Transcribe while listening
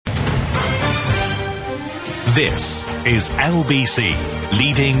This is LBC,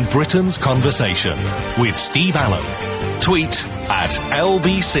 leading Britain's conversation with Steve Allen. Tweet at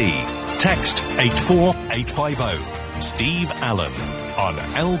LBC. Text 84850. Steve Allen on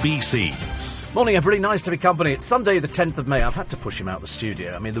LBC. Morning, everybody. Nice to be company. It's Sunday, the 10th of May. I've had to push him out the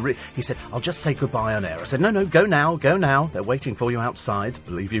studio. I mean, he said, I'll just say goodbye on air. I said, no, go now. They're waiting for you outside.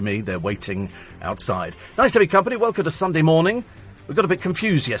 Believe you me, they're waiting outside. Nice to be company. Welcome to Sunday morning. We got a bit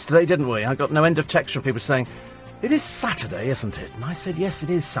confused yesterday, didn't we? I got no end of text from people saying, it is Saturday, isn't it? And I said, yes, it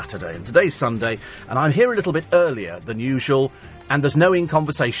is Saturday. And today's Sunday, and I'm here a little bit earlier than usual, and there's no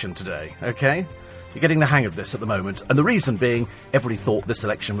in-conversation today, OK? You're getting the hang of this at the moment. And the reason being, everybody thought this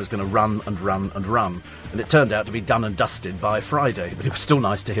election was going to run. And it turned out to be done and dusted by Friday. But it was still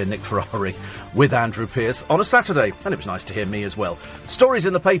nice to hear Nick Ferrari with Andrew Pearce on a Saturday. And it was nice to hear me as well. Stories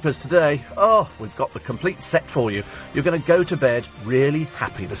in the papers today. Oh, we've got the complete set for you. You're going to go to bed really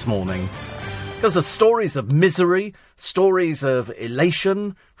happy this morning. Because there's stories of misery, stories of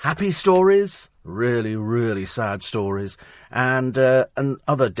elation, happy stories, really, really sad stories, and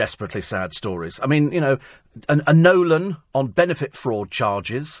other desperately sad stories. I mean, you know, a Nolan on benefit fraud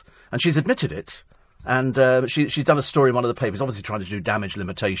charges, and she's admitted it. And she's done a story in one of the papers, obviously trying to do damage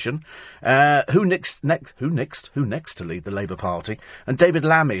limitation. Who next to lead the Labour Party? And David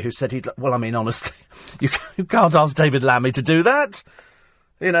Lammy, who said well, I mean, honestly, you can't ask David Lammy to do that.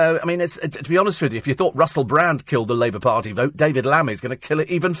 You know, I mean, to be honest with you, if you thought Russell Brand killed the Labour Party vote, David Lammy's going to kill it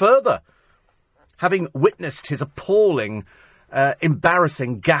even further. Having witnessed his appalling,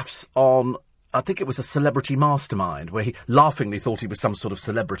 embarrassing gaffes on, I think it was a celebrity mastermind, where he laughingly thought he was some sort of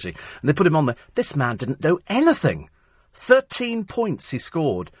celebrity. And they put him on there. This man didn't know anything. 13 points he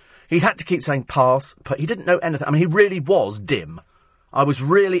scored. He had to keep saying pass, but he didn't know anything. I mean, he really was dim. I was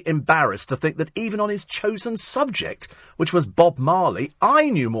really embarrassed to think that even on his chosen subject, which was Bob Marley, I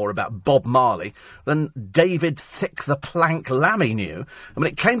knew more about Bob Marley than David Thick the Plank Lammy knew. And when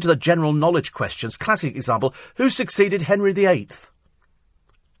it came to the general knowledge questions, classic example, who succeeded Henry VIII?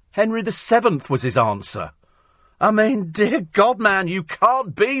 Henry VII was his answer. I mean, dear God, man, you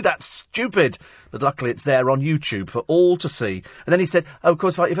can't be that stupid. But luckily it's there on YouTube for all to see. And then he said, oh, of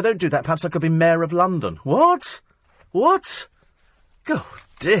course, if I don't do that, perhaps I could be Mayor of London. What? God,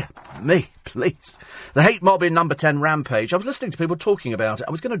 dear me, please. The hate mob in number 10 Rampage. I was listening to people talking about it.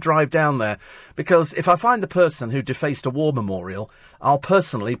 I was going to drive down there because if I find the person who defaced a war memorial, I'll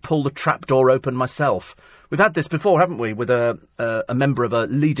personally pull the trapdoor open myself. We've had this before, haven't we, with a member of a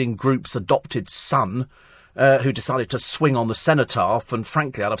leading group's adopted son who decided to swing on the cenotaph, and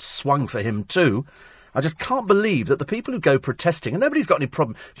frankly, I'd have swung for him too. I just can't believe that the people who go protesting, and nobody's got any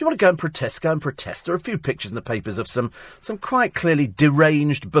problem. If you want to go and protest, go and protest. There are a few pictures in the papers of some quite clearly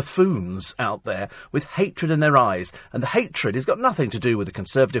deranged buffoons out there with hatred in their eyes. And the hatred has got nothing to do with the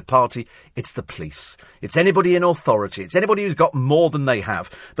Conservative Party. It's the police. It's anybody in authority. It's anybody who's got more than they have.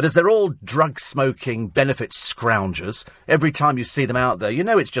 But as they're all drug-smoking benefit scroungers, every time you see them out there, you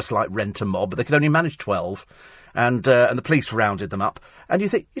know it's just like Rent a Mob, but they can only manage 12. And the police rounded them up. And you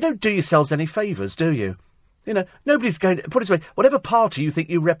think, you don't do yourselves any favours, do you? You know, nobody's going to, put it this way, whatever party you think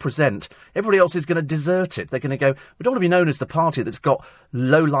you represent, everybody else is going to desert it. They're going to go, we don't want to be known as the party that's got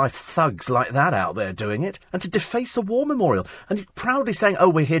low-life thugs like that out there doing it, and to deface a war memorial. And you're proudly saying, oh,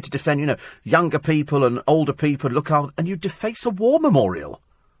 we're here to defend, you know, younger people and older people, look after, and you deface a war memorial.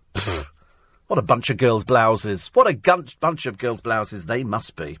 Pfft, what a bunch of girls' blouses. What a bunch of girls' blouses they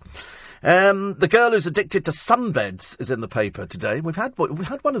must be. The girl who's addicted to sunbeds is in the paper today. We've had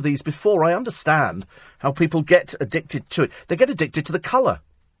one of these before. I understand how people get addicted to it. They get addicted to the colour.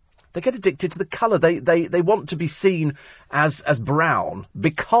 They want to be seen as brown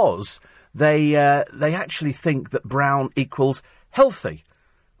because they actually think that brown equals healthy,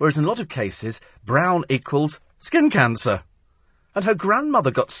 whereas in a lot of cases brown equals skin cancer. And her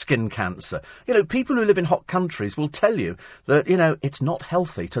grandmother got skin cancer. You know, people who live in hot countries will tell you that, you know, it's not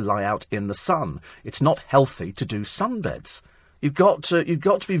healthy to lie out in the sun. It's not healthy to do sunbeds. You've got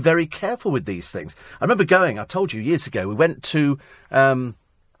to be very careful with these things. I remember I told you years ago, we went to the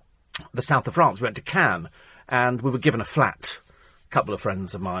south of France. We went to Cannes, and we were given a flat. A couple of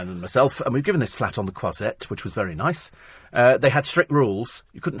friends of mine and myself, and we were given this flat on the Croisette, which was very nice. They had strict rules.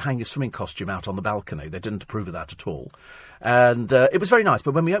 You couldn't hang your swimming costume out on the balcony. They didn't approve of that at all. And it was very nice,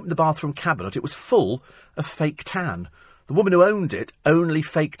 but when we opened the bathroom cabinet, it was full of fake tan. The woman who owned it only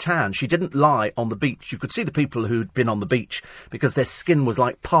fake tan. She didn't lie on the beach. You could see the people who'd been on the beach because their skin was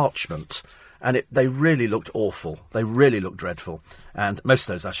like parchment. And they really looked awful. They really looked dreadful. And most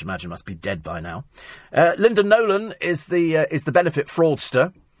of those, I should imagine, must be dead by now. Linda Nolan is the benefit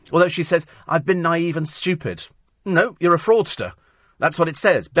fraudster. Although she says, I've been naive and stupid. No, you're a fraudster. That's what it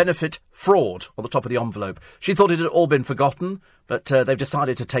says. Benefit fraud on the top of the envelope. She thought it had all been forgotten, but they've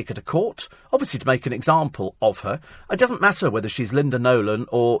decided to take her to court, obviously to make an example of her. It doesn't matter whether she's Linda Nolan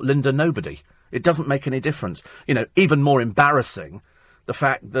or Linda Nobody. It doesn't make any difference. You know, even more embarrassing, the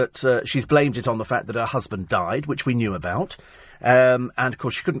fact that she's blamed it on the fact that her husband died, which we knew about. And, of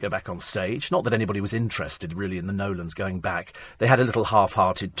course, she couldn't go back on stage. Not that anybody was interested, really, in the Nolans going back. They had a little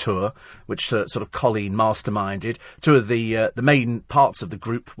half-hearted tour, which sort of Colleen masterminded. Two of the main parts of the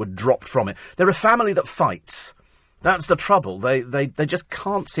group were dropped from it. They're a family that fights. That's the trouble. They just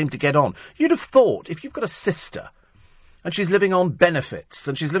can't seem to get on. You'd have thought, if you've got a sister, and she's living on benefits,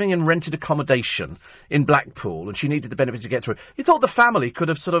 and she's living in rented accommodation in Blackpool, and she needed the benefits to get through, you thought the family could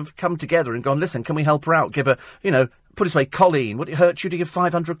have sort of come together and gone, listen, can we help her out? Give her, you know, put it this way, Colleen, would it hurt you to give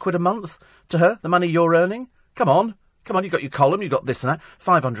 500 quid a month to her, the money you're earning? Come on, you've got your column, you've got this and that.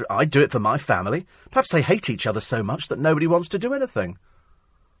 500, I'd do it for my family. Perhaps they hate each other so much that nobody wants to do anything.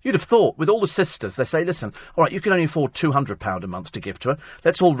 You'd have thought, with all the sisters, they say, listen, all right, you can only afford £200 a month to give to her.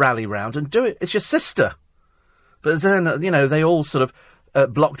 Let's all rally round and do it. It's your sister. But then, you know, they all sort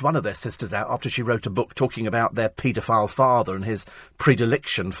of blocked one of their sisters out after she wrote a book talking about their paedophile father and his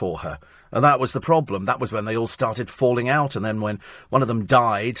predilection for her. And that was the problem. That was when they all started falling out. And then when one of them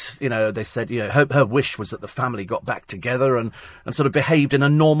died, you know, they said, you know, her wish was that the family got back together and sort of behaved in a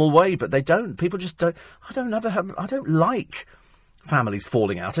normal way. But they don't. People just don't. I don't like families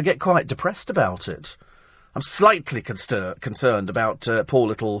falling out. I get quite depressed about it. I'm slightly concerned about poor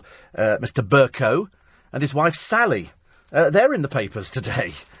little Mr. Burko and his wife Sally. They're in the papers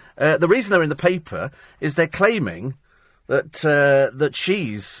today. The reason they're in the paper is they're claiming that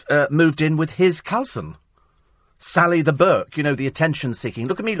she's moved in with his cousin, Sally the Burke, you know, the attention-seeking.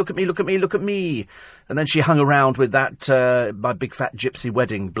 Look at me, look at me, look at me, look at me. And then she hung around with that my big fat gypsy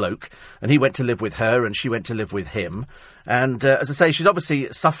wedding bloke, and he went to live with her, and she went to live with him. And as I say, she's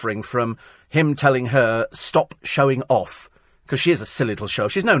obviously suffering from him telling her, stop showing off, because she is a silly little show.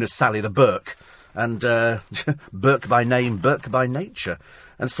 She's known as Sally the Burke. And Burke by name, Burke by nature.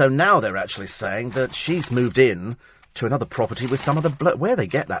 And so now they're actually saying that she's moved in to another property with some of the where they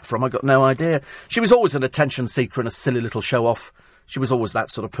get that from, I got no idea. She was always an attention seeker and a silly little show-off. She was always that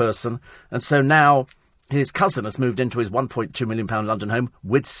sort of person. And so now his cousin has moved into his £1.2 million London home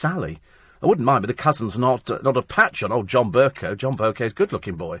with Sally. I wouldn't mind, but the cousin's not a patch on old John Burko. John Burko's a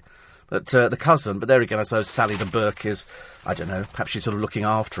good-looking boy. But the cousin, but there again, I suppose Sally the Burke is, I don't know, perhaps she's sort of looking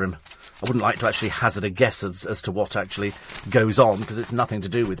after him. I wouldn't like to actually hazard a guess as to what actually goes on, because it's nothing to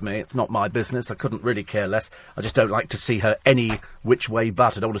do with me. It's not my business. I couldn't really care less. I just don't like to see her any which way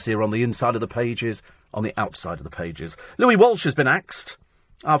but. I don't want to see her on the inside of the pages, on the outside of the pages. Louis Walsh has been axed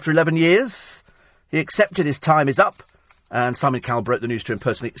after 11 years. He accepted his time is up, and Simon Cowell broke the news to him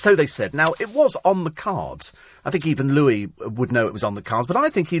personally. So they said. Now, it was on the cards. I think even Louis would know it was on the cards, but I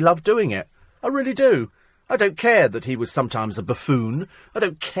think he loved doing it. I really do. I don't care that he was sometimes a buffoon. I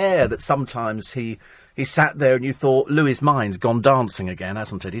don't care that sometimes he sat there and you thought, Louis's mind's gone dancing again,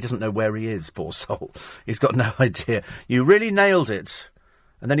 hasn't it? He doesn't know where he is, poor soul. He's got no idea. You really nailed it.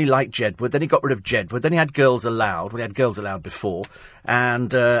 And then he liked Jedward, then he got rid of Jedward, then he had Girls Aloud. Well, he had Girls Aloud before. And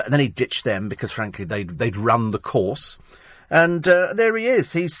then he ditched them because, frankly, they'd run the course. And there he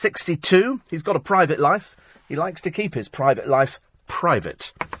is. He's 62. He's got a private life. He likes to keep his private life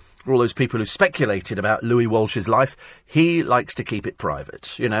private. For all those people who speculated about Louis Walsh's life, he likes to keep it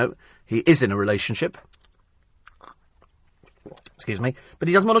private. You know, he is in a relationship. Excuse me. But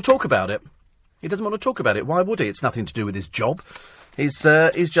he doesn't want to talk about it. He doesn't want to talk about it. Why would he? It's nothing to do with his job. He's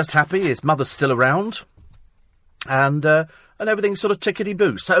just happy. His mother's still around. And everything's sort of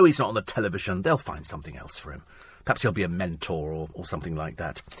tickety-boo. So he's not on the television. They'll find something else for him. Perhaps he'll be a mentor or something like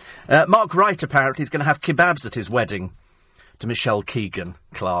that. Mark Wright, apparently, is going to have kebabs at his wedding. To Michelle Keegan.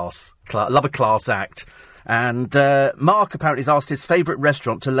 Class. Love a class act. And Mark apparently has asked his favourite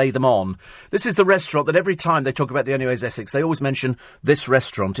restaurant to lay them on. This is the restaurant that every time they talk about the Only Ways Essex, they always mention this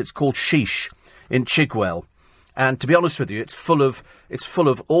restaurant. It's called Sheesh in Chigwell. And to be honest with you, it's full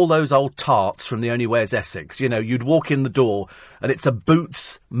of all those old tarts from the Only Ways Essex. You know, you'd walk in the door and it's a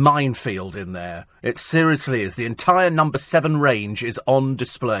Boots minefield in there. It seriously is. The entire number 7 range is on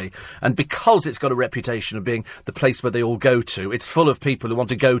display. And because it's got a reputation of being the place where they all go to, it's full of people who want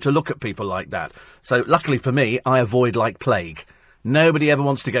to go to look at people like that. So luckily for me, I avoid like plague. Nobody ever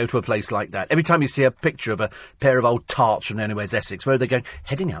wants to go to a place like that. Every time you see a picture of a pair of old tarts from Anywhere's Essex, where are they going?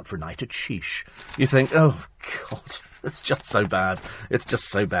 Heading out for a night at Sheesh. You think, oh, God, it's just so bad. It's just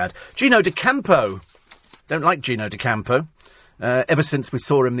so bad. Gino D'Acampo. Don't like Gino D'Acampo. Ever since we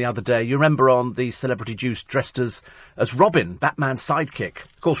saw him the other day. You remember on the Celebrity Juice dressed as Robin, Batman's sidekick.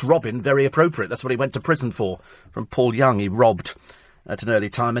 Of course, Robin, very appropriate. That's what he went to prison for. From Paul Young, he robbed at an early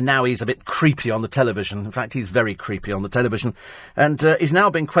time, and now he's a bit creepy on the television. In fact, he's very creepy on the television. And he's now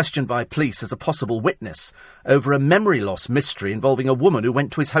being questioned by police as a possible witness over a memory loss mystery involving a woman who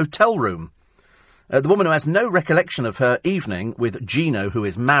went to his hotel room. The woman who has no recollection of her evening with Gino, who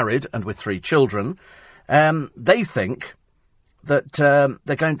is married and with 3 children. They think that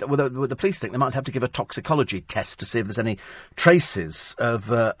they're going to, the police think they might have to give a toxicology test to see if there's any traces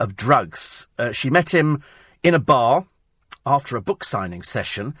of drugs. She met him in a bar after a book signing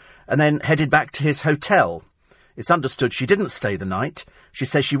session and then headed back to his hotel. It's understood she didn't stay the night. She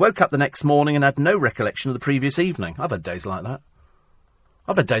says she woke up the next morning and had no recollection of the previous evening. I've had days like that.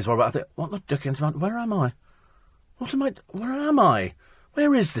 I've had days where I think, what the dickens, where am I? Where am I?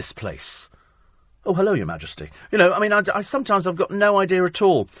 Where is this place? Oh, hello, Your Majesty. You know, I mean, I sometimes I've got no idea at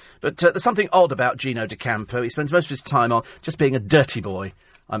all. But there's something odd about Gino D'Acampo. He spends most of his time on just being a dirty boy,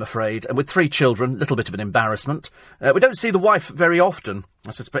 I'm afraid. And with 3 children, a little bit of an embarrassment. We don't see the wife very often.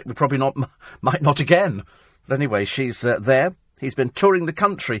 I suspect we probably might not again. But anyway, she's there. He's been touring the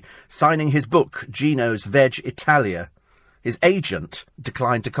country, signing his book, Gino's Veg Italia. His agent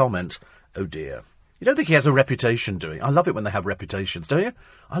declined to comment. Oh, dear. You don't think he has a reputation, do you? I love it when they have reputations, don't you?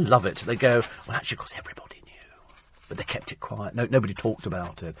 I love it. They go, well, actually, of course, everybody knew. But they kept it quiet. No, nobody talked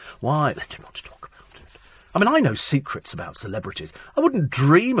about it. Why? They didn't want to talk about it. I mean, I know secrets about celebrities. I wouldn't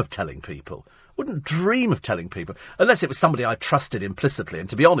dream of telling people. Unless it was somebody I trusted implicitly. And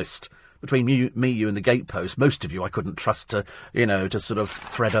to be honest, between me, you and the gatepost, most of you I couldn't trust to sort of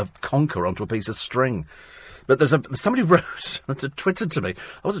thread a conker onto a piece of string. But somebody wrote, Twitter to me.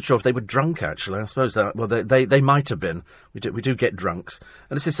 I wasn't sure if they were drunk, actually. I suppose they might have been. We do get drunks.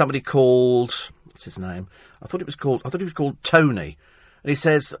 And this is somebody called, what's his name? I thought he was called Tony. And he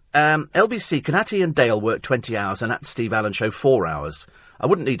says, LBC, can Atty and Dale work 20 hours and at Steve Allen show 4 hours? I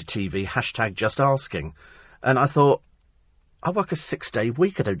wouldn't need a TV, #just asking. And I thought, I work a 6-day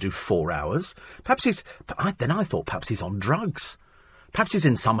week, I don't do 4 hours. Then I thought perhaps he's on drugs. Perhaps he's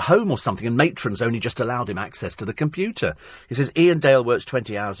in some home or something and matrons only just allowed him access to the computer. He says, Ian Dale works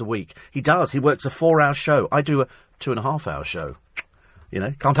 20 hours a week. He does. He works a 4-hour show. I do a 2.5-hour show. You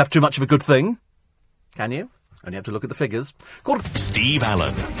know, can't have too much of a good thing. Can you? Only have to look at the figures. Steve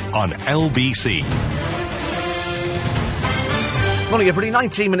Allen on LBC. Morning, everybody.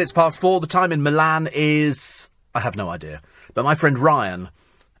 19 minutes past 4. The time in Milan is, I have no idea. But my friend Ryan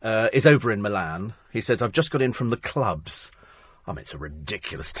is over in Milan. He says, I've just got in from the clubs. I mean, it's a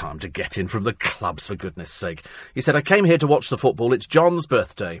ridiculous time to get in from the clubs, for goodness sake. He said, I came here to watch the football. It's John's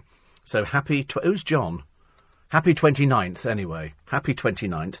birthday. So who's John? Happy 29th, anyway. Happy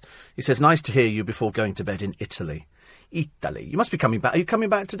 29th. He says, nice to hear you before going to bed in Italy. Italy. You must be coming back. Are you coming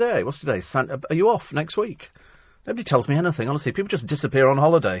back today? What's today? Are you off next week? Nobody tells me anything, honestly. People just disappear on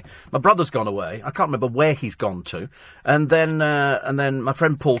holiday. My brother's gone away. I can't remember where he's gone to. And then my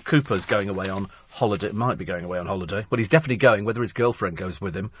friend Paul Cooper's going away on holiday. Might be going away on holiday. Well, he's definitely going, whether his girlfriend goes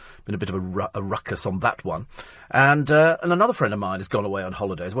with him. Been a bit of a ruckus on that one. And another friend of mine has gone away on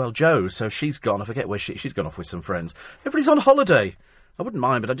holiday as well, Jo. So she's gone. I forget where she's gone off with some friends. Everybody's on holiday. I wouldn't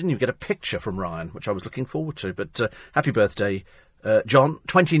mind, but I didn't even get a picture from Ryan, which I was looking forward to. But happy birthday, John.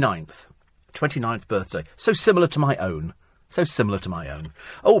 29th birthday. So similar to my own.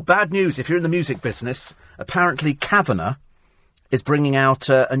 Oh, bad news. If you're in the music business, apparently Kavanagh is bringing out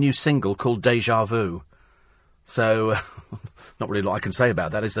a new single called Deja Vu. So, not really a lot I can say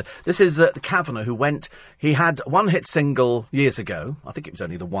about that. This is Kavanagh, he had one hit single years ago. I think it was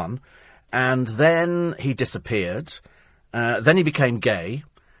only the one. And then he disappeared. Then he became gay.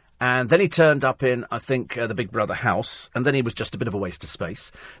 And then he turned up in, I think, the Big Brother house, and then he was just a bit of a waste of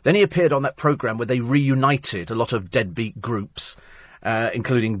space. Then he appeared on that programme where they reunited a lot of deadbeat groups,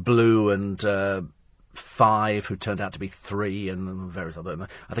 including Blue and Five, who turned out to be Three, and various other.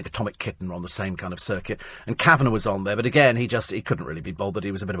 I think Atomic Kitten were on the same kind of circuit. And Kavanagh was on there, but again, he couldn't really be bothered.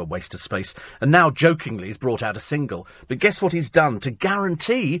 He was a bit of a waste of space. And now, jokingly, he's brought out a single. But guess what he's done to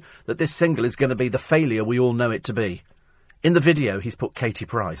guarantee that this single is going to be the failure we all know it to be? In the video, he's put Katie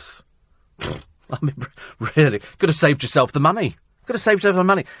Price. I mean, really, could have saved yourself the money.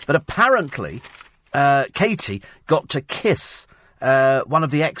 But apparently, Katie got to kiss one of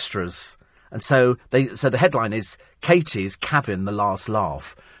the extras. And so the headline is, Katie's Kavin the Last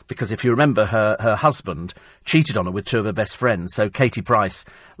Laugh. Because if you remember, her husband cheated on her with 2 of her best friends. So Katie Price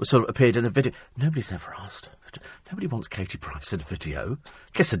was sort of appeared in a video. Nobody's ever asked her. Nobody wants Katie Price in a video.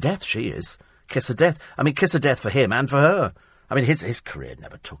 Kiss of death, she is. Kiss of death. I mean, kiss of death for him and for her. I mean, his career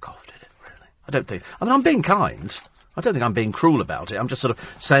never took off, did it, really? I don't think. I mean, I'm being kind. I don't think I'm being cruel about it. I'm just sort of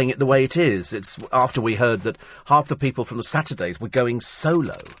saying it the way it is. It's after we heard that half the people from the Saturdays were going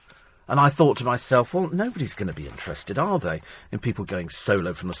solo. And I thought to myself, well, nobody's going to be interested, are they, in people going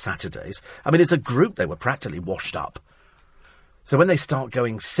solo from the Saturdays? I mean, as a group, they were practically washed up. So when they start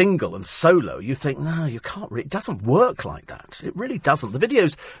going single and solo, you think, no, you can't really... It doesn't work like that. It really doesn't. The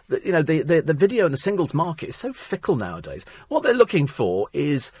videos, the video and the singles market is so fickle nowadays. What they're looking for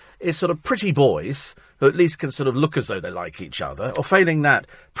is sort of pretty boys who at least can sort of look as though they like each other, or failing that,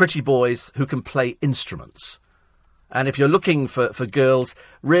 pretty boys who can play instruments. And if you're looking for girls,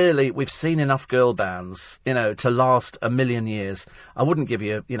 really, we've seen enough girl bands, to last a million years. I wouldn't give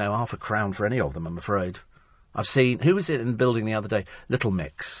you, half a crown for any of them, I'm afraid. I've seen... Who was it in the building the other day? Little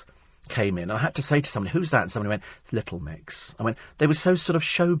Mix came in. And I had to say to somebody, who's that? And somebody went, Little Mix. I went, they were so sort of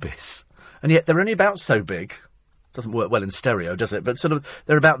showbiz. And yet they're only about so big. Doesn't work well in stereo, does it? But sort of,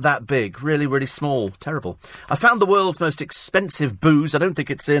 they're about that big. Really, really small. Terrible. I found the world's most expensive booze. I don't think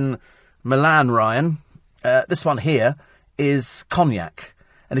it's in Milan, Ryan. This one here is cognac.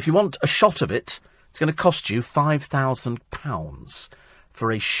 And if you want a shot of it, it's going to cost you £5,000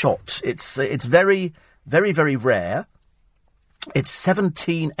 for a shot. It's very... very, very rare. It's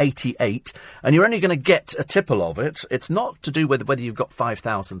 1788, and you're only going to get a tipple of it. It's not to do with whether you've got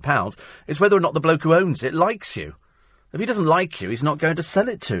 £5,000. It's whether or not the bloke who owns it likes you. If he doesn't like you, he's not going to sell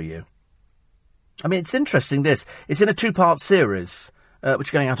it to you. I mean, it's interesting, this. It's in a two-part series, which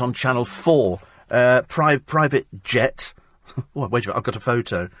is going out on Channel 4. Private Jet. Oh, wait a minute, I've got a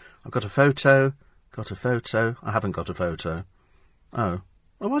photo. Got a photo. I haven't got a photo. Oh.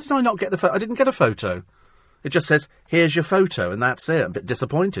 Well, why did I not get the photo? I didn't get a photo. It just says, here's your photo, and that's it. I'm a bit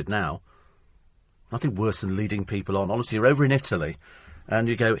disappointed now. Nothing worse than leading people on. Honestly, you're over in Italy, and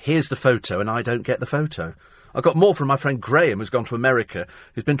you go, here's the photo, and I don't get the photo. I got more from my friend Graham, who's gone to America,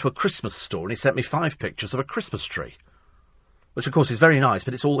 who's been to a Christmas store, and he sent me 5 pictures of a Christmas tree. Which, of course, is very nice,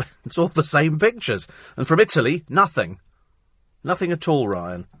 but it's all the same pictures. And from Italy, nothing. Nothing at all,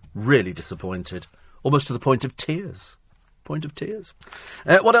 Ryan. Really disappointed. Almost to the point of tears.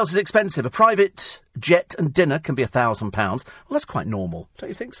 What else is expensive? A private jet and dinner can be £1,000. Well, that's quite normal. Don't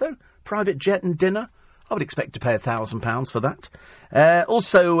you think so? Private jet and dinner? I would expect to pay £1,000 for that.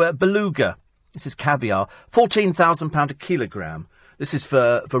 Also, beluga. This is caviar. £14,000 a kilogram. This is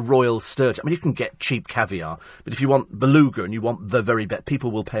for royal sturgeon. I mean, you can get cheap caviar, but if you want beluga and you want the very best,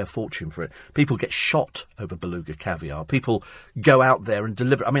 people will pay a fortune for it. People get shot over beluga caviar. People go out there and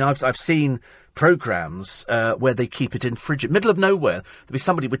deliver. I mean, I've seen programmes where they keep it in fridge. Middle of nowhere, there'll be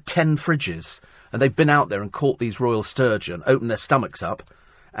somebody with 10 fridges, and they've been out there and caught these royal sturgeon, open their stomachs up,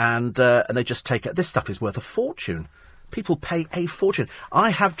 and they just take it. This stuff is worth a fortune. People pay a fortune.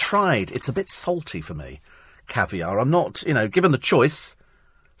 I have tried. It's a bit salty for me. Caviar. I'm not, given the choice,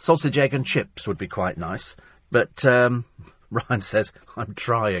 sausage, egg and chips would be quite nice. But Ryan says, I'm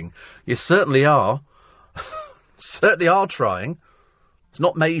trying. You certainly are. Certainly are trying. It's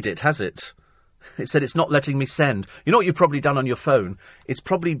not made it, has it? It said it's not letting me send. You know what you've probably done on your phone?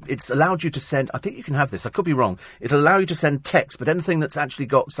 It's allowed you to send, I think you can have this, I could be wrong. It'll allow you to send text, but anything that's actually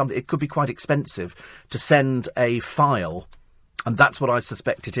got something, it could be quite expensive to send a file. And that's what I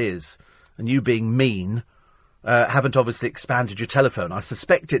suspect it is. And you being mean... haven't obviously expanded your telephone. I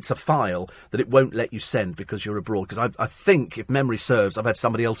suspect it's a file that it won't let you send because you're abroad. Because I think, if memory serves, I've had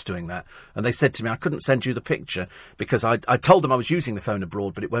somebody else doing that. And they said to me, I couldn't send you the picture because I told them I was using the phone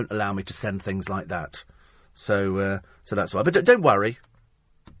abroad, but it won't allow me to send things like that. So that's why. But don't worry.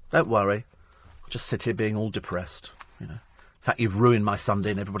 Don't worry. I'll just sit here being all depressed. In fact, you've ruined my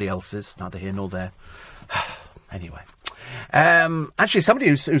Sunday and everybody else's. Neither here nor there. Anyway. Actually, somebody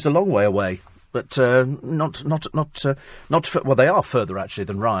who's a long way away... But not. Well, they are further actually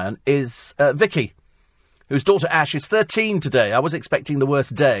than Ryan. Is Vicky, whose daughter Ash is 13 today. I was expecting the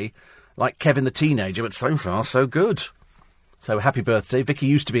worst day, like Kevin the teenager, but so far so good. So happy birthday, Vicky.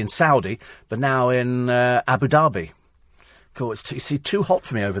 Used to be in Saudi, but now in Abu Dhabi. Cool. It's too hot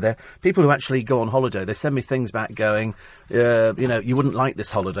for me over there. People who actually go on holiday, they send me things back going, you wouldn't like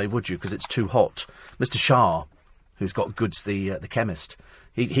this holiday, would you? Because it's too hot. Mr. Shah, who's got Goods, the chemist.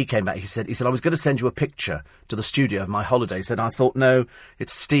 He came back, he said, I was going to send you a picture to the studio of my holiday. He said, I thought, no,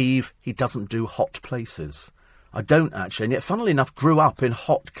 it's Steve, he doesn't do hot places. I don't actually, and yet, funnily enough, grew up in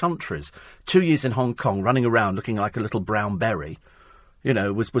hot countries. 2 years in Hong Kong, running around looking like a little brown berry,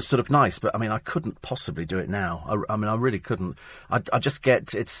 was sort of nice. But, I mean, I couldn't possibly do it now. I really couldn't. I just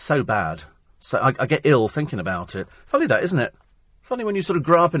get, it's so bad. So I get ill thinking about it. Funny that, isn't it? Funny when you sort of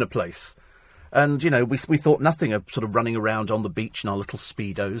grow up in a place. And, we thought nothing of sort of running around on the beach in our little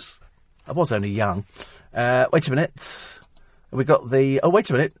Speedos. I was only young. Wait a minute. We got the... Oh, wait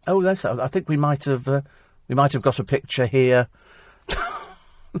a minute. Oh, I think we might have got a picture here.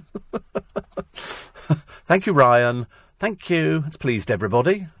 Thank you, Ryan. Thank you. It's pleased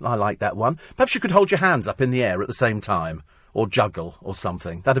everybody. I like that one. Perhaps you could hold your hands up in the air at the same time. Or juggle or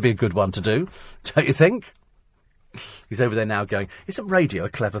something. That'd be a good one to do. Don't you think? He's over there now going, isn't radio a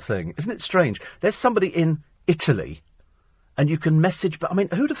clever thing? Isn't it strange? There's somebody in Italy and you can message... But I mean,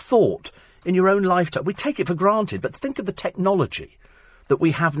 who'd have thought in your own lifetime... We take it for granted, but think of the technology that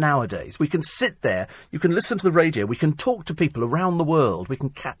we have nowadays. We can sit there, you can listen to the radio, we can talk to people around the world, we can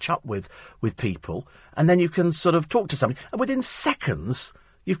catch up with people, and then you can sort of talk to somebody. And within seconds,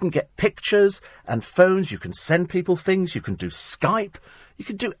 you can get pictures and phones, you can send people things, you can do Skype, you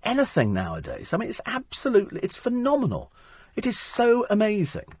can do anything nowadays. I mean, it's phenomenal. It is so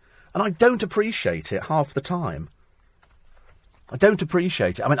amazing. And I don't appreciate it half the time. I don't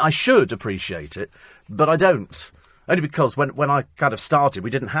appreciate it. I mean, I should appreciate it, but I don't. Only because when I kind of started,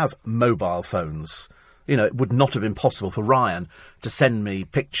 we didn't have mobile phones. You know, it would not have been possible for Ryan to send me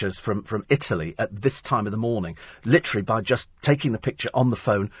pictures from Italy at this time of the morning, literally by just taking the picture on the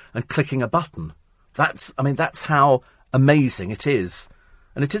phone and clicking a button. That's how amazing it is.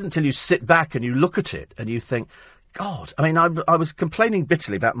 And it isn't until you sit back and you look at it and you think, God, I mean, I was complaining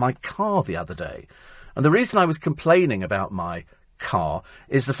bitterly about my car the other day. And the reason I was complaining about my car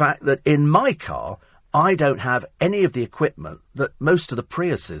is the fact that in my car, I don't have any of the equipment that most of the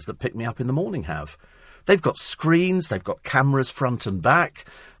Priuses that pick me up in the morning have. They've got screens, they've got cameras front and back,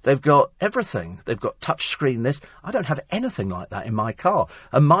 they've got everything. They've got touch screen this. I don't have anything like that in my car.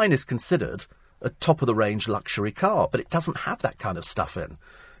 And mine is considered a top-of-the-range luxury car, but it doesn't have that kind of stuff in.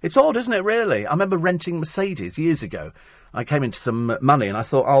 It's odd, isn't it, really? I remember renting Mercedes years ago. I came into some money and I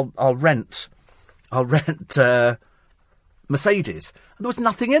thought, I'll rent Mercedes. And there was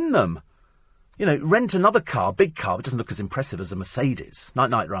nothing in them. You know, rent another car, big car, but it doesn't look as impressive as a Mercedes.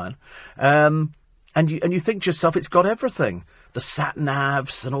 Night, Ryan. And you think to yourself, it's got everything. The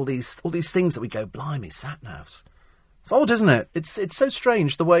sat-navs and all these things that we go, blimey, sat-navs. It's odd, isn't it? It's so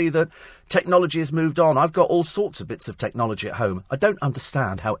strange the way that technology has moved on. I've got all sorts of bits of technology at home. I don't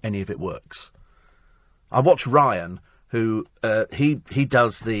understand how any of it works. I watch Ryan, who he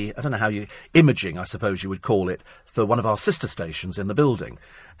does the, I don't know how imaging, I suppose you would call it, for one of our sister stations in the building.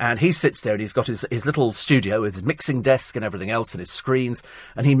 And he sits there and he's got his little studio with his mixing desk and everything else and his screens,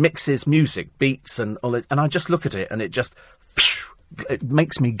 and he mixes music, beats and all it. And I just look at it and it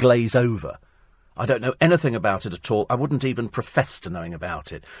makes me glaze over. I don't know anything about it at all. I wouldn't even profess to knowing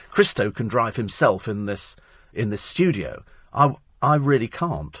about it. Christo can drive himself in this studio. I really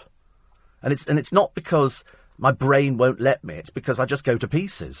can't. And it's not because my brain won't let me. It's because I just go to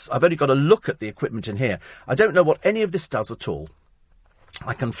pieces. I've only got to look at the equipment in here. I don't know what any of this does at all.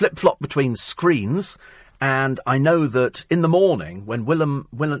 I can flip-flop between screens, and I know that in the morning, when Will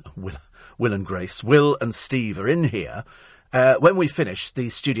and Steve are in here, when we finish, the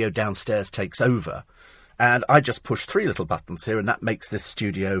studio downstairs takes over, and I just push 3 little buttons here, and that makes this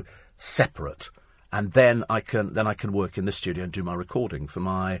studio separate. And then I can work in the studio and do my recording for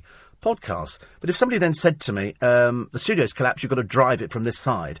my podcast. But if somebody then said to me, the studio's collapsed, you've got to drive it from this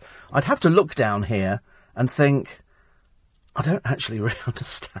side, I'd have to look down here and think, I don't actually really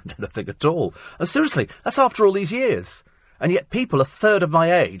understand anything at all. And seriously, that's after all these years. And yet people a third of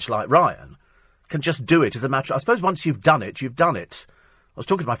my age, like Ryan, can just do it as a matter of... I suppose once you've done it, you've done it. I was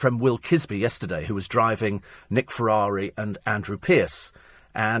talking to my friend Will Kisby yesterday, who was driving Nick Ferrari and Andrew Pearce.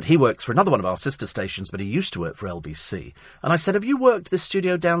 And he works for another one of our sister stations, but he used to work for LBC. And I said, have you worked this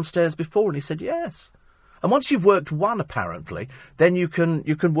studio downstairs before? And he said, yes. And once you've worked one, apparently, then you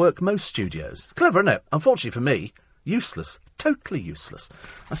can work most studios. Clever, isn't it? Unfortunately for me, useless. Totally useless.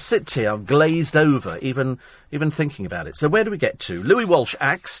 I sit here, I'm glazed over, even thinking about it. So where do we get to? Louis Walsh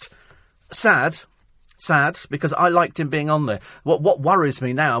axed. Sad, because I liked him being on there. What worries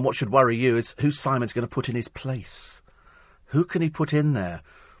me now, and what should worry you, is who Simon's going to put in his place. Who can he put in there?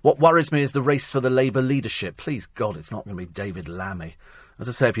 What worries me is the race for the Labour leadership. Please, God, it's not going to be David Lammy. As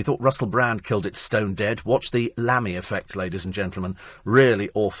I say, if you thought Russell Brand killed it stone dead, watch the Lammy effect, ladies and gentlemen. Really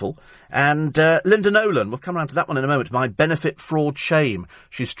awful. And Linda Nolan, we'll come around to that one in a moment. My benefit, fraud, shame.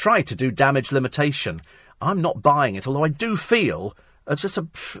 She's tried to do damage limitation. I'm not buying it, although I do feel just a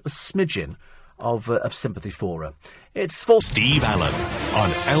smidgen of sympathy for her. It's for Steve Allen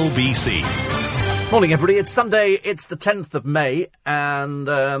on LBC. Morning, everybody. It's Sunday. It's the 10th of May, and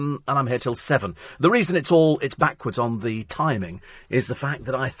I'm here till 7. The reason it's backwards on the timing is the fact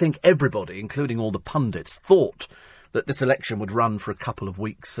that I think everybody, including all the pundits, thought that this election would run for a couple of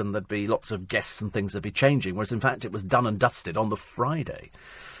weeks and there'd be lots of guests and things that'd be changing, whereas in fact it was done and dusted on the Friday.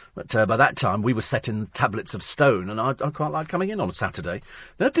 But by that time, we were set in tablets of stone, and I quite like coming in on a Saturday.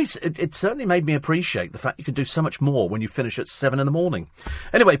 It certainly made me appreciate the fact you can do so much more when you finish at 7 in the morning.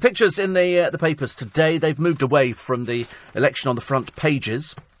 Anyway, pictures in the papers today. They've moved away from the election on the front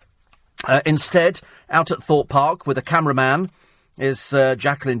pages. Instead, out at Thorpe Park with a cameraman is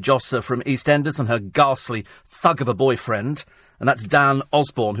Jacqueline Josser from EastEnders and her ghastly thug of a boyfriend. And that's Dan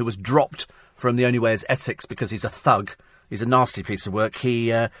Osborne, who was dropped from The Only Way is Essex because he's a thug. He's a nasty piece of work.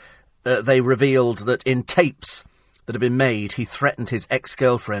 They revealed that in tapes that had been made, he threatened his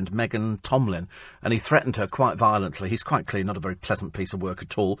ex-girlfriend, Megan Tomlin, and he threatened her quite violently. He's quite clearly not a very pleasant piece of work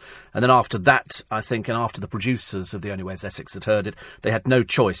at all. And then after that, I think, and after the producers of The Only Way is Essex had heard it, they had no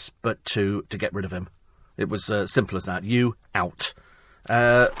choice but to get rid of him. It was simple as that. You out.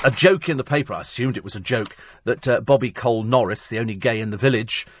 A joke in the paper, I assumed it was a joke, that Bobby Cole Norris, the only gay in the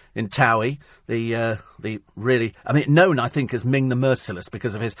village in Towie, the really, known, I think, as Ming the Merciless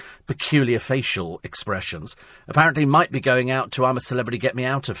because of his peculiar facial expressions, apparently might be going out to I'm a Celebrity, Get Me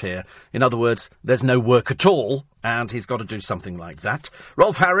Out of Here. In other words, there's no work at all, and he's got to do something like that.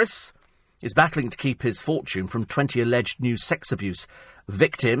 Rolf Harris is battling to keep his fortune from 20 alleged new sex abuse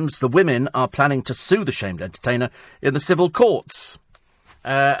victims. The women are planning to sue the shamed entertainer in the civil courts.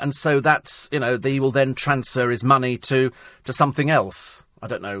 And so that's, they will then transfer his money to something else. I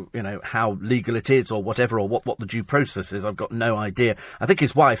don't know, how legal it is or whatever, or what the due process is. I've got no idea. I think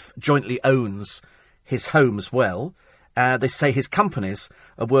his wife jointly owns his home as well. They say his companies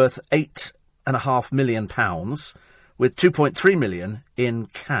are worth £8.5 million with £2.3 million in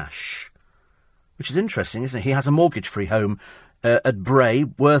cash, which is interesting, isn't it? He has a mortgage-free home at Bray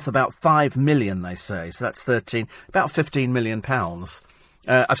worth about £5 million, they say. So that's about £15 million.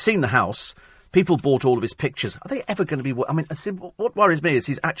 I've seen the house. People bought all of his pictures. Are they ever going to be... what worries me is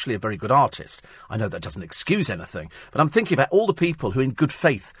he's actually a very good artist. I know that doesn't excuse anything, but I'm thinking about all the people who in good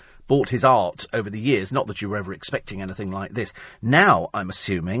faith bought his art over the years. Not that you were ever expecting anything like this. Now, I'm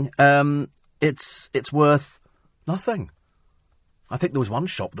assuming, it's worth nothing. I think there was one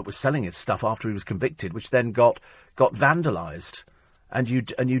shop that was selling his stuff after he was convicted, which then got vandalised. And you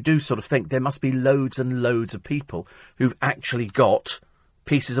do sort of think there must be loads and loads of people who've actually got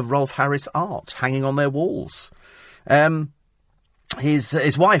pieces of Rolf Harris art hanging on their walls.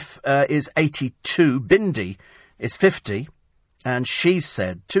 His wife is 82, Bindi is 50, and she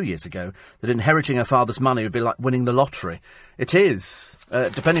said 2 years ago that inheriting her father's money would be like winning the lottery. It is,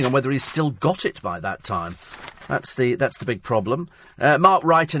 depending on whether he's still got it by that time. That's the big problem. Mark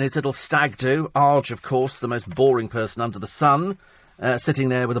Wright and his little stag do. Arge, of course, the most boring person under the sun, sitting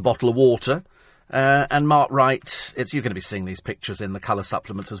there with a bottle of water. And Mark Wright, you're going to be seeing these pictures in the colour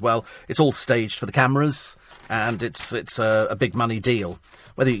supplements as well. It's all staged for the cameras, and it's a big money deal.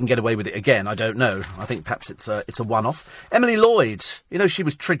 Whether you can get away with it again, I don't know. I think perhaps it's a one-off. Emily Lloyd, she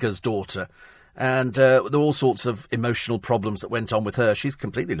was Trigger's daughter, and there were all sorts of emotional problems that went on with her. She's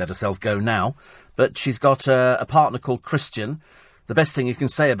completely let herself go now, but she's got a partner called Christian. The best thing you can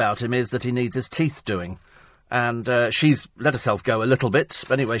say about him is that he needs his teeth doing. And she's let herself go a little bit.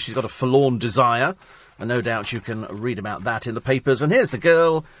 But anyway, she's got a forlorn desire. And no doubt you can read about that in the papers. And here's the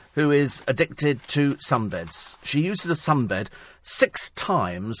girl who is addicted to sunbeds. She uses a sunbed 6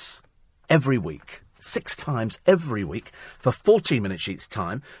 times every week. 6 times every week for 14 minutes each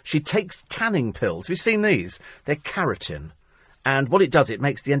time. She takes tanning pills. Have you seen these? They're keratin. And what it does, it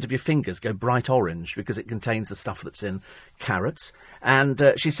makes the end of your fingers go bright orange because it contains the stuff that's in carrots.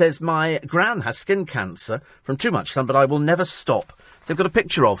 And she says, my gran has skin cancer from too much sun, but I will never stop. So they've got a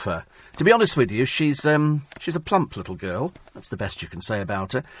picture of her. To be honest with you, she's a plump little girl. That's the best you can say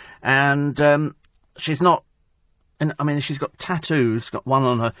about her. And she's not... she's got tattoos. She's got one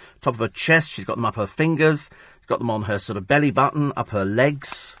on her top of her chest. She's got them up her fingers. She's got them on her sort of belly button, up her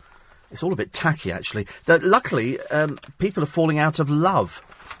legs. It's all a bit tacky, actually. Though, luckily, people are falling out of love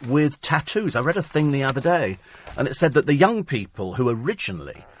with tattoos. I read a thing the other day, and it said that the young people who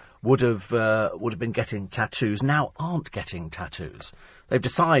originally would have been getting tattoos now aren't getting tattoos. They've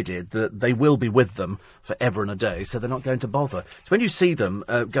decided that they will be with them forever and a day, so they're not going to bother. It's when you see them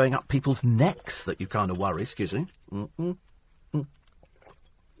going up people's necks that you kind of worry. Excuse me.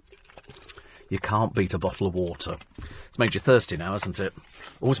 You can't beat a bottle of water. It's made you thirsty now, hasn't it?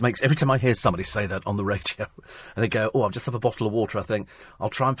 Always makes... Every time I hear somebody say that on the radio, and they go, I'll just have a bottle of water, I think, I'll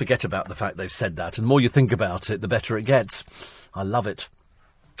try and forget about the fact they've said that. And the more you think about it, the better it gets. I love it.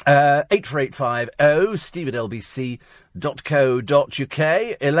 84850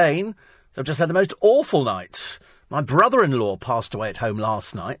 steve@lbc.co.uk. Elaine, so I've just had the most awful night. My brother-in-law passed away at home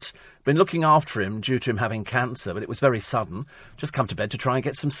last night. Been looking after him due to him having cancer, but it was very sudden. Just come to bed to try and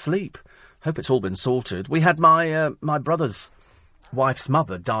get some sleep. Hope it's all been sorted. We had my brother's wife's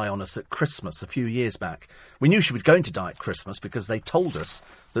mother die on us at Christmas a few years back. We knew she was going to die at Christmas because they told us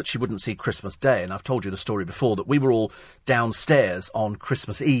that she wouldn't see Christmas Day. And I've told you the story before, that we were all downstairs on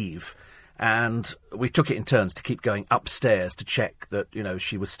Christmas Eve, and we took it in turns to keep going upstairs to check that,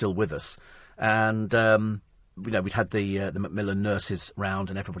 she was still with us. And, we'd had the Macmillan nurses round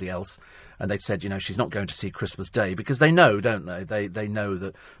and everybody else, and they'd said, she's not going to see Christmas Day, because they know, don't they? They know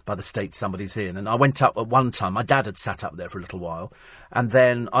that by the state somebody's in. And I went up at one time. My dad had sat up there for a little while, and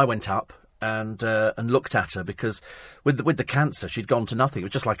then I went up and looked at her, because with the cancer, she'd gone to nothing. It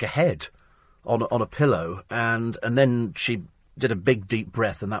was just like a head on a pillow, and then she did a big deep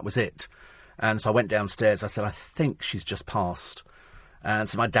breath, and that was it. And so I went downstairs. I said, I think she's just passed. And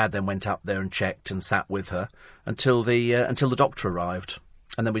so my dad then went up there and checked and sat with her until the doctor arrived.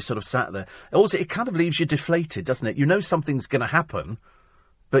 And then we sort of sat there. Also, it kind of leaves you deflated, doesn't it? You know something's going to happen,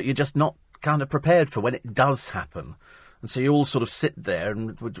 but you're just not kind of prepared for when it does happen. And so you all sort of sit there,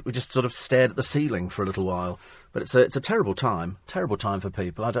 and we just sort of stared at the ceiling for a little while. But it's a terrible time for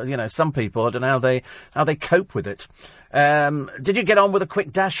people. I don't, some people, I don't know how they cope with it. Did you get on with a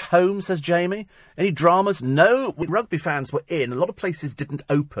quick dash home, says Jamie? Any dramas? No, rugby fans were in. A lot of places didn't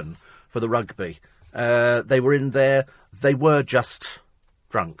open for the rugby. They were in there. They were just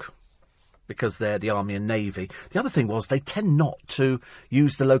drunk, because they're the Army and Navy. The other thing was, they tend not to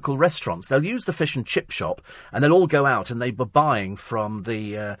use the local restaurants. They'll use the fish and chip shop, and they'll all go out, and they were buying from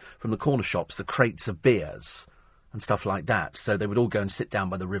the corner shops the crates of beers and stuff like that. So they would all go and sit down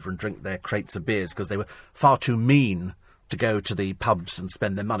by the river and drink their crates of beers, because they were far too mean to go to the pubs and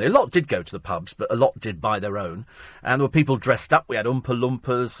spend their money. A lot did go to the pubs, but a lot did buy their own. And there were people dressed up. We had Oompa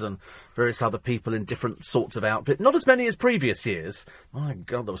Loompas and various other people in different sorts of outfit. Not as many as previous years. My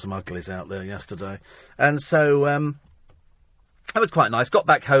God, there were some uglies out there yesterday. And so that was quite nice. Got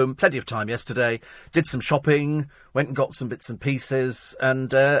back home, plenty of time yesterday, did some shopping, went and got some bits and pieces,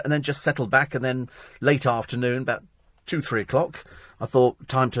 and then just settled back. And then late afternoon, about 2-3 o'clock, I thought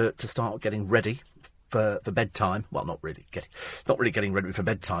time to start getting ready for bedtime. Well, not really getting ready for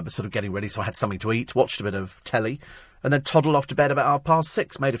bedtime, but sort of getting ready so I had something to eat, watched a bit of telly, and then toddled off to bed about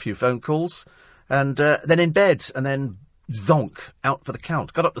 6:30, made a few phone calls, and then in bed, and then zonk, out for the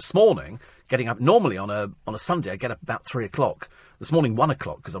count. Got up this morning, getting up, normally on a Sunday I get up about 3 o'clock. This morning 1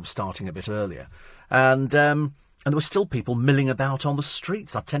 o'clock, because I was starting a bit earlier. And there were still people milling about on the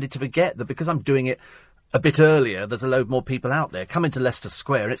streets. I tended to forget that because I'm doing it a bit earlier, there's a load more people out there. Come into Leicester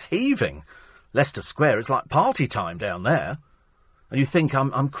Square, and it's heaving. Leicester Square, it's like party time down there. And you think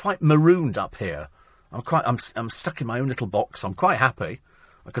I'm quite marooned up here. I'm stuck in my own little box. I'm quite happy.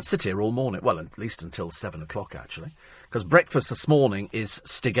 I could sit here all morning. Well, at least until 7 o'clock, actually. Because breakfast this morning is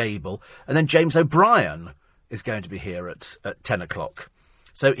Stig Abel. And then James O'Brien is going to be here at 10 o'clock.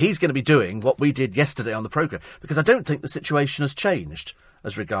 So he's going to be doing what we did yesterday on the programme. Because I don't think the situation has changed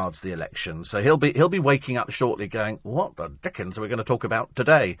as regards the election. So he'll be waking up shortly going, what the dickens are we going to talk about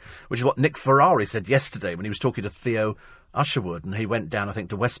today? Which is what Nick Ferrari said yesterday when he was talking to Theo Usherwood, and he went down, I think,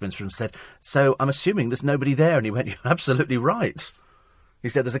 to Westminster and said, so I'm assuming there's nobody there. And he went, you're absolutely right. He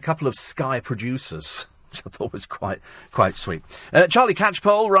said there's a couple of Sky producers, which I thought was quite sweet. Charlie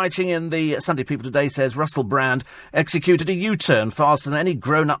Catchpole, writing in the Sunday People today, says Russell Brand executed a U-turn faster than any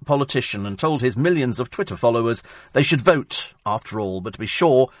grown-up politician and told his millions of Twitter followers they should vote, after all, but to be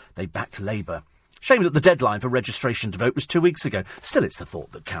sure, they backed Labour. Shame that the deadline for registration to vote was 2 weeks ago. Still, it's the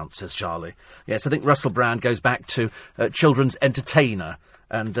thought that counts, says Charlie. Yes, I think Russell Brand goes back to children's entertainer,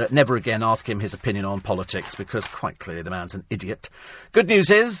 and never again ask him his opinion on politics, because quite clearly the man's an idiot. Good news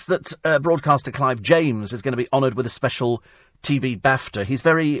is that broadcaster Clive James is going to be honoured with a special TV BAFTA. He's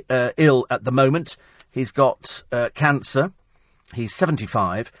very ill at the moment. He's got cancer. He's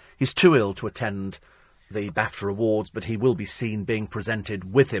 75. He's too ill to attend the BAFTA Awards, but he will be seen being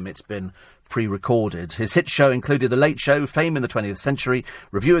presented with him. It's been pre-recorded. His hit show included The Late Show, Fame in the 20th Century,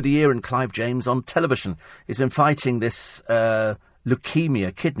 Review of the Year, and Clive James on television. He's been fighting this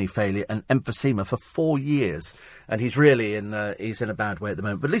leukemia, kidney failure and emphysema for 4 years, and he's really he's in a bad way at the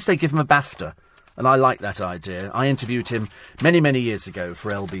moment, but at least they give him a BAFTA, and I like that idea. I interviewed him many years ago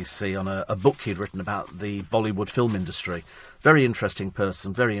for LBC on a book he'd written about the Bollywood film industry. Very interesting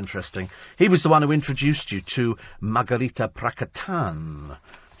person, very interesting. He was the one who introduced you to Margarita Prakatan.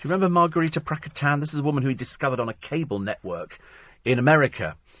 Do you remember Margarita Prakatan? This is a woman who he discovered on a cable network in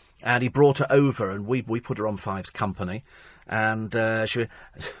America, and he brought her over, and we put her on Five's company. And she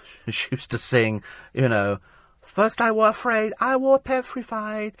used to sing, first I were afraid, I were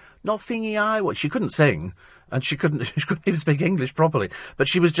petrified, not thingy I was. She couldn't sing, and she couldn't even speak English properly. But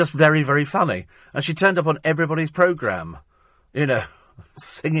she was just very, very funny. And she turned up on everybody's programme,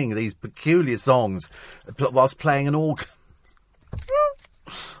 singing these peculiar songs whilst playing an organ.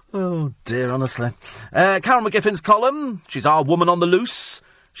 Oh, dear, honestly. Carol McGiffin's column. She's our woman on the loose.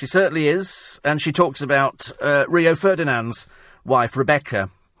 She certainly is. And she talks about Rio Ferdinand's wife, Rebecca,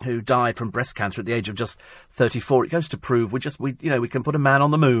 who died from breast cancer at the age of just 34. It goes to prove we can put a man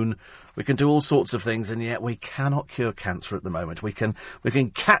on the moon. We can do all sorts of things, and yet we cannot cure cancer at the moment. We can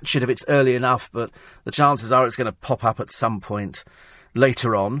catch it if it's early enough, but the chances are it's going to pop up at some point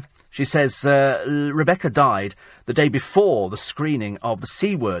later on. She says Rebecca died the day before the screening of The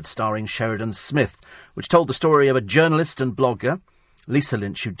C Word, starring Sheridan Smith, which told the story of a journalist and blogger, Lisa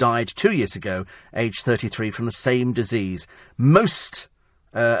Lynch, who died 2 years ago, aged 33, from the same disease. Most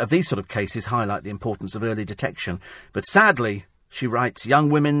of these sort of cases highlight the importance of early detection. But sadly, she writes, young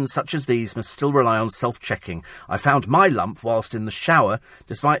women such as these must still rely on self-checking. I found my lump whilst in the shower,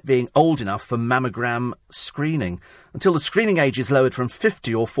 despite being old enough for mammogram screening. Until the screening age is lowered from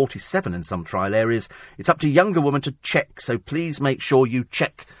 50 or 47 in some trial areas, it's up to younger women to check. So please make sure you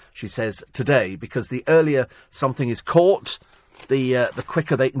check, she says today, because the earlier something is caught, the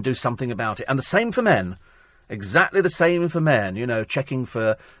quicker they can do something about it. And the same for men. Exactly the same for men, checking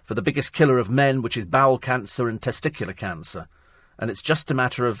for the biggest killer of men, which is bowel cancer and testicular cancer. And it's just a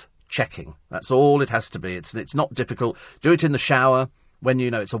matter of checking. That's all it has to be. It's not difficult. Do it in the shower when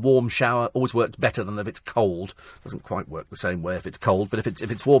it's a warm shower. Always works better than if it's cold. Doesn't quite work the same way if it's cold, but if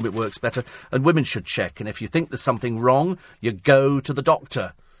it's warm, it works better. And women should check. And if you think there's something wrong, you go to the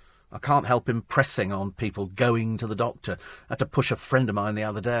doctor. I can't help impressing on people going to the doctor. I had to push a friend of mine the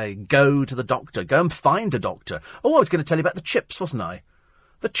other day. Go to the doctor. Go and find a doctor. Oh, I was going to tell you about the chips, wasn't I?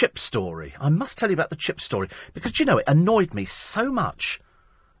 The chip story. I must tell you about the chip story. Because, it annoyed me so much.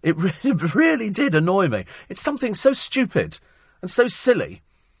 It really did annoy me. It's something so stupid and so silly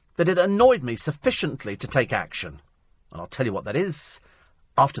that it annoyed me sufficiently to take action. And I'll tell you what that is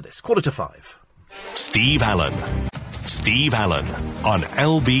after this. 5:45. Steve Allen. Steve Allen on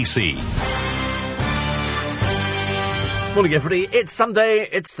LBC. Morning, everybody. It's Sunday.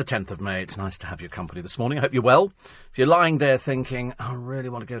 It's the 10th of May. It's nice to have your company this morning. I hope you're well. If you're lying there thinking, I really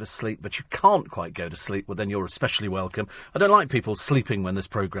want to go to sleep, but you can't quite go to sleep, well, then you're especially welcome. I don't like people sleeping when this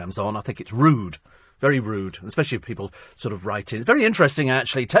programme's on. I think it's rude. Very rude. Especially if people sort of write in. It's very interesting,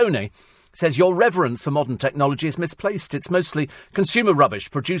 actually. Tony says, your reverence for modern technology is misplaced. It's mostly consumer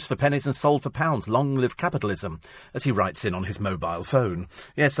rubbish produced for pennies and sold for pounds. Long live capitalism, as he writes in on his mobile phone.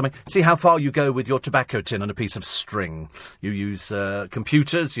 Yes, see how far you go with your tobacco tin and a piece of string. You use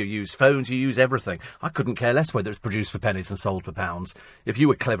computers, you use phones, you use everything. I couldn't care less whether it's produced for pennies and sold for pounds. If you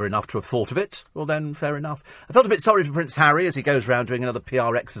were clever enough to have thought of it, well then, fair enough. I felt a bit sorry for Prince Harry as he goes round doing another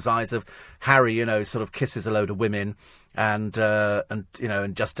PR exercise of Harry, sort of kisses a load of women and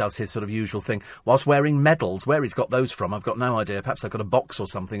just does his sort of usual thing whilst wearing medals. Where he's got those from, I've got no idea. Perhaps they've got a box or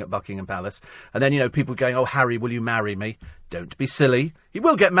something at Buckingham Palace. And then, people going, oh, Harry, will you marry me? Don't be silly. He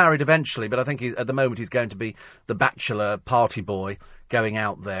will get married eventually, but I think at the moment he's going to be the bachelor party boy going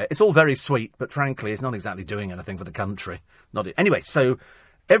out there. It's all very sweet, but frankly, he's not exactly doing anything for the country. Anyway, so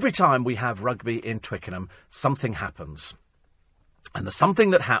every time we have rugby in Twickenham, something happens. And the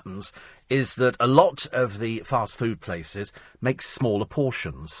something that happens is that a lot of the fast food places make smaller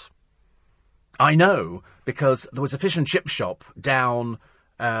portions. I know, because there was a fish and chip shop down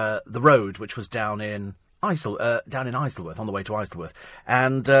the road, which was down in Isleworth, on the way to Isleworth.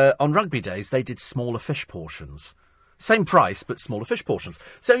 And on rugby days, they did smaller fish portions. Same price, but smaller fish portions.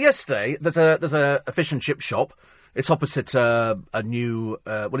 So yesterday, there's a fish and chip shop. It's opposite a new,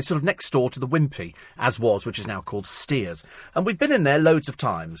 it's sort of next door to the Wimpy, which is now called Steers. And we've been in there loads of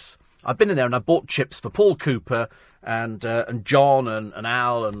times. I've been in there and I bought chips for Paul Cooper and John and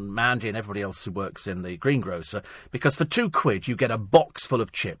Al and Mandy and everybody else who works in the greengrocer, because for £2 you get a box full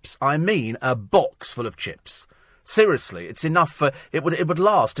of chips. I mean, a box full of chips. Seriously, it's enough for, it would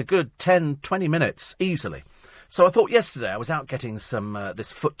last a good 10, 20 minutes easily. So I thought yesterday I was out getting some,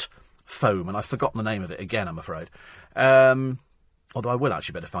 this foot foam, and I've forgotten the name of it again, I'm afraid. Although I will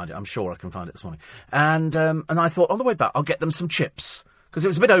actually better find it. I'm sure I can find it this morning. And I thought, on the way back, I'll get them some chips, because it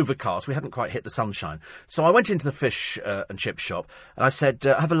was a bit overcast. We hadn't quite hit the sunshine. So I went into the fish and chip shop, and I said,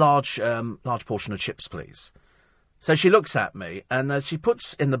 have a large portion of chips, please. So she looks at me, and she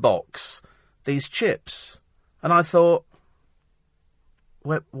puts in the box these chips. And I thought,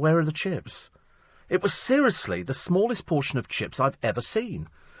 where are the chips? It was seriously the smallest portion of chips I've ever seen.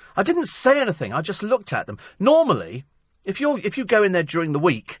 I didn't say anything. I just looked at them. Normally, if you go in there during the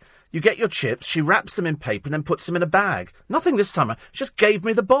week, you get your chips, she wraps them in paper and then puts them in a bag. Nothing this time. She just gave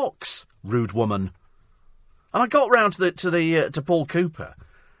me the box. Rude woman. And I got round to Paul Cooper,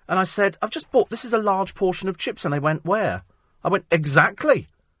 and I said, I've just bought, this is a large portion of chips. And they went, where? I went, exactly.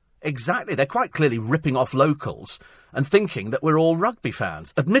 Exactly. They're quite clearly ripping off locals and thinking that we're all rugby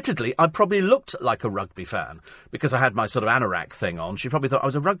fans. Admittedly, I probably looked like a rugby fan because I had my sort of anorak thing on. She probably thought I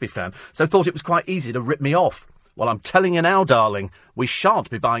was a rugby fan, so thought it was quite easy to rip me off. Well, I'm telling you now, darling, we shan't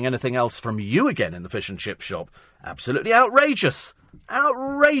be buying anything else from you again in the fish and chip shop. Absolutely outrageous.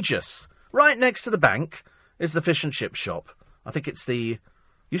 Outrageous. Right next to the bank is the fish and chip shop. I think it's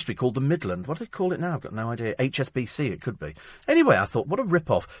used to be called the Midland. What do they call it now? I've got no idea. HSBC, it could be. Anyway, I thought, what a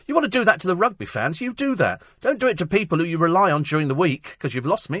rip-off. You want to do that to the rugby fans? You do that. Don't do it to people who you rely on during the week, because you've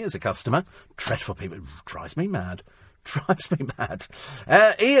lost me as a customer. Dreadful people. It drives me mad. Drives me mad.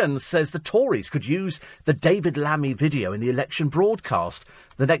 Ian says the Tories could use the David Lammy video in the election broadcast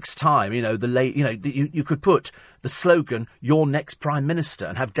the next time. You could put the slogan, "Your next Prime Minister,"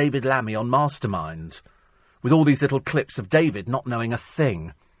 and have David Lammy on Mastermind, with all these little clips of David not knowing a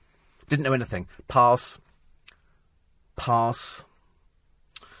thing. Didn't know anything. Pass.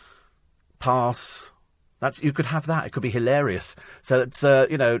 You could have that. It could be hilarious. So let's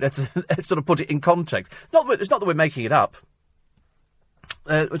let's sort of put it in context. It's not that we're making it up.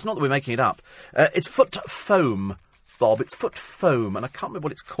 It's foot foam, Bob. It's foot foam, and I can't remember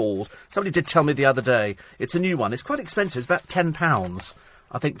what it's called. Somebody did tell me the other day. It's a new one. It's quite expensive. It's about £10,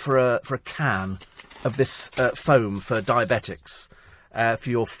 I think, for a can of this foam for diabetics. For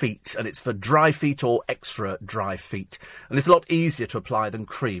your feet, and it's for dry feet or extra dry feet. And it's a lot easier to apply than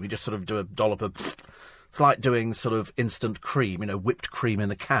cream. You just sort of do a dollop of... It's like doing sort of instant cream, whipped cream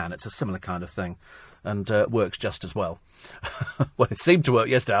in a can. It's a similar kind of thing, and works just as well. Well, it seemed to work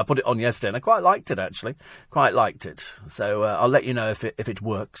yesterday. I put it on yesterday, and I quite liked it, actually. Quite liked it. So I'll let you know if it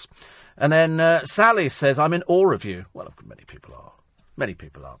works. And then Sally says, I'm in awe of you. Well, many people are. Many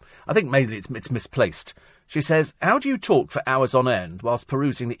people are. I think mainly it's misplaced. She says, how do you talk for hours on end whilst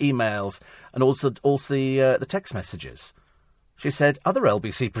perusing the emails and also the text messages? She said, other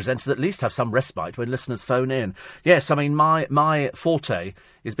LBC presenters at least have some respite when listeners phone in. Yes, I mean, my forte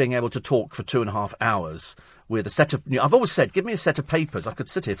is being able to talk for 2.5 hours with a set of... I've always said, give me a set of papers. I could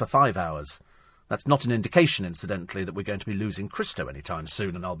sit here for 5 hours. That's not an indication, incidentally, that we're going to be losing Christo anytime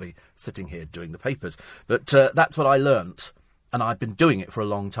soon, and I'll be sitting here doing the papers. But that's what I learnt. And I've been doing it for a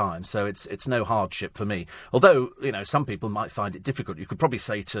long time, so it's no hardship for me. Although, some people might find it difficult. You could probably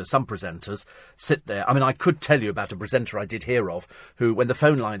say to some presenters, sit there. I mean, I could tell you about a presenter I did hear of who, when the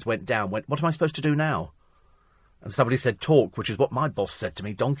phone lines went down, went, what am I supposed to do now? And somebody said talk, which is what my boss said to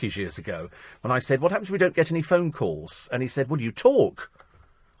me donkeys years ago. When I said, what happens if we don't get any phone calls? And he said, well, you talk.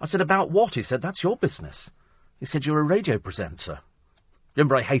 I said, about what? He said, that's your business. He said, you're a radio presenter.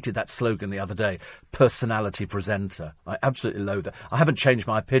 Remember, I hated that slogan the other day, personality presenter. I absolutely loathe it. I haven't changed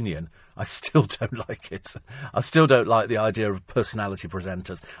my opinion. I still don't like it. I still don't like the idea of personality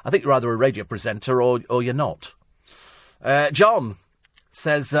presenters. I think you're either a radio presenter or you're not. John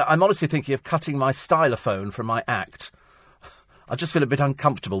says, I'm honestly thinking of cutting my stylophone from my act. I just feel a bit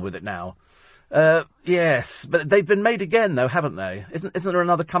uncomfortable with it now. Yes, but they've been made again, though, haven't they? Isn't there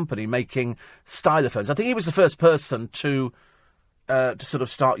another company making stylophones? I think he was the first person to sort of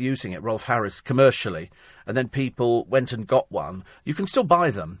start using it, Rolf Harris, commercially, and then people went and got one. You can still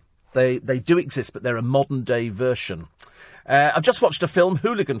buy them. They do exist, but they're a modern-day version. I've just watched a film,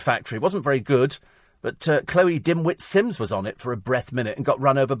 Hooligan Factory. It wasn't very good, but Chloe Dimwit Sims was on it for a breath minute and got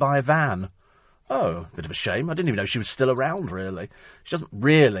run over by a van. Oh, bit of a shame. I didn't even know she was still around, really. She doesn't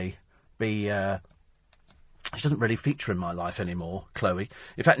really she doesn't really feature in my life anymore, Chloe.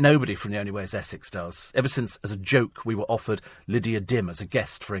 In fact, nobody from The Only Way is Essex does. Ever since, as a joke, we were offered Lydia Dim as a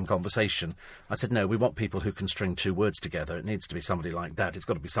guest for In Conversation, I said, no, we want people who can string two words together. It needs to be somebody like that. It's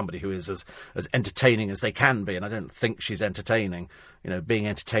got to be somebody who is as entertaining as they can be, and I don't think she's entertaining. Being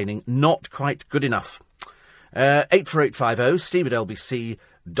entertaining, not quite good enough. 84850, steve@lbc.co.uk.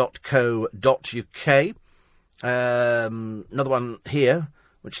 Another one here,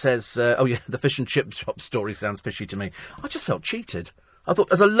 which says, the fish and chip shop story sounds fishy to me. I just felt cheated. I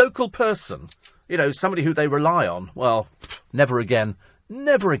thought, as a local person, somebody who they rely on, well, never again.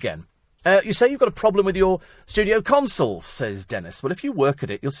 Never again. You say you've got a problem with your studio console, says Dennis. Well, if you work at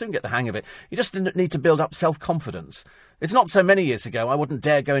it, you'll soon get the hang of it. You just need to build up self-confidence. It's not so many years ago I wouldn't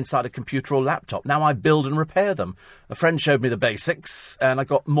dare go inside a computer or laptop. Now I build and repair them. A friend showed me the basics, and I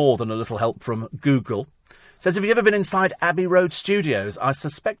got more than a little help from Google. Says, have you ever been inside Abbey Road Studios? I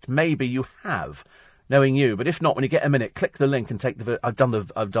suspect maybe you have, knowing you. But if not, when you get a minute, click the link and take I've done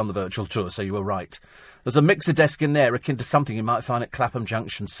the virtual tour, so you were right. There's a mixer desk in there akin to something you might find at Clapham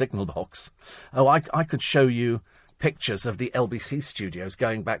Junction signal box. Oh, I could show you pictures of the LBC studios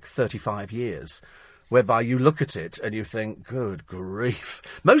going back 35 years, whereby you look at it and you think, good grief.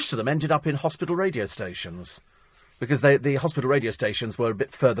 Most of them ended up in hospital radio stations. because the hospital radio stations were a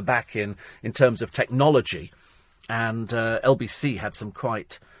bit further back in terms of technology, and LBC had some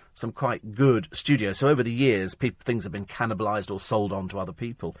quite good studios. So over the years, things have been cannibalised or sold on to other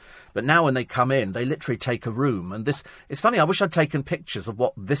people. But now when they come in, they literally take a room. And it's funny, I wish I'd taken pictures of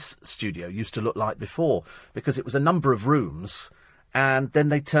what this studio used to look like before, because it was a number of rooms, and then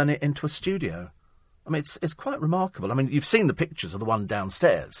they turn it into a studio. I mean, it's quite remarkable. I mean, you've seen the pictures of the one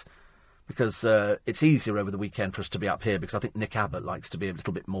downstairs, because it's easier over the weekend for us to be up here, because I think Nick Abbott likes to be a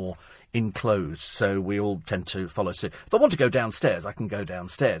little bit more enclosed, so we all tend to follow suit. If I want to go downstairs, I can go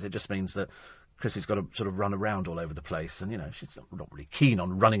downstairs. It just means that Chrissy's got to sort of run around all over the place, and, she's not really keen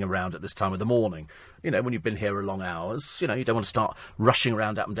on running around at this time of the morning. When you've been here a long hours, you don't want to start rushing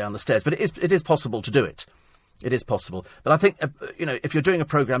around up and down the stairs, but it is possible to do it. It is possible. But I think, if you're doing a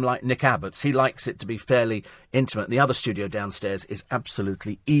programme like Nick Abbott's, he likes it to be fairly intimate. The other studio downstairs is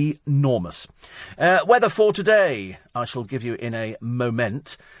absolutely enormous. Weather for today, I shall give you in a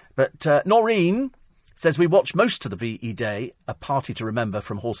moment. But Noreen says, we watched most of the VE Day, a party to remember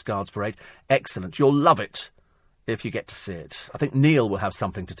from Horse Guards Parade. Excellent. You'll love it if you get to see it. I think Neil will have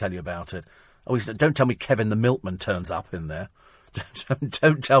something to tell you about it. Oh, don't tell me Kevin the Milkman turns up in there.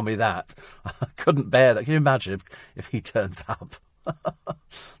 Don't tell me that. I couldn't bear that. Can you imagine if he turns up?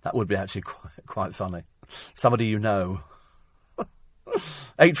 That would be actually quite funny. Somebody you know.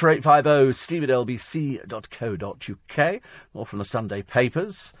 84850 steve@lbc.co.uk. More from the Sunday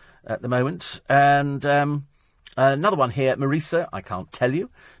papers at the moment. And another one here, Marisa, I can't tell you.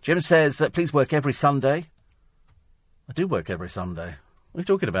 Jim says, please work every Sunday. I do work every Sunday. What are you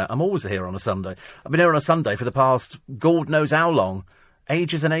talking about? I'm always here on a Sunday. I've been here on a Sunday for the past, God knows how long.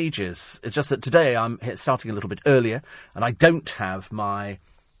 Ages and ages. It's just that today I'm starting a little bit earlier, and I don't have my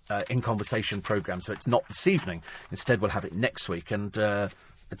In Conversation programme, so it's not this evening. Instead, we'll have it next week, and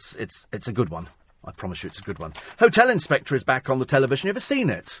it's a good one. I promise you it's a good one. Hotel Inspector is back on the television. You ever seen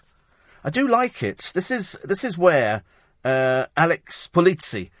it? I do like it. This is where Alex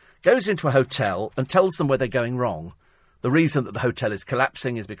Polizzi goes into a hotel and tells them where they're going wrong. The reason that the hotel is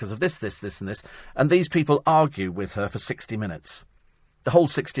collapsing is because of this, and this. And these people argue with her for 60 minutes. The whole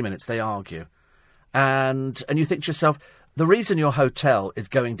 60 minutes they argue. And you think to yourself, the reason your hotel is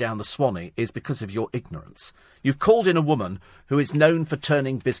going down the Swanee is because of your ignorance. You've called in a woman who is known for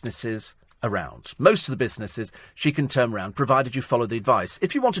turning businesses around. Most of the businesses she can turn around, provided you follow the advice.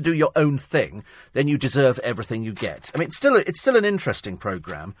 If you want to do your own thing, then you deserve everything you get. I mean, it's still an interesting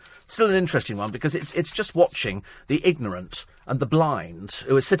programme, still an interesting one, because it's just watching the ignorant and the blind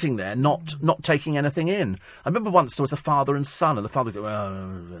who are sitting there not taking anything in. I remember once there was a father and son, and the father would go,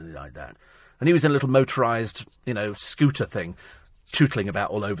 oh, like that. And he was in a little motorised, scooter thing, tootling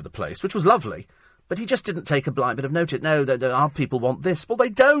about all over the place, which was lovely. But he just didn't take a blind bit of notice. No, our people want this. Well, they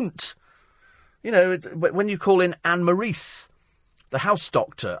don't. When you call in Anne Maurice, the house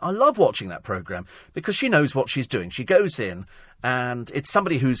doctor, I love watching that programme because she knows what she's doing. She goes in and it's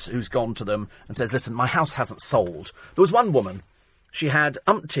somebody who's gone to them and says, listen, my house hasn't sold. There was one woman, she had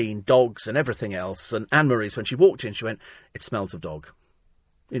umpteen dogs and everything else, and Anne Maurice, when she walked in, she went, it smells of dog.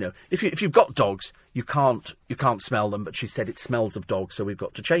 If you've got dogs, you can't smell them, but she said it smells of dog, so we've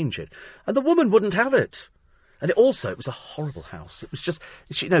got to change it. And the woman wouldn't have it. And it was a horrible house. It was just,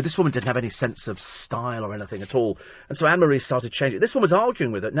 this woman didn't have any sense of style or anything at all. And so Anne-Marie started changing it. This one was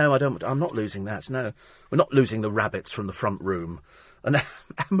arguing with it. No, I'm not losing that. No, we're not losing the rabbits from the front room. And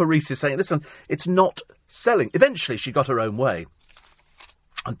Anne-Marie is saying, listen, it's not selling. Eventually she got her own way.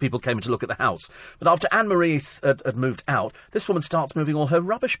 And people came in to look at the house. But after Anne-Marie had moved out, this woman starts moving all her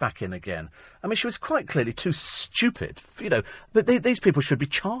rubbish back in again. I mean, she was quite clearly too stupid, But these people should be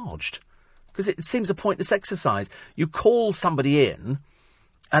charged. Because it seems a pointless exercise. You call somebody in,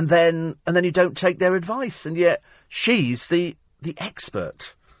 and then you don't take their advice, and yet she's the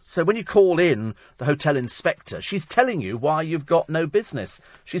expert. So when you call in the hotel inspector, she's telling you why you've got no business.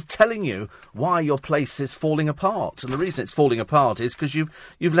 She's telling you why your place is falling apart, and the reason it's falling apart is because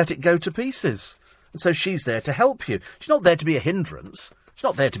you've let it go to pieces. And so she's there to help you. She's not there to be a hindrance. She's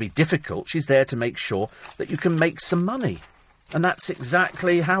not there to be difficult. She's there to make sure that you can make some money. And that's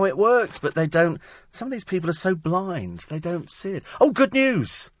exactly how it works, but they don't... Some of these people are so blind, they don't see it. Oh, good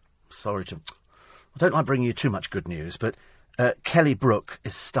news! I don't like bringing you too much good news, but Kelly Brook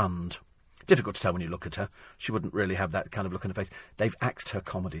is stunned. Difficult to tell when you look at her. She wouldn't really have that kind of look on her face. They've axed her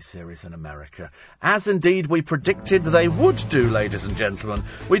comedy series in America. As indeed we predicted they would do, ladies and gentlemen.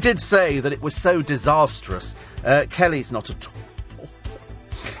 We did say that it was so disastrous. Kelly's not at all...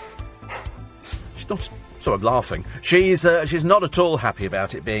 She's not... So I'm laughing. She's not at all happy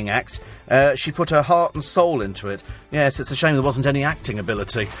about it being act. She put her heart and soul into it. Yes, it's a shame there wasn't any acting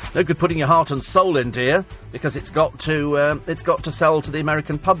ability. No good putting your heart and soul in, dear, because it's got to sell to the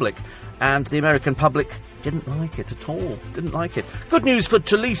American public, and the American public didn't like it at all. Didn't like it. Good news for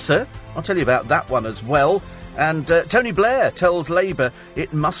Tulisa. I'll tell you about that one as well. And Tony Blair tells Labour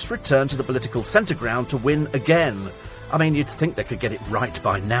it must return to the political centre ground to win again. I mean, you'd think they could get it right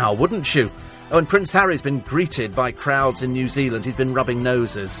by now, wouldn't you? Oh, and Prince Harry's been greeted by crowds in New Zealand. He's been rubbing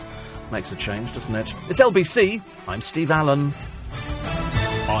noses. Makes a change, doesn't it? It's LBC. I'm Steve Allen.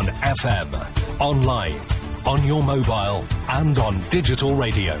 On FM, online, on your mobile, and on digital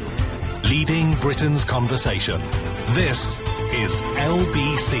radio. Leading Britain's conversation. This is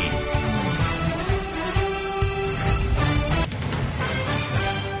LBC.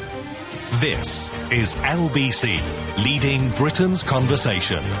 This is LBC, leading Britain's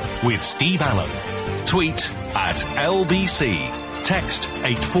conversation with Steve Allen. Tweet at LBC. Text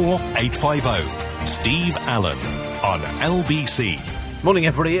 84850. Steve Allen on LBC. Morning,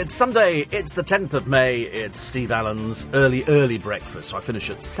 everybody. It's Sunday. It's the 10th of May. It's Steve Allen's early breakfast. So I finish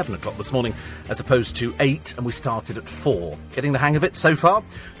at 7 o'clock this morning as opposed to 8, and we started at 4. Getting the hang of it so far?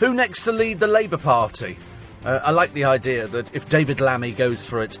 Who next to lead the Labour Party? I like the idea that if David Lammy goes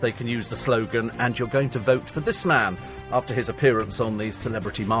for it, they can use the slogan, and you're going to vote for this man, after his appearance on the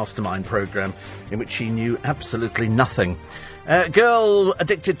Celebrity Mastermind programme, in which he knew absolutely nothing. Girl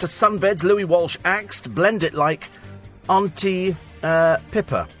addicted to sunbeds, Louis Walsh axed, blend it like Auntie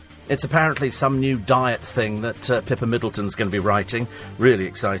Pippa. It's apparently some new diet thing that Pippa Middleton's going to be writing. Really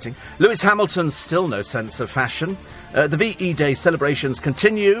exciting. Lewis Hamilton's still no sense of fashion. The VE Day celebrations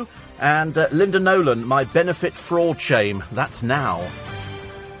continue. And Linda Nolan, my benefit fraud shame. That's now.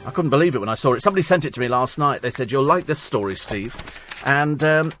 I couldn't believe it when I saw it. Somebody sent it to me last night. They said, you'll like this story, Steve. And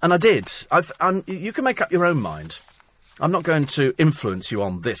I did. You can make up your own mind. I'm not going to influence you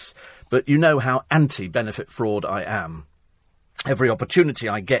on this, but you know how anti-benefit fraud I am. Every opportunity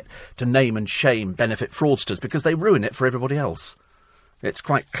I get to name and shame benefit fraudsters because they ruin it for everybody else. It's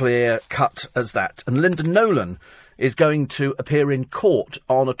quite clear-cut as that. And Linda Nolan is going to appear in court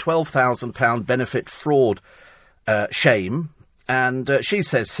on a £12,000 benefit fraud shame. And she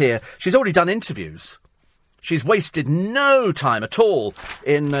says here, she's already done interviews. She's wasted no time at all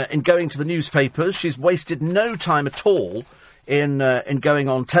in going to the newspapers. She's wasted no time at all in going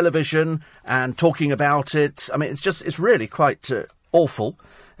on television and talking about it. I mean, it's really quite awful.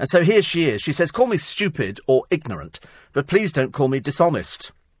 And so here she is. She says, call me stupid or ignorant, but please don't call me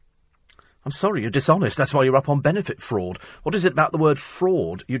dishonest. I'm sorry, you're dishonest. That's why you're up on benefit fraud. What is it about the word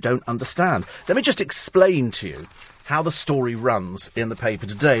fraud you don't understand? Let me just explain to you how the story runs in the paper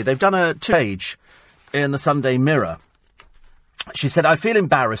today. They've done a page in the Sunday Mirror. She said, I feel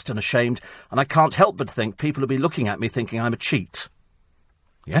embarrassed and ashamed, and I can't help but think people will be looking at me thinking I'm a cheat.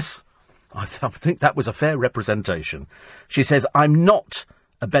 Yes, I think that was a fair representation. She says, I'm not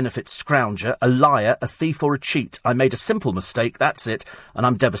a benefit scrounger, a liar, a thief or a cheat. I made a simple mistake, that's it, and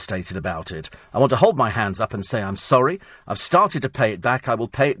I'm devastated about it. I want to hold my hands up and say I'm sorry. I've started to pay it back. I will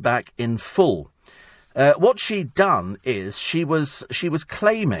pay it back in full. What she'd done is she was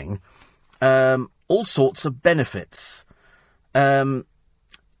claiming all sorts of benefits.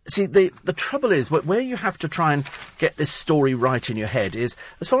 See, the trouble is, where you have to try and get this story right in your head is,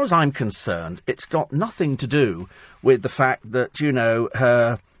 as far as I'm concerned, it's got nothing to do with the fact that, you know,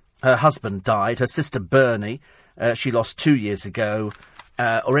 her husband died, her sister Bernie, she lost 2 years ago,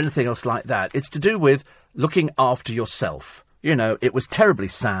 or anything else like that. It's to do with looking after yourself. You know, it was terribly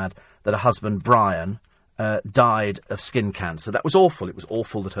sad that her husband, Brian, died of skin cancer. That was awful. It was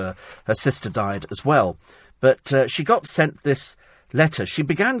awful that her sister died as well. But she got sent this letter. She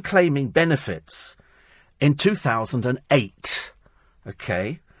began claiming benefits in 2008.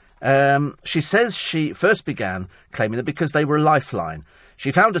 OK. She says she first began claiming them because they were a lifeline.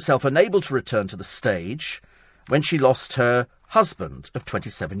 She found herself unable to return to the stage when she lost her husband of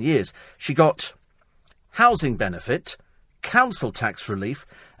 27 years. She got housing benefit, council tax relief,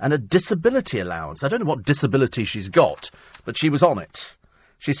 and a disability allowance. I don't know what disability she's got, but she was on it.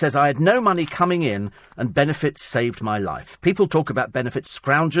 She says, I had no money coming in and benefits saved my life. People talk about benefits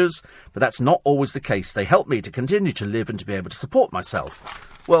scroungers, but that's not always the case. They helped me to continue to live and to be able to support myself.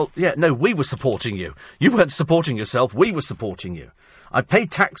 Well, yeah, no, we were supporting you. You weren't supporting yourself, we were supporting you. I've paid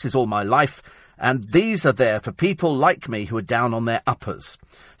taxes all my life, and these are there for people like me who are down on their uppers.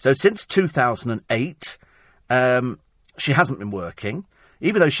 So since 2008, she hasn't been working.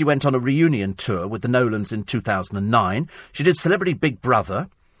 Even though she went on a reunion tour with the Nolans in 2009, she did Celebrity Big Brother.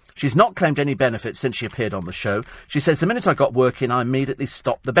 She's not claimed any benefits since she appeared on the show. She says, the minute I got working, I immediately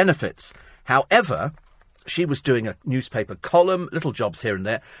stopped the benefits. However, she was doing a newspaper column, little jobs here and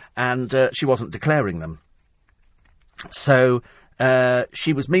there, and she wasn't declaring them. So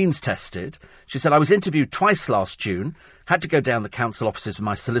she was means tested. She said, I was interviewed twice last June, had to go down the council offices with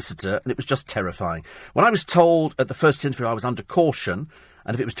my solicitor, and it was just terrifying. When I was told at the first interview I was under caution,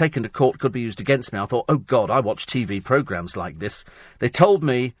 and if it was taken to court could be used against me, I thought, oh God, I watch TV programmes like this. They told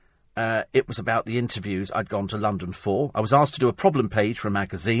me it was about the interviews I'd gone to London for. I was asked to do a problem page for a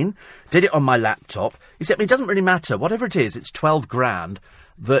magazine, did it on my laptop. He said, it doesn't really matter. Whatever it is, it's 12 grand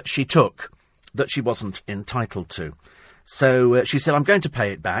that she took that she wasn't entitled to. So she said, I'm going to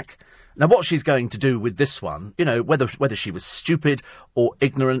pay it back. Now, what she's going to do with this one, you know, whether she was stupid or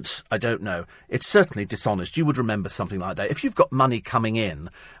ignorant, I don't know. It's certainly dishonest. You would remember something like that. If you've got money coming in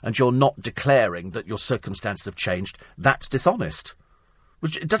and you're not declaring that your circumstances have changed, that's dishonest.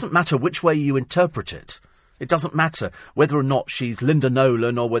 It doesn't matter which way you interpret it. It doesn't matter whether or not she's Linda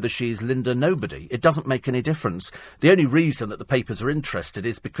Nolan or whether she's Linda Nobody. It doesn't make any difference. The only reason that the papers are interested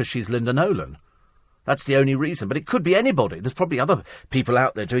is because she's Linda Nolan. That's the only reason. But it could be anybody. There's probably other people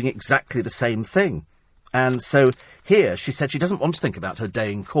out there doing exactly the same thing. And so here she said she doesn't want to think about her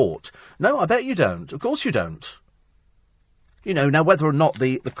day in court. No, I bet you don't. Of course you don't. You know, now whether or not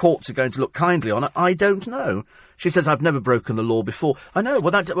the courts are going to look kindly on it, I don't know. She says, I've never broken the law before. I know,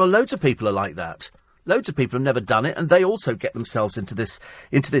 well, loads of people are like that. Loads of people have never done it, and they also get themselves into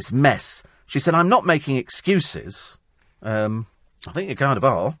this mess. She said, I'm not making excuses. I think you kind of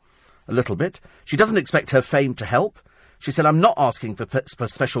are, a little bit. She doesn't expect her fame to help. She said, I'm not asking for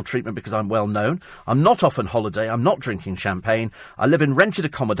special treatment because I'm well known. I'm not off on holiday. I'm not drinking champagne. I live in rented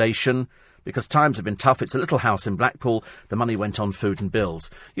accommodation. Because times have been tough. It's a little house in Blackpool. The money went on food and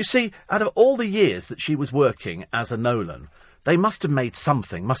bills. You see, out of all the years that she was working as a Nolan, they must have made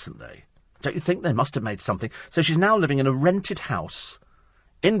something, mustn't they? Don't you think they must have made something? So she's now living in a rented house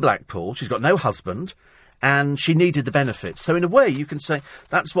in Blackpool. She's got no husband, and she needed the benefits. So in a way, you can say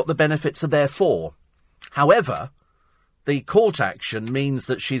that's what the benefits are there for. However, the court action means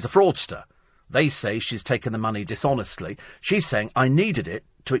that she's a fraudster. They say she's taken the money dishonestly. She's saying, I needed it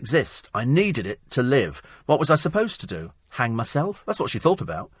to exist. I needed it to live. What was I supposed to do? Hang myself? That's what she thought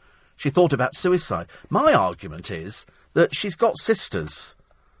about. She thought about suicide. My argument is that she's got sisters.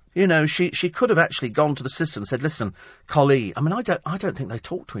 You know, she could have actually gone to the sister and said, listen, Colleen, I mean, I don't think they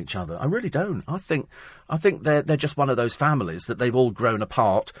talk to each other. I really don't. I think they're just one of those families that they've all grown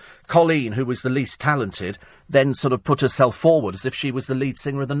apart. Colleen, who was the least talented, then sort of put herself forward as if she was the lead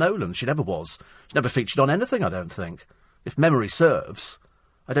singer of the Nolans. She never was. She never featured on anything, I don't think. If memory serves.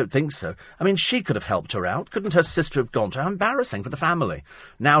 I don't think so. I mean, she could have helped her out. Couldn't her sister have gone to her? How embarrassing for the family.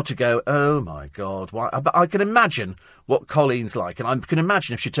 Now to go, oh, my God. Why? But I can imagine what Colleen's like, and I can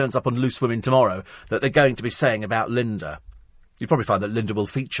imagine if she turns up on Loose Women tomorrow that they're going to be saying about Linda. You'd probably find that Linda will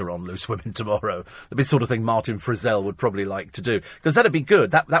feature on Loose Women tomorrow. That'd be the sort of thing Martin Frizzell would probably like to do. Because that'd be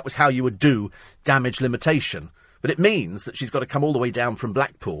good. That was how you would do damage limitation. But it means that she's got to come all the way down from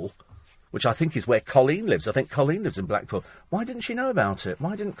Blackpool, which I think is where Colleen lives. I think Colleen lives in Blackpool. Why didn't she know about it?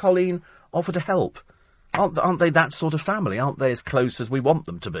 Why didn't Colleen offer to help? Aren't they that sort of family? Aren't they as close as we want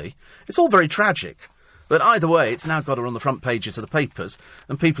them to be? It's all very tragic. But either way, it's now got her on the front pages of the papers,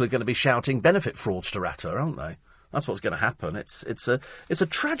 and people are going to be shouting benefit fraudster at her, aren't they? That's what's going to happen. It's a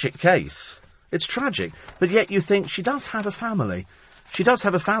tragic case. It's tragic. But yet you think she does have a family. She does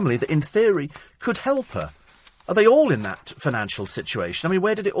have a family that, in theory, could help her. Are they all in that financial situation? I mean,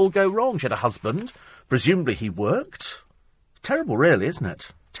 where did it all go wrong? She had a husband. Presumably he worked. Terrible, really, isn't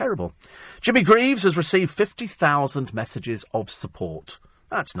it? Terrible. Jimmy Greaves has received 50,000 messages of support.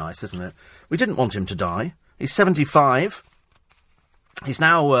 That's nice, isn't it? We didn't want him to die. He's 75. He's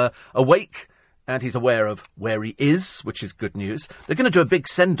now awake, and he's aware of where he is, which is good news. They're going to do a big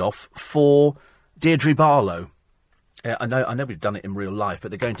send-off for Deirdre Barlow. I know we've done it in real life, but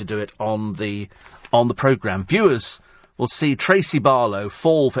they're going to do it on the programme. Viewers will see Tracy Barlow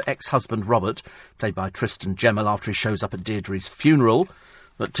fall for ex-husband Robert, played by Tristan Gemmell, after he shows up at Deirdre's funeral.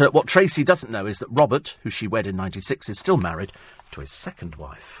 But what Tracy doesn't know is that Robert, who she wed in 1996, is still married to his second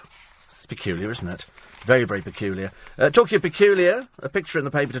wife. It's peculiar, isn't it? Very, very peculiar. Talking of peculiar, a picture in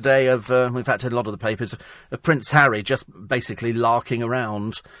the paper today of, in fact, in a lot of the papers, of Prince Harry just basically larking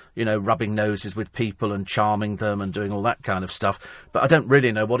around, you know, rubbing noses with people and charming them and doing all that kind of stuff. But I don't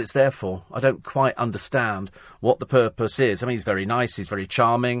really know what it's there for. I don't quite understand what the purpose is. I mean, he's very nice, he's very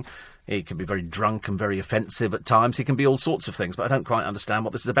charming. He can be very drunk and very offensive at times. He can be all sorts of things, but I don't quite understand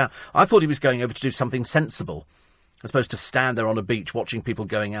what this is about. I thought he was going over to do something sensible, as opposed to stand there on a beach watching people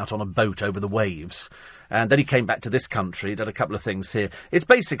going out on a boat over the waves. And then he came back to this country, did a couple of things here. It's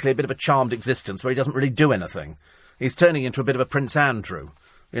basically a bit of a charmed existence where he doesn't really do anything. He's turning into a bit of a Prince Andrew.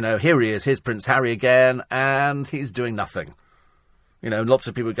 Here he is, here's Prince Harry again, and he's doing nothing. Lots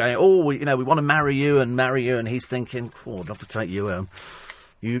of people are going, we want to marry you, and he's thinking, I'd love to take you home.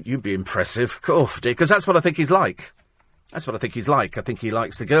 You'd be impressive. Oh, dear, because that's what I think he's like. I think he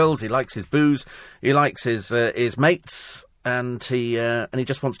likes the girls, he likes his booze, he likes his mates, and he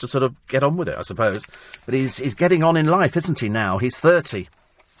just wants to sort of get on with it, I suppose. But he's getting on in life, isn't he, now? He's 30.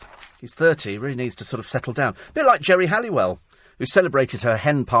 He's 30, he really needs to sort of settle down. A bit like Geri Halliwell, who celebrated her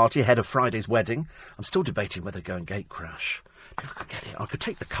hen party ahead of Friday's wedding. I'm still debating whether to go and gate crash. I could get it. I could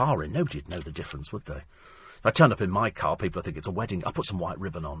take the car in. Nobody'd know the difference, would they? If I turn up in my car, people would think it's a wedding. I'll put some white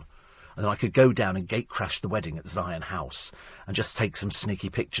ribbon on. And then I could go down and gate crash the wedding at Zion House and just take some sneaky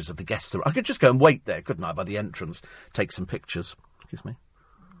pictures of the guests. I could just go and wait there, couldn't I, by the entrance, take some pictures. Excuse me.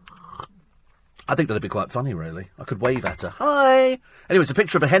 I think that'd be quite funny, really. I could wave at her. Hi! Anyway, it's a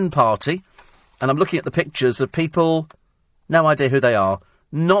picture of a hen party, and I'm looking at the pictures of people. No idea who they are.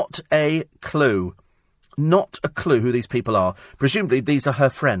 Not a clue. Not a clue who these people are. Presumably these are her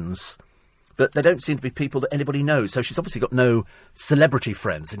friends. But they don't seem to be people that anybody knows. So she's obviously got no celebrity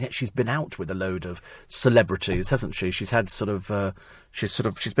friends, and yet she's been out with a load of celebrities, hasn't she? She's had she's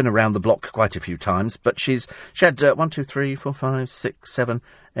been around the block quite a few times, but she had 1, 2, 3, 4, 5, 6, 7,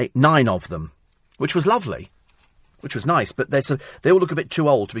 8, 9 of them, which was lovely, which was nice. But they all look a bit too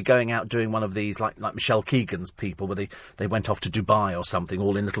old to be going out doing one of these like Michelle Keegan's people, where they went off to Dubai or something,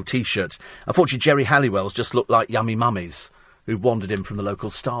 all in little T-shirts. Unfortunately, Geri Halliwell's just looked like yummy mummies who've wandered in from the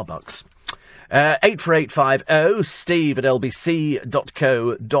local Starbucks. 84850 steve at lbc.co.uk.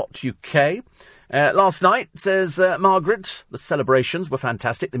 Last night, says Margaret, the celebrations were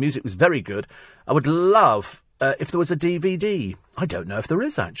fantastic. The music was very good. I would love if there was a DVD. I don't know if there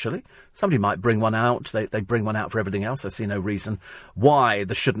is, actually. Somebody might bring one out. They bring one out for everything else. I see no reason why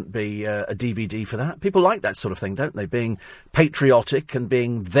there shouldn't be a DVD for that. People like that sort of thing, don't they? Being patriotic and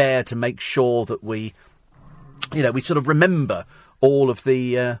being there to make sure that we sort of remember all of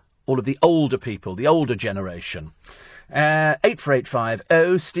the older people, the older generation.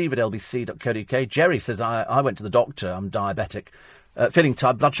 84850 steve at lbc.co.uk. Jerry says, I went to the doctor, I'm diabetic. Feeling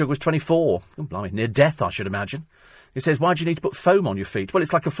tired, blood sugar was 24. Oh, blimey, near death, I should imagine. He says, why do you need to put foam on your feet? Well,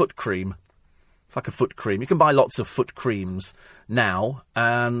 it's like a foot cream. You can buy lots of foot creams now,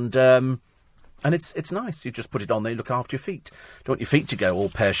 and it's nice. You just put it on there, you look after your feet. Don't want your feet to go all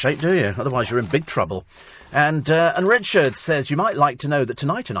pear-shaped, do you? Otherwise you're in big trouble. And Richard says, you might like to know that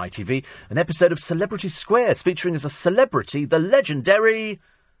tonight on ITV, an episode of Celebrity Squares featuring as a celebrity the legendary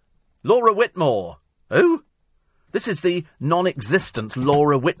Laura Whitmore. Who? This is the non-existent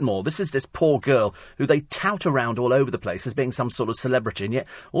Laura Whitmore. This is this poor girl who they tout around all over the place as being some sort of celebrity, and yet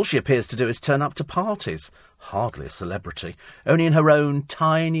all she appears to do is turn up to parties. Hardly a celebrity. Only in her own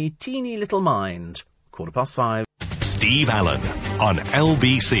tiny, teeny little mind. 5:15. Steve Allen on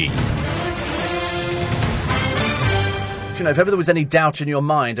LBC. If ever there was any doubt in your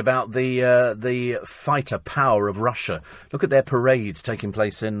mind about the fighter power of Russia, look at their parades taking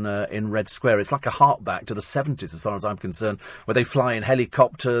place in Red Square. It's like a harkback to the 70s, as far as I'm concerned, where they fly in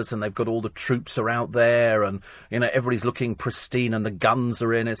helicopters and they've got all the troops are out there, and everybody's looking pristine and the guns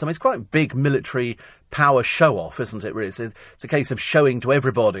are in it. I mean, it's quite a big military power show-off, isn't it? Really, it's a case of showing to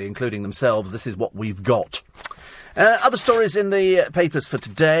everybody, including themselves, this is what we've got. Other stories in the papers for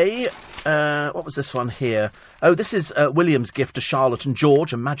today. What was this one here? Oh, this is William's gift to Charlotte and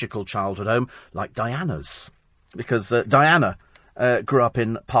George, a magical childhood home like Diana's. Because Diana grew up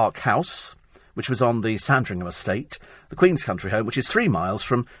in Park House, which was on the Sandringham estate, the Queen's Country home, which is 3 miles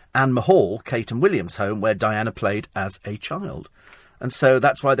from Anne Mahal, Kate and William's home, where Diana played as a child. And so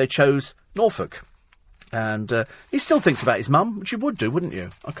that's why they chose Norfolk. And he still thinks about his mum, which you would do, wouldn't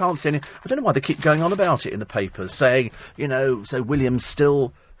you? I can't see any... I don't know why they keep going on about it in the papers, saying, so William's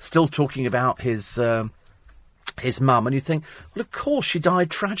still talking about his mum. And you think, well, of course, she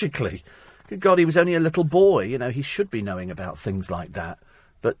died tragically. Good God, he was only a little boy. He should be knowing about things like that.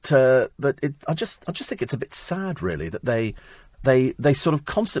 But I just think it's a bit sad, really, that they sort of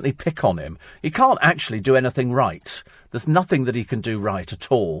constantly pick on him. He can't actually do anything right. There's nothing that he can do right at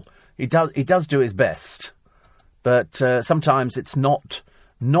all. He does do his best, but sometimes it's not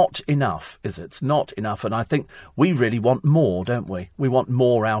enough, is it? It's not enough, and I think we really want more, don't we? We want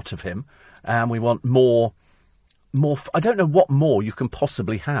more out of him, and we want more. I don't know what more you can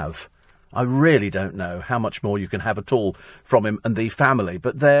possibly have. I really don't know how much more you can have at all from him and the family.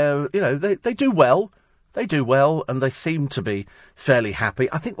 But they do well. They do well, and they seem to be fairly happy.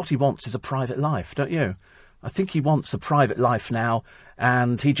 I think what he wants is a private life, don't you? I think he wants a private life now,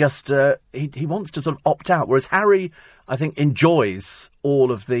 and he just he wants to sort of opt out. Whereas Harry, I think, enjoys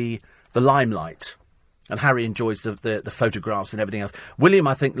all of the limelight, And Harry enjoys the photographs and everything else. William,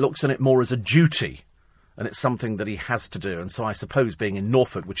 I think, looks on it more as a duty. And it's something that he has to do. And so I suppose being in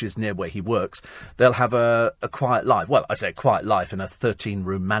Norfolk, which is near where he works, they'll have a quiet life. Well, I say a quiet life in a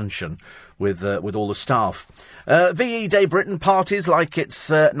 13-room mansion with all the staff. VE Day Britain parties like it's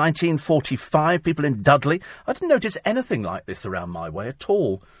 1945. People in Dudley. I didn't notice anything like this around my way at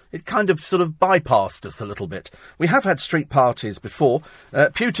all. It kind of sort of bypassed us a little bit. We have had street parties before.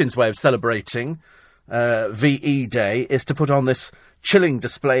 Putin's way of celebrating VE Day is to put on this chilling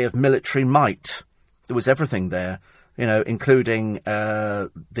display of military might. There was everything there, including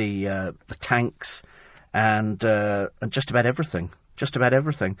the tanks and just about everything. Just about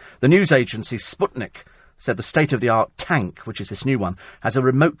everything. The news agency Sputnik said the state-of-the-art tank, which is this new one, has a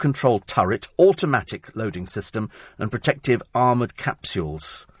remote-controlled turret, automatic loading system, and protective armoured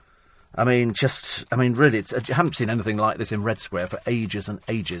capsules. Really, I haven't seen anything like this in Red Square for ages and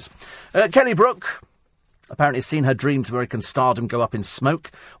ages. Kelly Brook apparently seen her dreams of American stardom go up in smoke.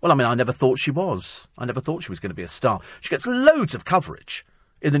 Well, I never thought she was. I never thought she was going to be a star. She gets loads of coverage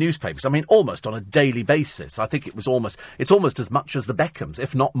in the newspapers. Almost on a daily basis. I think it's almost as much as the Beckhams,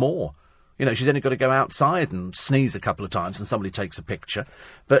 if not more. She's only got to go outside and sneeze a couple of times and somebody takes a picture.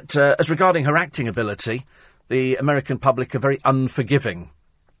 But as regarding her acting ability, the American public are very unforgiving.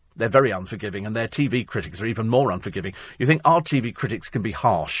 They're very unforgiving, and their TV critics are even more unforgiving. You think our TV critics can be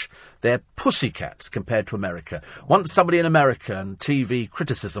harsh. They're pussycats compared to America. Once somebody in American TV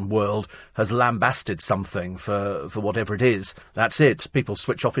criticism world has lambasted something for whatever it is, that's it. People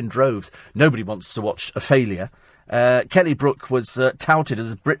switch off in droves. Nobody wants to watch a failure. Kelly Brook was touted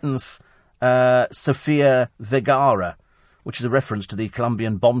as Britain's Sofia Vergara, which is a reference to the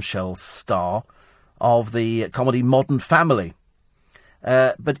Colombian bombshell star of the comedy Modern Family.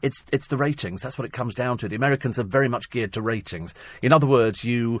 But it's the ratings. That's what it comes down to. The Americans are very much geared to ratings. In other words,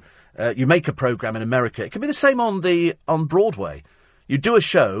 you make a programme in America. It can be the same on Broadway. You do a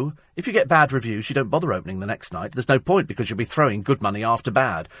show. If you get bad reviews, you don't bother opening the next night. There's no point because you'll be throwing good money after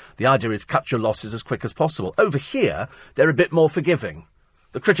bad. The idea is cut your losses as quick as possible. Over here, they're a bit more forgiving.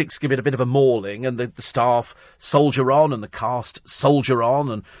 The critics give it a bit of a mauling, and the staff soldier on, and the cast soldier on,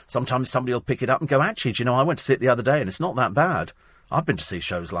 and sometimes somebody will pick it up and go, actually, I went to see it the other day, and it's not that bad. I've been to see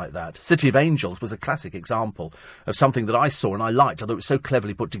shows like that. City of Angels was a classic example of something that I saw and I liked, although it was so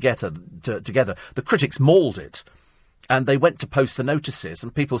cleverly put together. The critics mauled it, and they went to post the notices,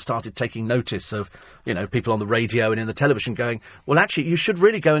 and people started taking notice of, people on the radio and in the television going, well, actually, you should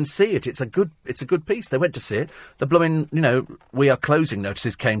really go and see it. It's a good piece. They went to see it. The blooming, we are closing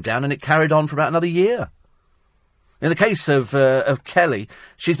notices came down, and it carried on for about another year. In the case of Kelly,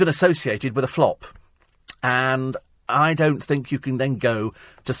 she's been associated with a flop, and I don't think you can then go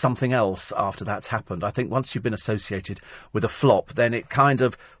to something else after that's happened. I think once you've been associated with a flop, then it kind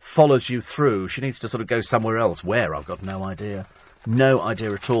of follows you through. She needs to sort of go somewhere else. Where? I've got no idea. No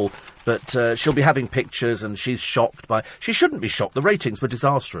idea at all. But she'll be having pictures, and she's shocked by... She shouldn't be shocked. The ratings were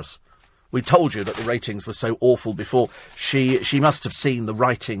disastrous. We told you that the ratings were so awful before. She must have seen the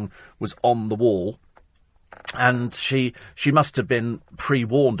writing was on the wall. And she must have been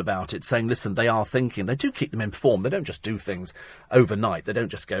pre-warned about it, saying, listen, they are thinking. They do keep them informed. They don't just do things overnight. They don't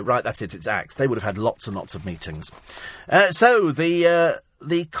just go, right, that's it, it's axed. They would have had lots and lots of meetings. So the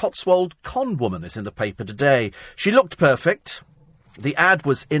Cotswold con woman is in the paper today. She looked perfect. The ad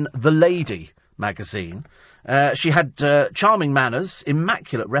was in The Lady magazine. She had charming manners,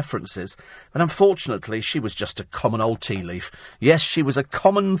 immaculate references, but unfortunately she was just a common old tea leaf. Yes, she was a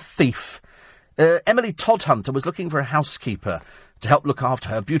common thief. Emily Todhunter was looking for a housekeeper to help look after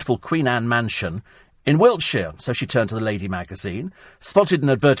her beautiful Queen Anne mansion in Wiltshire, so she turned to The Lady magazine, spotted an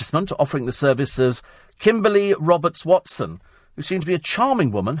advertisement offering the service of Kimberly Roberts-Watson, who seemed to be a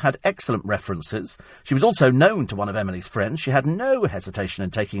charming woman, had excellent references. She was also known to one of Emily's friends. She had no hesitation in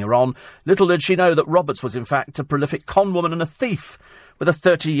taking her on. Little did she know that Roberts was in fact a prolific con woman and a thief with a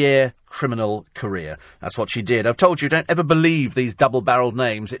 30-year criminal career. That's what she did. I've told you, don't ever believe these double-barrelled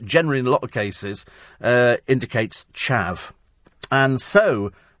names. It generally, in a lot of cases, indicates chav. And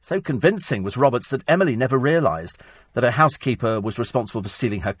so convincing was Roberts that Emily never realised that her housekeeper was responsible for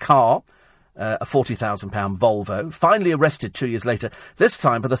stealing her car, a £40,000 Volvo, finally arrested 2 years later, this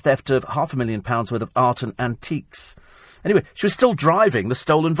time for the theft of £500,000 worth of art and antiques. Anyway, she was still driving the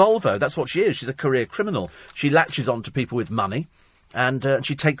stolen Volvo. That's what she is. She's a career criminal. She latches on to people with money, and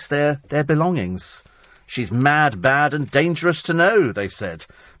she takes their belongings. She's mad, bad, and dangerous to know, they said.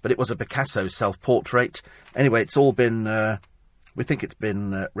 But it was a Picasso self-portrait. Anyway, it's all been... we think it's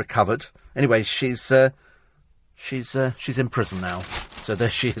been recovered. Anyway, she's in prison now. So there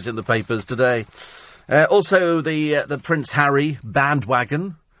she is in the papers today. Also, the Prince Harry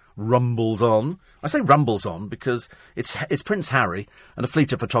bandwagon rumbles on. I say rumbles on because it's Prince Harry and a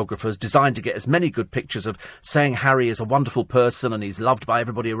fleet of photographers designed to get as many good pictures of saying Harry is a wonderful person and he's loved by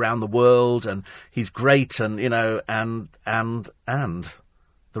everybody around the world and he's great and, you know, and.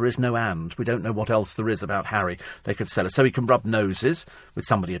 There is no and. We don't know what else there is about Harry they could sell us. So he can rub noses with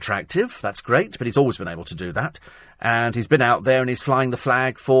somebody attractive. That's great, but he's always been able to do that. And he's been out there and he's flying the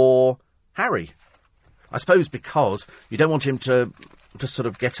flag for Harry. I suppose because you don't want him to sort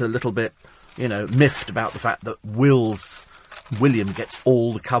of get a little bit, you know, miffed about the fact that William gets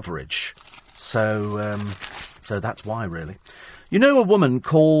all the coverage. So that's why, really. You know a woman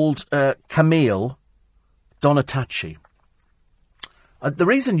called Camille Donatacci? The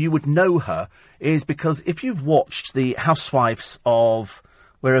reason you would know her is because if you've watched the Housewives of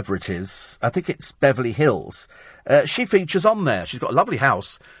wherever it is, I think it's Beverly Hills, she features on there. She's got a lovely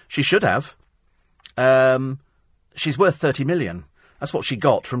house. She should have. She's worth 30 million. That's what she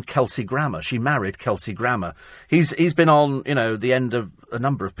got from Kelsey Grammer. She married Kelsey Grammer. He's been on, you know, the end of a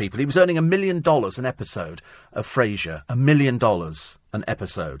number of people. He was earning $1 million an episode of Frasier. $1 million an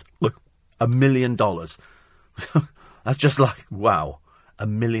episode. Look, $1 million. That's just like, wow. $1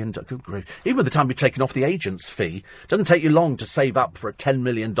 million. Good grief. Even by the time you've taken off the agent's fee, it doesn't take you long to save up for a $10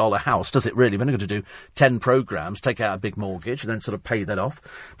 million house, does it really? You're only going to do 10 programmes, take out a big mortgage and then sort of pay that off.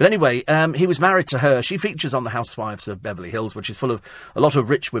 But anyway, he was married to her. She features on the Housewives of Beverly Hills, which is full of a lot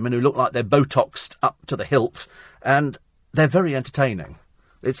of rich women who look like they're Botoxed up to the hilt. And they're very entertaining.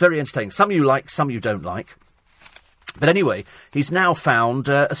 It's very entertaining. Some you like, some you don't like. But anyway, he's now found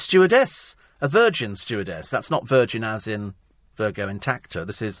a stewardess, a Virgin stewardess. That's not Virgin as in Virgo Intacta.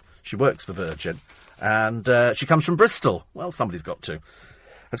 This is, she works for Virgin. And she comes from Bristol. Well, somebody's got to.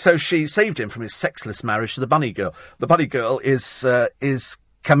 And so she saved him from his sexless marriage to the bunny girl. The bunny girl is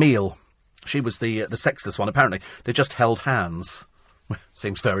Camille. She was the sexless one, apparently. They just held hands.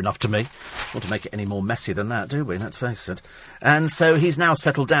 Seems fair enough to me. Want to make it any more messy than that, do we? Let's face it. And so he's now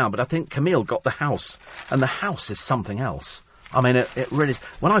settled down, but I think Camille got the house. And the house is something else. I mean, it really is.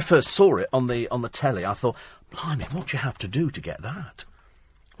 When I first saw it on the telly, I thought, blimey, what do you have to do to get that?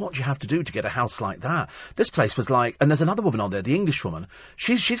 What do you have to do to get a house like that? This place was like... And there's another woman on there, the English woman.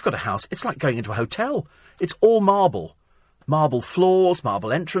 She's got a house. It's like going into a hotel. It's all marble. Marble floors,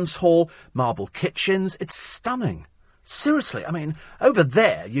 marble entrance hall, marble kitchens. It's stunning. Seriously, I mean, over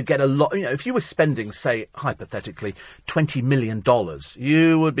there you get a lot... You know, if you were spending, say, hypothetically, $20 million,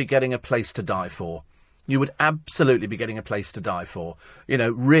 you would be getting a place to die for. You would absolutely be getting a place to die for. You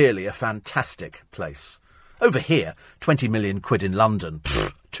know, really a fantastic place. Over here, 20 million quid in London.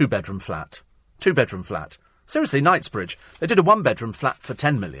 Two-bedroom flat. Two-bedroom flat. Seriously, Knightsbridge. They did a one-bedroom flat for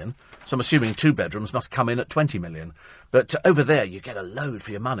 10 million, so I'm assuming 2 bedrooms must come in at 20 million. But over there, you get a load for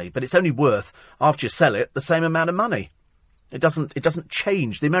your money, but it's only worth, after you sell it, the same amount of money. It doesn't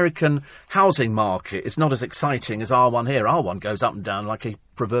change. The American housing market is not as exciting as our one here. Our one goes up and down like a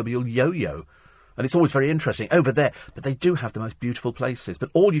proverbial yo-yo. And it's always very interesting over there. But they do have the most beautiful places.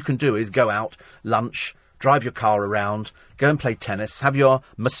 But all you can do is go out, lunch, drive your car around, go and play tennis, have your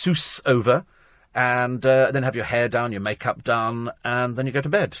masseuse over, and then have your hair done, your makeup done, and then you go to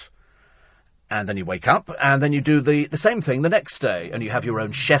bed. And then you wake up, and then you do the same thing the next day, and you have your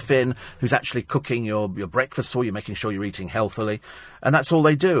own chef in who's actually cooking your breakfast for you, making sure you're eating healthily, and that's all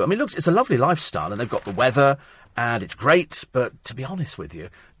they do. I mean, look, it's a lovely lifestyle, and they've got the weather, and it's great, but to be honest with you,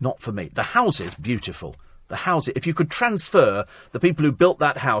 not for me. The house is beautiful. The house, if you could transfer the people who built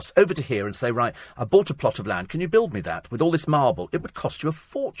that house over to here and say, right, I bought a plot of land, can you build me that with all this marble? It would cost you a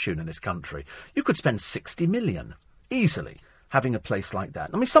fortune in this country. You could spend 60 million easily having a place like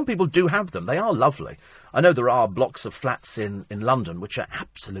that. I mean, some people do have them. They are lovely. I know there are blocks of flats in London which are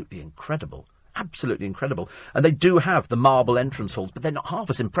absolutely incredible. Absolutely incredible. And they do have the marble entrance halls, but they're not half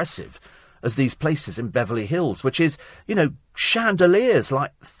as impressive as these places in Beverly Hills, which is, you know, chandeliers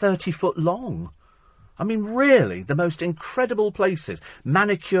like 30 foot long. I mean, really, the most incredible places,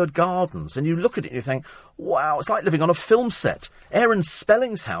 manicured gardens, and you look at it and you think, wow, it's like living on a film set. Aaron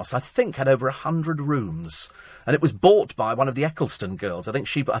Spelling's house, I think, had over 100 rooms, and it was bought by one of the Eccleston girls. I think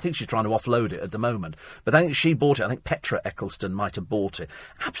she's trying to offload it at the moment, but I think she bought it. I think Petra Eccleston might have bought it.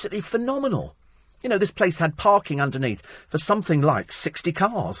 Absolutely phenomenal. You know, this place had parking underneath for something like 60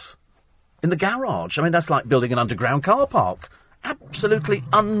 cars in the garage. I mean, that's like building an underground car park. Absolutely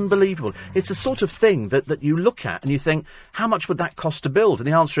unbelievable. It's the sort of thing that you look at and you think, how much would that cost to build? And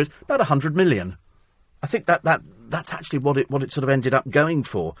the answer is about 100 million. I think that's actually what it sort of ended up going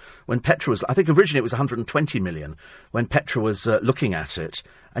for when Petra was... I think originally it was 120 million when Petra was looking at it.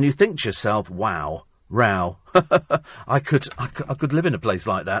 And you think to yourself, wow, I could live in a place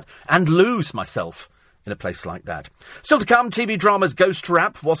like that and lose myself in a place like that. Still to come, TV drama's Ghost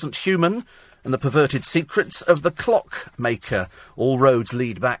Rap wasn't human. and the perverted secrets of the clockmaker. All roads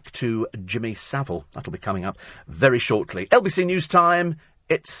lead back to Jimmy Savile. That'll be coming up very shortly. LBC News Time.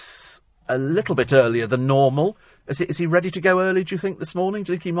 It's a little bit earlier than normal. Is he ready to go early, do you think, this morning?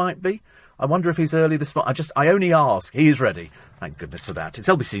 Do you think he might be? I wonder if he's early this morning. I only ask. He is ready. Thank goodness for that. It's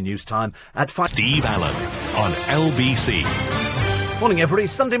LBC News Time at 5. Steve Allen on LBC. Morning, everybody.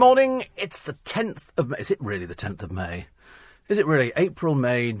 Sunday morning. It's the 10th of May. Is it really the 10th of May? Is it really? April,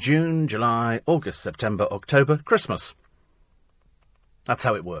 May, June, July, August, September, October, Christmas. That's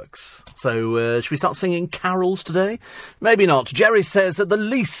how it works. So, should we start singing carols today? Maybe not. Jerry says, at the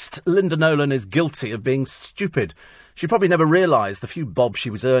least, Linda Nolan is guilty of being stupid. She probably never realised the few bob she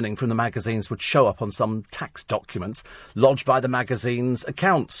was earning from the magazines would show up on some tax documents lodged by the magazine's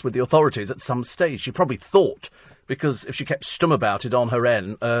accounts with the authorities at some stage. She probably thought, because if she kept stum about it on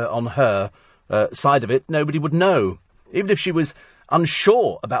her side of it, nobody would know. Even if she was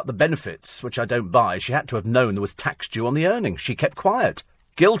unsure about the benefits, which I don't buy, she had to have known there was tax due on the earnings. She kept quiet.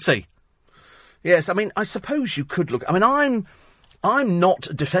 Guilty. Yes, I mean, I suppose you could look... I mean, I'm not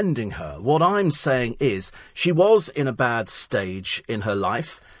defending her. What I'm saying is she was in a bad stage in her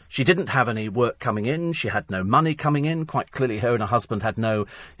life. She didn't have any work coming in. She had no money coming in. Quite clearly, her and her husband had no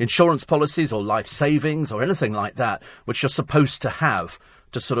insurance policies or life savings or anything like that, which you're supposed to have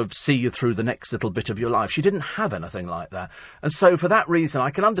to sort of see you through the next little bit of your life. She didn't have anything like that. And so for that reason, I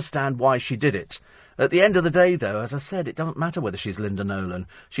can understand why she did it. At the end of the day, though, as I said, it doesn't matter whether she's Linda Nolan.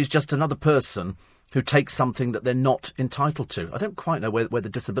 She's just another person who takes something that they're not entitled to. I don't quite know where the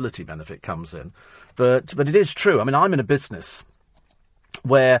disability benefit comes in. But it is true. I mean, I'm in a business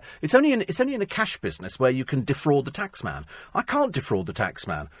where it's only in a cash business where you can defraud the taxman. I can't defraud the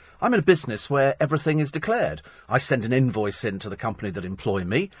taxman. I'm in a business where everything is declared. I send an invoice in to the company that employ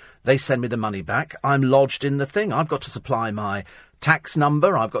me. They send me the money back. I'm lodged in the thing. I've got to supply my tax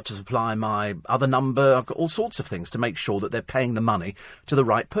number. I've got to supply my other number. I've got all sorts of things to make sure that they're paying the money to the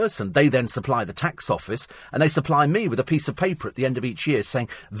right person. They then supply the tax office and they supply me with a piece of paper at the end of each year saying,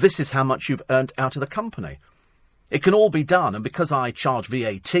 this is how much you've earned out of the company. It can all be done, and because I charge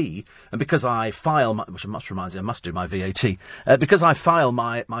VAT, and because I file my... which must remind me, I must do my VAT. Because I file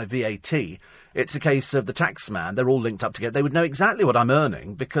my VAT, it's a case of the taxman, they're all linked up together. They would know exactly what I'm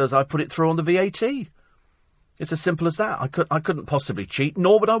earning because I put it through on the VAT. It's as simple as that. I couldn't possibly cheat,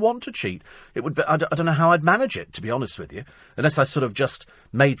 nor would I want to cheat. It would be, I don't know how I'd manage it, to be honest with you, unless I sort of just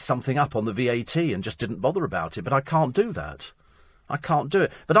made something up on the VAT and just didn't bother about it. But I can't do that. I can't do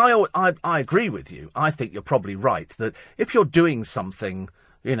it. But I agree with you. I think you're probably right that if you're doing something,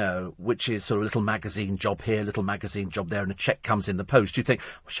 you know, which is sort of a little magazine job here, little magazine job there, and a cheque comes in the post, you think,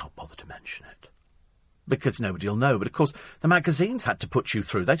 I shan't bother to mention it, because nobody will know. But, of course, the magazines had to put you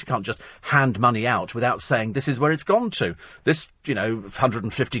through. They can't just hand money out without saying this is where it's gone to. This, you know,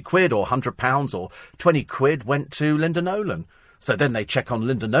 150 quid or £100 or 20 quid went to Linda Nolan. So then they check on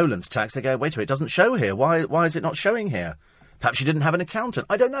Linda Nolan's tax. They go, wait a minute, it doesn't show here. Why is it not showing here? Perhaps you didn't have an accountant.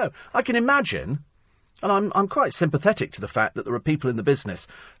 I don't know. I can imagine, and I'm quite sympathetic to the fact that there are people in the business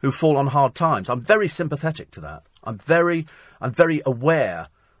who fall on hard times. I'm very sympathetic to that. I'm very aware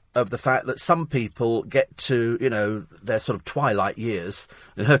of the fact that some people get to, you know, their sort of twilight years.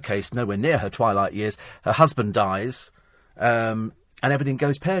 In her case, nowhere near her twilight years. Her husband dies, and everything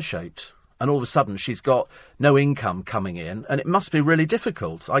goes pear-shaped. And all of a sudden, she's got no income coming in, and it must be really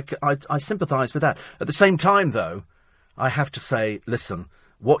difficult. I sympathise with that. At the same time, though, I have to say, listen,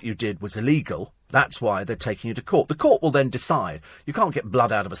 what you did was illegal. That's why they're taking you to court. The court will then decide. You can't get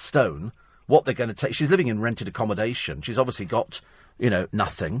blood out of a stone. What they're going to take... She's living in rented accommodation. She's obviously got, you know,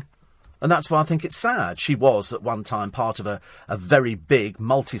 nothing. And that's why I think it's sad. She was, at one time, part of a very big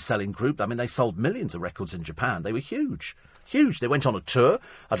multi-selling group. I mean, they sold millions of records in Japan. They were huge. Huge. They went on a tour.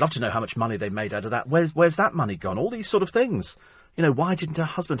 I'd love to know how much money they made out of that. Where's that money gone? All these sort of things. You know, why didn't her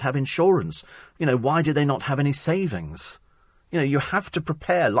husband have insurance? You know, why did they not have any savings? You know, you have to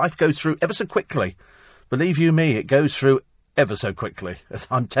prepare. Life goes through ever so quickly. Believe you me, it goes through ever so quickly, as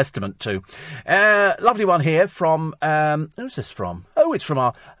I'm testament to. Lovely one here from... who's this from? It's from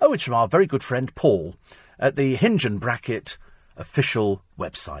our very good friend Paul at the Hinge and Bracket official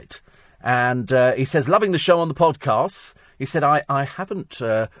website. And he says, loving the show on the podcasts. He said, I haven't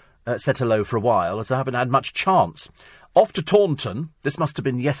said hello for a while, as I haven't had much chance. Off to Taunton, this must have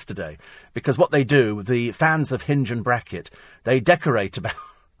been yesterday, because what they do, the fans of Hinge and Bracket, they decorate about...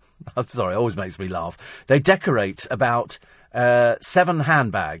 I'm sorry, it always makes me laugh. They decorate about 7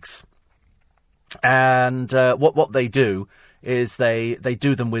 handbags. And what they do is they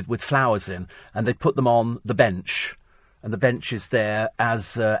do them with flowers in, and they put them on the bench. And the bench is there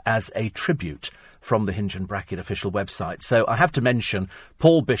as a tribute. from the Hinge and Bracket official website. So I have to mention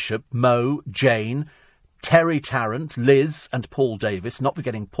Paul Bishop, Mo, Jane, Terry Tarrant, Liz and Paul Davis, not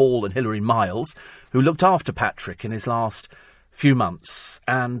forgetting Paul and Hilary Miles, who looked after Patrick in his last few months.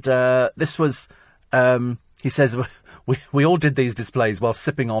 And this was, he says, we all did these displays while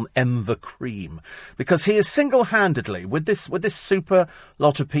sipping on Enver cream, because he is single-handedly, with this super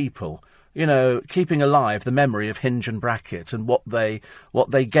lot of people, you know, keeping alive the memory of Hinge and Bracket and what they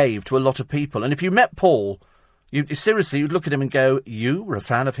gave to a lot of people. And if you met Paul, you'd look at him and go, you were a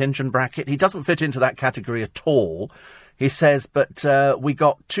fan of Hinge and Bracket? He doesn't fit into that category at all. He says, but we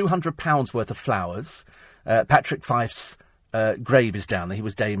got £200 worth of flowers. Patrick Fife's grave is down there. He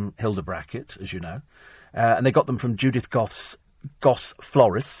was Dame Hilda Bracket, as you know. And they got them from Judith Goss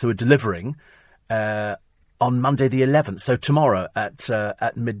Florists, who are delivering on Monday the 11th, so tomorrow at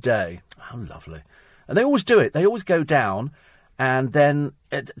midday. How lovely. And they always do it. They always go down. And then,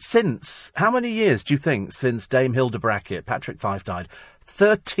 since, how many years do you think since Dame Hilda Bracket, Patrick Fife, died?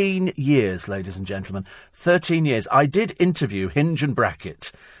 13 years, ladies and gentlemen. 13 years. I did interview Hinge and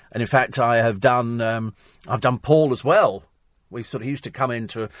Bracket. And in fact, I've done Paul as well. He used to come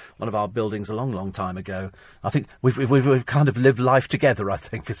into one of our buildings a long, long time ago. I think we've kind of lived life together, I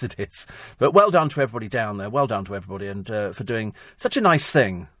think, as it is. But well done to everybody down there. Well done to everybody, and for doing such a nice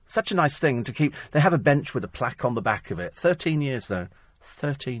thing. Such a nice thing to keep. They have a bench with a plaque on the back of it. 13 years, though.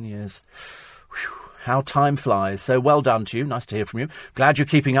 13 years. Whew, how time flies. So well done to you. Nice to hear from you. Glad you're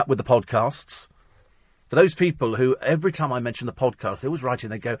keeping up with the podcasts. For those people who, every time I mention the podcast, they always write in,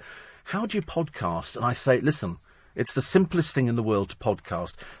 they go, how do you podcast? And I say, listen, it's the simplest thing in the world to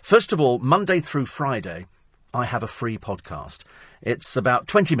podcast. First of all, Monday through Friday, I have a free podcast. It's about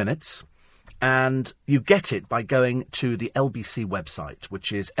 20 minutes. And you get it by going to the LBC website,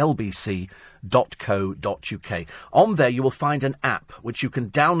 which is lbc.co.uk. On there, you will find an app which you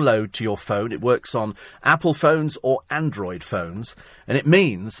can download to your phone. It works on Apple phones or Android phones. And it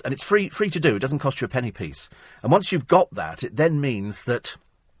means, and it's free to do, it doesn't cost you a penny piece. And once you've got that, it then means that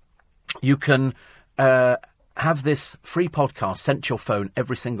you can have this free podcast sent to your phone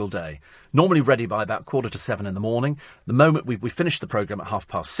every single day. Normally ready by about 6:45 in the morning. The moment we finish the programme at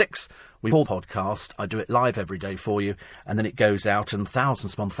 6:30, we pull the podcast. I do it live every day for you, and then it goes out, and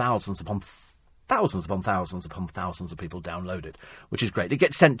thousands upon thousands upon thousands upon thousands upon thousands of people download it, which is great. It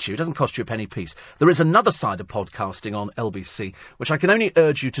gets sent to you. It doesn't cost you a penny piece. There is another side of podcasting on LBC, which I can only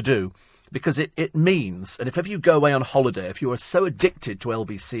urge you to do, because it means, and if ever you go away on holiday, if you are so addicted to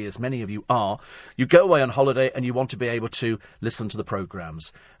LBC, as many of you are, you go away on holiday and you want to be able to listen to the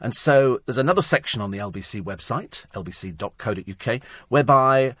programmes. And so there's another section on the LBC website, lbc.co.uk,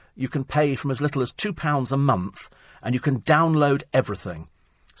 whereby you can pay from as little as £2 a month, and you can download everything.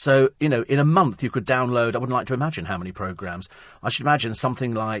 So, you know, in a month you could download, I wouldn't like to imagine how many programmes. I should imagine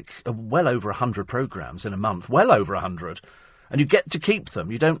something like well over 100 programmes in a month, well over 100. And you get to keep them.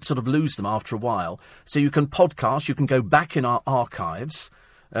 You don't sort of lose them after a while. So you can podcast, you can go back in our archives.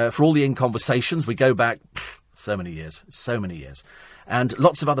 For all the In Conversations, we go back so many years. And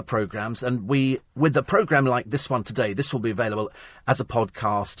lots of other programmes. And with a programme like this one today, this will be available as a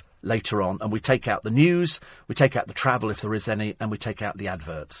podcast later on. And we take out the news, we take out the travel if there is any, and we take out the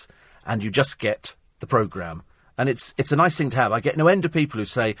adverts. And you just get the programme. And it's a nice thing to have. I get no end of people who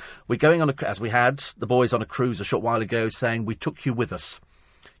say, we're going on as we had the boys on a cruise a short while ago, saying, we took you with us.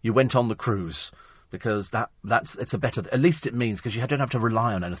 You went on the cruise. Because it's a better, at least it means, because you don't have to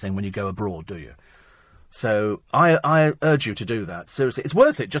rely on anything when you go abroad, do you? So I urge you to do that. Seriously, it's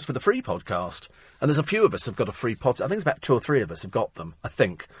worth it just for the free podcast. And there's a few of us have got a free podcast. I think it's about 2 or 3 of us have got them, I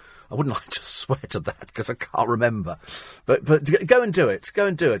think. I wouldn't like to swear to that because I can't remember. But go and do it. Go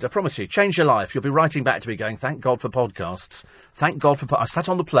and do it. I promise you. Change your life. You'll be writing back to me going, thank God for podcasts. Thank God for I sat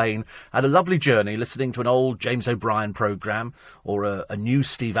on the plane, had a lovely journey listening to an old James O'Brien programme, or a new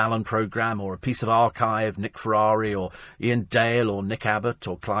Steve Allen programme, or a piece of archive, Nick Ferrari, or Ian Dale, or Nick Abbott,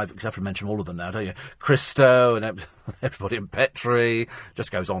 or Clive. You have to mention all of them now, don't you? Christo, and everybody in Petrie.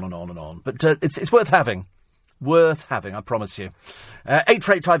 Just goes on and on and on. But it's worth having. Worth having, I promise you.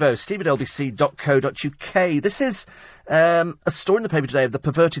 84850, steve at lbc.co.uk. This is a story in the paper today of the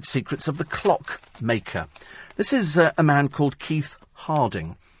perverted secrets of the clockmaker. This is a man called Keith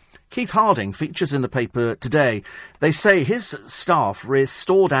Harding. Keith Harding features in the paper today. They say his staff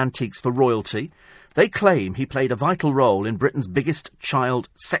restored antiques for royalty. They claim he played a vital role in Britain's biggest child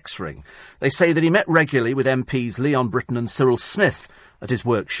sex ring. They say that he met regularly with MPs Leon Britton and Cyril Smith at his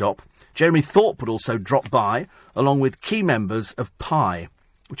workshop. Jeremy Thorpe would also drop by, along with key members of PI,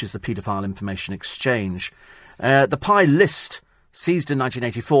 which is the Paedophile Information Exchange. The PI list seized in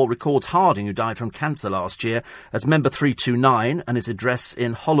 1984, records Harding, who died from cancer last year, as member 329 and his address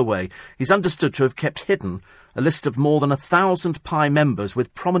in Holloway. He's understood to have kept hidden a list of more than 1,000 PI members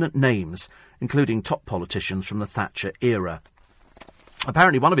with prominent names, including top politicians from the Thatcher era.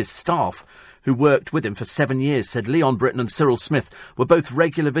 Apparently one of his staff, who worked with him for 7 years, said Leon Britton and Cyril Smith were both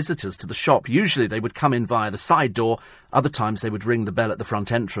regular visitors to the shop. Usually they would come in via the side door. Other times they would ring the bell at the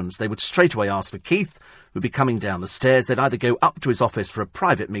front entrance. They would straight away ask for Keith, who'd be coming down the stairs. They'd either go up to his office for a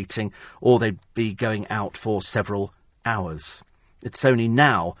private meeting, or they'd be going out for several hours. It's only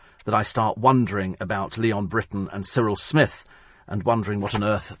now that I start wondering about Leon Britton and Cyril Smith, and wondering what on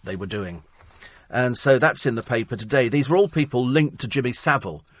earth they were doing. And so that's in the paper today. These were all people linked to Jimmy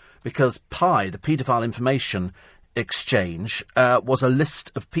Savile, because PI, the Paedophile Information Exchange, was a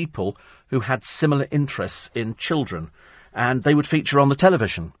list of people who had similar interests in children, and they would feature on the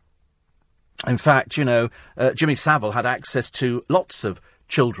television. In fact, Jimmy Savile had access to lots of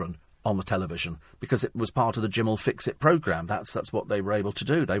children on the television, because it was part of the Jim will Fix It programme. That's what they were able to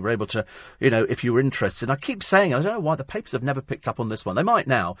do. They were able to, if you were interested. I keep saying, I don't know why the papers have never picked up on this one. They might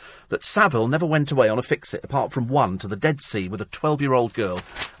now, that Savile never went away on a Fix It, apart from one to the Dead Sea with a 12-year-old girl,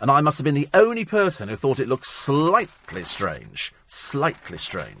 and I must have been the only person who thought it looked slightly strange. Slightly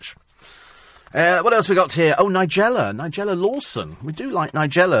strange. What else we got here? Oh, Nigella Lawson. We do like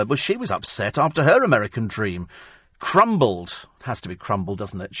Nigella. Well, she was upset after her American dream crumbled. Has to be crumbled,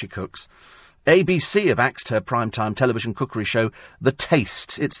 doesn't it? She cooks. ABC have axed her primetime television cookery show, The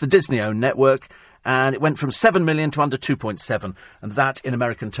Taste. It's the Disney-owned network, and it went from 7 million to under 2.7, and that, in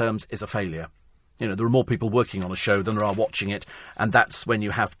American terms, is a failure. There are more people working on a show than there are watching it, and that's when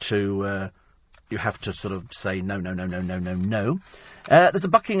you have to sort of say no. There's a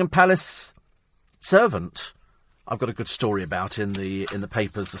Buckingham Palace servant I've got a good story about in the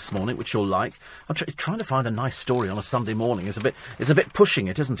papers this morning, which you'll like. I'm trying to find a nice story on a Sunday morning. It's a bit pushing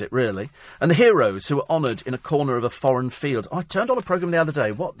it, isn't it, really? And the heroes who were honoured in a corner of a foreign field. I turned on a programme the other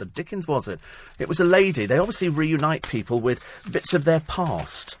day. What the dickens was it? It was a lady. They obviously reunite people with bits of their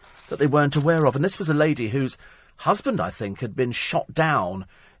past that they weren't aware of. And this was a lady whose husband, I think, had been shot down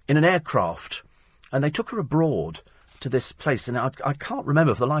in an aircraft. And they took her abroad to this place, and I can't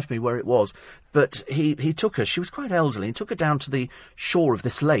remember for the life of me where it was, but he took her. She was quite elderly. He took her down to the shore of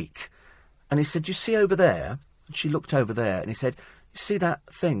this lake, and he said, "You see over there?" And she looked over there, and he said, "You see that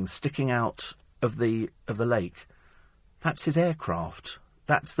thing sticking out of the lake? That's his aircraft.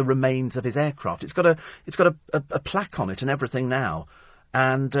 That's the remains of his aircraft. It's got a plaque on it and everything now."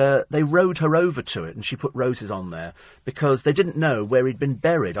 And they rowed her over to it, and she put roses on there, because they didn't know where he'd been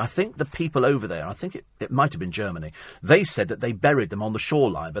buried. I think the people over there, I think it might have been Germany, they said that they buried them on the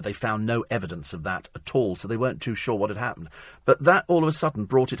shoreline, but they found no evidence of that at all, so they weren't too sure what had happened. But that all of a sudden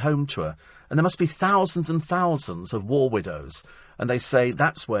brought it home to her. And there must be thousands and thousands of war widows, and they say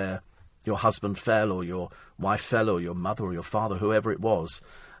that's where your husband fell, or your wife fell, or your mother, or your father, whoever it was.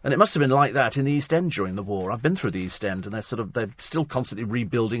 And it must have been like that in the East End during the war. I've been through the East End, and they're still constantly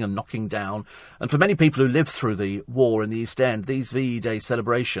rebuilding and knocking down. And for many people who lived through the war in the East End, these VE Day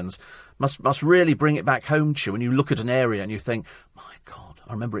celebrations must really bring it back home to you. When you look at an area and you think, my God,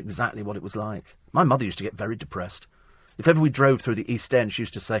 I remember exactly what it was like. My mother used to get very depressed. If ever we drove through the East End, she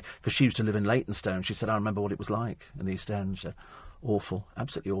used to say, because she used to live in Leytonstone, she said, I remember what it was like in the East End. She said, awful,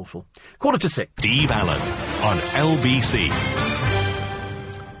 absolutely awful. 6:45. Steve Allen on LBC.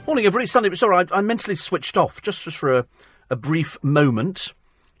 Morning, everybody. Sunday, but sorry, I mentally switched off just for a brief moment,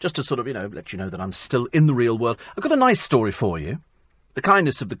 just to sort of, let you know that I'm still in the real world. I've got a nice story for you. The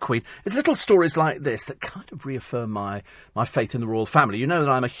kindness of the Queen. It's little stories like this that kind of reaffirm my faith in the royal family. You know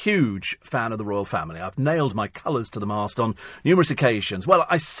that I'm a huge fan of the royal family. I've nailed my colours to the mast on numerous occasions. Well,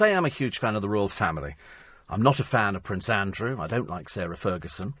 I say I'm a huge fan of the royal family. I'm not a fan of Prince Andrew. I don't like Sarah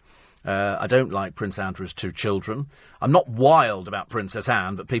Ferguson. I don't like Prince Andrew's two children. I'm not wild about Princess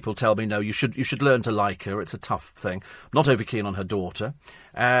Anne, but people tell me, no, you should learn to like her. It's a tough thing. I'm not over keen on her daughter.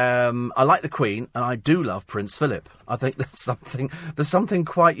 I like the Queen, and I do love Prince Philip. I think there's something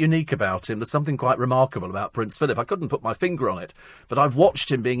quite unique about him. There's something quite remarkable about Prince Philip. I couldn't put my finger on it, but I've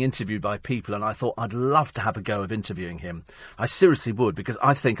watched him being interviewed by people, and I thought I'd love to have a go of interviewing him. I seriously would, because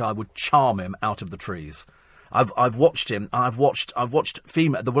I think I would charm him out of the trees. I've watched him. I've watched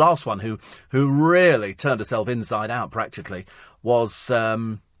female. The last one who really turned herself inside out practically was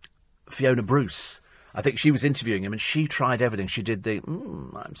Fiona Bruce. I think she was interviewing him, and she tried everything. She did the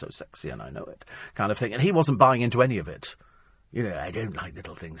 "I'm so sexy and I know it" kind of thing, and he wasn't buying into any of it. I don't like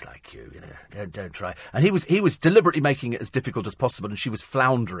little things like you. Don't try. And he was deliberately making it as difficult as possible, and she was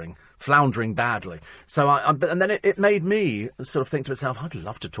floundering badly. So and then it made me sort of think to myself, I'd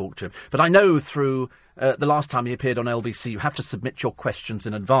love to talk to him. But I know through the last time he appeared on LBC, you have to submit your questions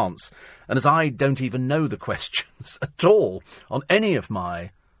in advance. And as I don't even know the questions at all on any of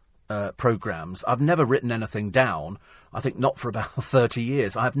my programmes, I've never written anything down. I think not for about 30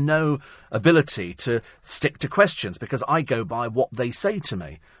 years. I have no ability to stick to questions because I go by what they say to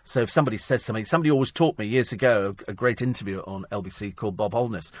me. So if somebody says something, somebody always taught me years ago, a great interviewer on LBC called Bob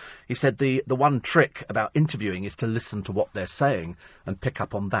Holness. He said the one trick about interviewing is to listen to what they're saying and pick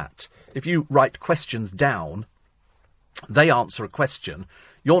up on that. If you write questions down, they answer a question.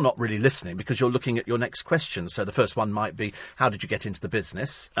 You're not really listening because you're looking at your next question. So the first one might be, how did you get into the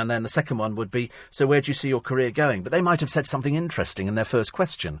business? And then the second one would be, so where do you see your career going? But they might have said something interesting in their first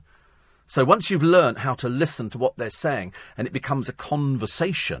question. So once you've learnt how to listen to what they're saying and it becomes a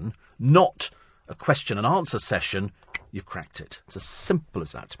conversation, not a question and answer session, you've cracked it. It's as simple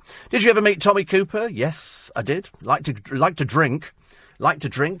as that. Did you ever meet Tommy Cooper? Yes, I did. Like to drink.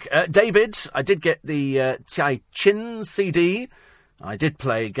 David, I did get the Tiai Chin CD. I did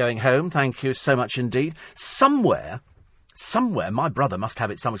play Going Home. Thank you so much indeed. Somewhere, my brother must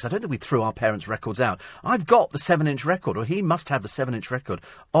have it somewhere, because I don't think we threw our parents' records out. I've got the 7-inch record, or he must have the 7-inch record,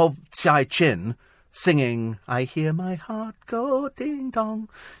 of Tiai Chin singing, I hear my heart go ding-dong,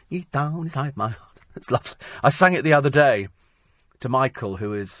 eat down inside my heart. It's lovely. I sang it the other day to Michael,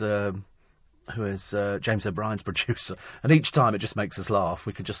 who is James O'Brien's producer, and each time it just makes us laugh.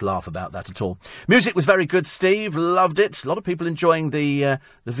 We can just laugh about that at all. Music was very good, Steve. Loved it. A lot of people enjoying the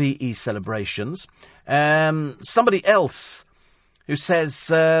VE celebrations. Somebody else who says,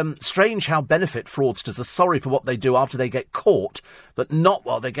 strange how benefit fraudsters are sorry for what they do after they get caught, but not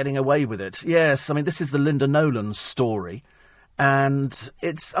while they're getting away with it. Yes, I mean, this is the Linda Nolan story, and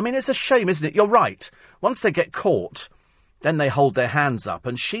it's a shame, isn't it? You're right. Once they get caught, then they hold their hands up,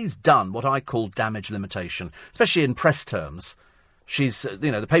 and she's done what I call damage limitation, especially in press terms. She's,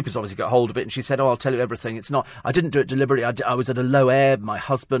 the papers obviously got hold of it, and she said, I'll tell you everything. I didn't do it deliberately. I was at a low ebb. My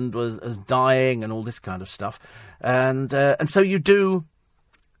husband was dying and all this kind of stuff. And so you do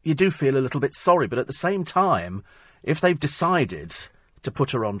feel a little bit sorry. But at the same time, if they've decided to put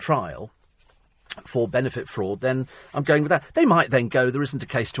her on trial for benefit fraud, then I'm going with that. They might then go, there isn't a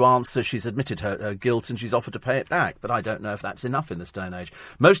case to answer, she's admitted her guilt and she's offered to pay it back. But I don't know if that's enough in this day and age.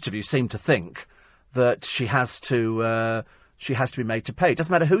 Most of you seem to think that she has to be made to pay. It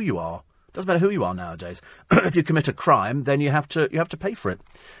doesn't matter who you are. It doesn't matter who you are nowadays. If you commit a crime, then you have to pay for it.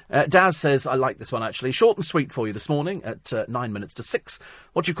 Daz says, I like this one actually. Short and sweet for you this morning at 9 minutes to 6.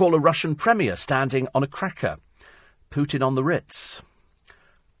 What do you call a Russian premier standing on a cracker? Putin on the Ritz.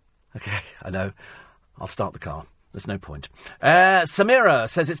 Okay, I know. I'll start the car. There's no point. Samira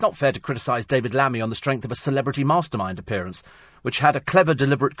says it's not fair to criticise David Lammy on the strength of a Celebrity Mastermind appearance, which had a clever,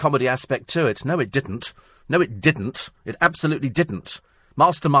 deliberate comedy aspect to it. No, it didn't. It absolutely didn't.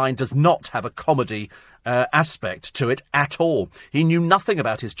 Mastermind does not have a comedy aspect to it at all. He knew nothing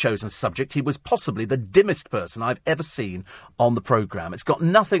about his chosen subject. He was possibly the dimmest person I've ever seen on the programme. It's got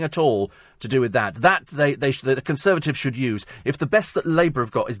nothing at all to do with that. That the Conservatives should use. If the best that Labour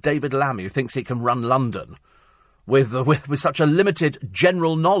have got is David Lammy, who thinks he can run London with such a limited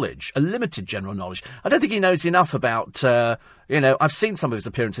general knowledge. I don't think he knows enough about, I've seen some of his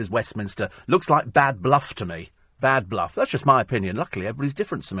appearances in Westminster. Looks like bad bluff to me. Bad bluff. That's just my opinion. Luckily, everybody's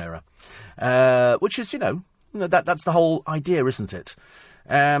different, Samira. Which is, that's the whole idea, isn't it?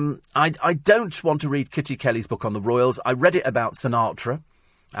 I don't want to read Kitty Kelly's book on the Royals. I read it about Sinatra.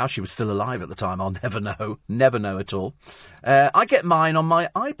 How she was still alive at the time, I'll never know. Never know at all. I get mine on my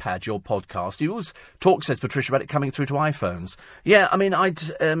iPad, your podcast. You always talk, says Patricia, about it coming through to iPhones. Yeah, I mean, I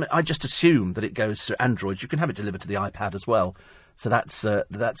just assume that it goes to Androids. You can have it delivered to the iPad as well. So that's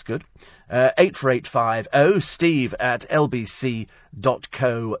good. 84850 steve at lbc.co.uk.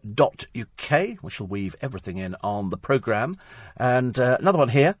 We shall weave everything in on the programme. And another one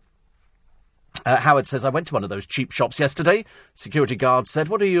here. Howard says, I went to one of those cheap shops yesterday. Security guard said,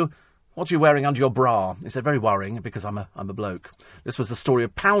 what are you wearing under your bra? He said, very worrying, because I'm a bloke. This was the story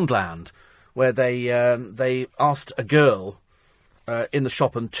of Poundland, where they asked a girl in the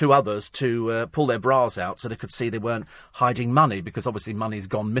shop and two others to pull their bras out so they could see they weren't hiding money, because obviously money's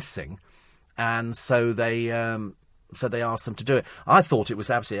gone missing. And so they asked them to do it. I thought it was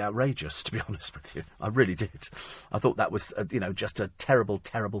absolutely outrageous, to be honest with you. I really did. I thought that was, just a terrible,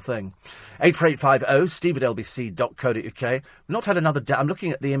 terrible thing. 84850 steve at lbc.co.uk. Not had another I'm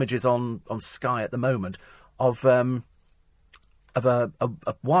looking at the images on Sky at the moment of a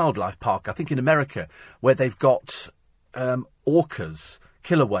wildlife park, I think in America, where they've got orcas,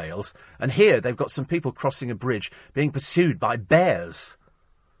 killer whales, and here they've got some people crossing a bridge being pursued by bears.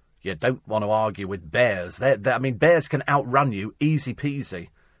 You don't want to argue with bears. Bears can outrun you easy peasy.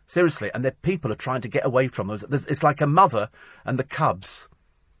 Seriously, and people are trying to get away from them. It's like a mother and the cubs.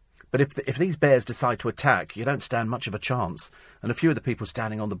 But if these bears decide to attack, you don't stand much of a chance. And a few of the people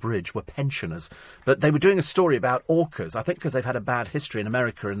standing on the bridge were pensioners. But they were doing a story about orcas, I think because they've had a bad history in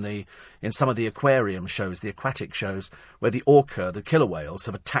America in some of the aquarium shows, the aquatic shows, where the orca, the killer whales,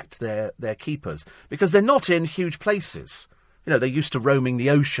 have attacked their keepers. Because they're not in huge places. You know, they're used to roaming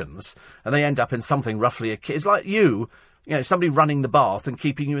the oceans, and they end up in something roughly it's like somebody running the bath and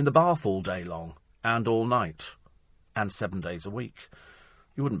keeping you in the bath all day long, and all night, and 7 days a week.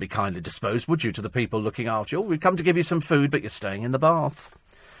 You wouldn't be kindly disposed, would you, to the people looking after you? Oh, we've come to give you some food, but you're staying in the bath.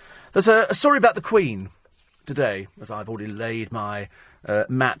 There's a story about the Queen today, as I've already laid my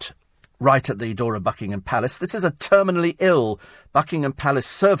mat right at the door of Buckingham Palace. This is a terminally ill Buckingham Palace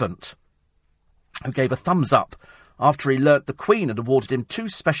servant who gave a thumbs up after he learnt the Queen had awarded him 2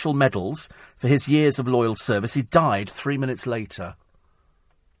 special medals for his years of loyal service. He died 3 minutes later.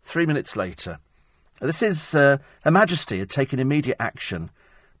 3 minutes later. This is Her Majesty had taken immediate action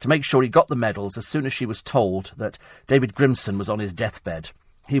to make sure he got the medals as soon as she was told that David Grimson was on his deathbed.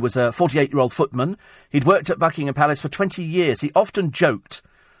 He was a 48-year-old footman. He'd worked at Buckingham Palace for 20 years. He often joked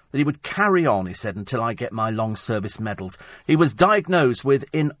that he would carry on, he said, until I get my long service medals. He was diagnosed with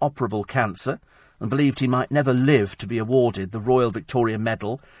inoperable cancer and believed he might never live to be awarded the Royal Victoria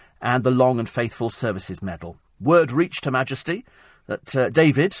Medal and the Long and Faithful Services Medal. Word reached Her Majesty that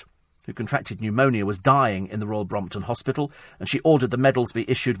David, who contracted pneumonia, was dying in the Royal Brompton Hospital, and she ordered the medals be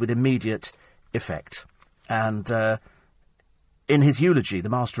issued with immediate effect. And in his eulogy, the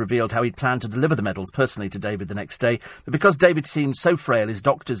Master revealed how he'd planned to deliver the medals personally to David the next day, but because David seemed so frail, his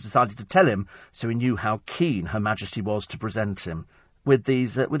doctors decided to tell him, so he knew how keen Her Majesty was to present him with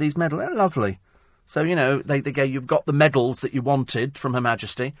these medals. They're lovely. So, they go, you've got the medals that you wanted from Her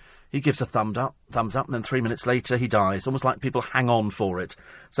Majesty. He gives a thumbs up, and then 3 minutes later he dies. Almost like people hang on for it.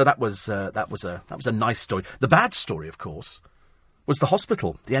 So that was a nice story. The bad story, of course, was the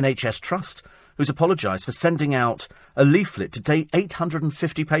hospital, the NHS Trust, who's apologised for sending out a leaflet to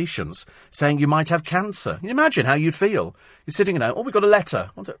 850 patients saying you might have cancer. Can you imagine how you'd feel? You're sitting there, we've got a letter.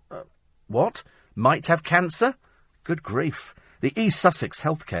 What? Might have cancer? Good grief. The East Sussex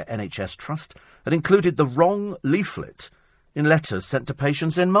Healthcare NHS Trust had included the wrong leaflet in letters sent to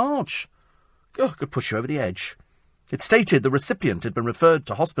patients in March. Could push you over the edge. It stated the recipient had been referred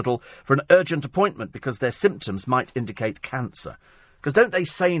to hospital for an urgent appointment because their symptoms might indicate cancer. Because don't they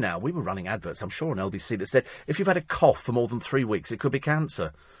say now, we were running adverts, I'm sure, on LBC, that said, if you've had a cough for more than 3 weeks, it could be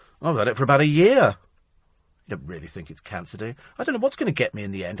cancer. I've had it for about a year. You don't really think it's cancer, do you? I don't know what's going to get me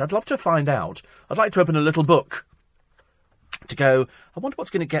in the end. I'd love to find out. I'd like to open a little book to go, I wonder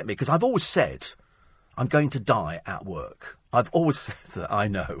what's going to get me, because I've always said I'm going to die at work. I've always said that, I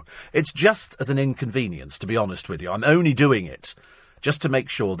know. It's just as an inconvenience, to be honest with you. I'm only doing it just to make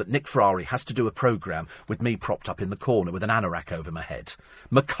sure that Nick Ferrari has to do a programme with me propped up in the corner with an anorak over my head.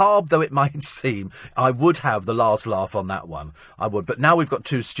 Macabre though it might seem, I would have the last laugh on that one. I would. But now we've got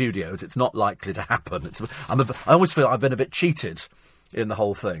 2 studios, it's not likely to happen. I always feel I've been a bit cheated in the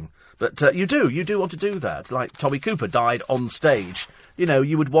whole thing. But you do want to do that. Like Tommy Cooper died on stage.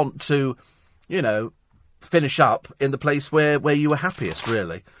 You would want to, finish up in the place where you were happiest,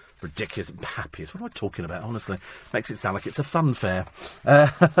 really. Ridiculous. Happiest. What am I talking about, honestly? Makes it sound like it's a fun fair.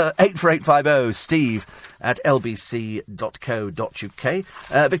 84850 steve at lbc.co.uk.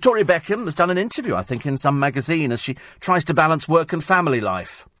 Victoria Beckham has done an interview, I think, in some magazine as she tries to balance work and family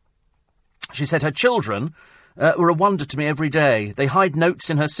life. She said her children were a wonder to me every day. They hide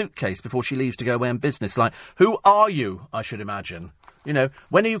notes in her suitcase before she leaves to go away on business, like, who are you, I should imagine.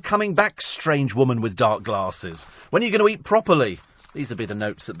 When are you coming back, strange woman with dark glasses? When are you going to eat properly? These would be the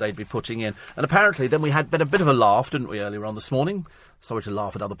notes that they'd be putting in. And apparently then we had a bit of a laugh, didn't we, earlier on this morning? Sorry to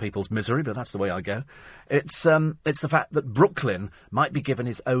laugh at other people's misery, but that's the way I go. It's the fact that Brooklyn might be given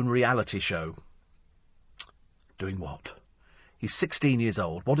his own reality show. Doing what? He's 16 years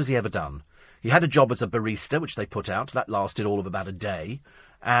old. What has he ever done? He had a job as a barista, which they put out. That lasted all of about a day.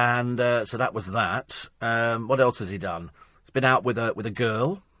 And so that was that. What else has he done? He's been out with a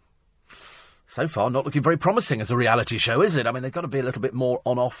girl. So far, not looking very promising as a reality show, is it? I mean, they've got to be a little bit more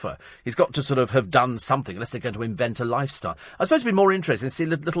on offer. He's got to sort of have done something, unless they're going to invent a lifestyle. I suppose it'd be more interesting to see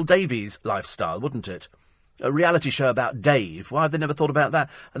little Davey's lifestyle, wouldn't it? A reality show about Dave. Why have they never thought about that?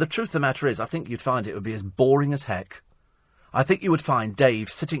 And the truth of the matter is, I think you'd find it would be as boring as heck. I think you would find Dave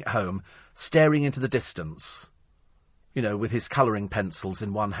sitting at home, staring into the distance, you know, with his colouring pencils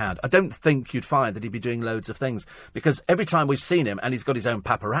in one hand. I don't think you'd find that he'd be doing loads of things, because every time we've seen him, and he's got his own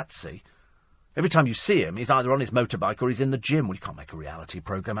paparazzi, every time you see him, he's either on his motorbike or he's in the gym. Well, you can't make a reality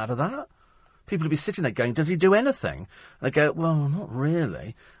programme out of that. People would be sitting there going, does he do anything? And they go, well, not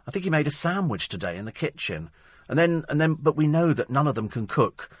really. I think he made a sandwich today in the kitchen. And then, but we know that none of them can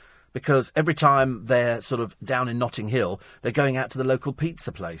cook, because every time they're sort of down in Notting Hill, they're going out to the local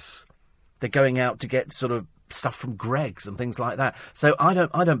pizza place. They're going out to get sort of stuff from Greg's and things like that. So I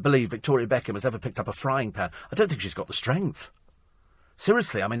don't believe Victoria Beckham has ever picked up a frying pan. I don't think she's got the strength.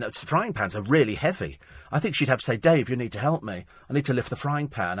 Seriously, I mean, frying pans are really heavy. I think she'd have to say, Dave, you need to help me. I need to lift the frying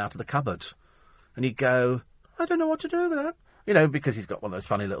pan out of the cupboard. And he'd go, I don't know what to do with that. You know, because he's got one of those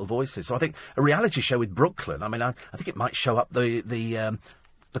funny little voices. So I think a reality show with Brooklyn, I mean, I think it might show up the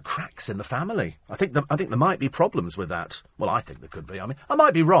cracks in the family. I think there might be problems with that. Well, I think there could be. I mean, I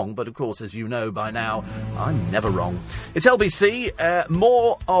might be wrong, but of course, as you know by now, I'm never wrong. It's LBC.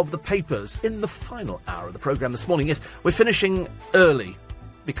 More of the papers in the final hour of the programme this morning. Yes, we're finishing early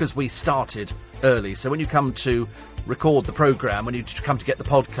because we started early. So when you come to record the programme, when you come to get the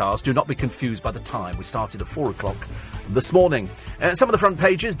podcast, do not be confused by the time. We started at 4 o'clock this morning. Some of the front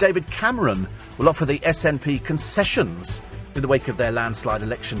pages: David Cameron will offer the SNP concessions in the wake of their landslide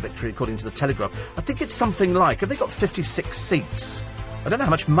election victory, according to the Telegraph. I think it's something like, have they got 56 seats? I don't know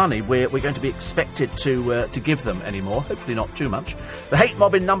how much money we're going to be expected to give them anymore. Hopefully not too much. The hate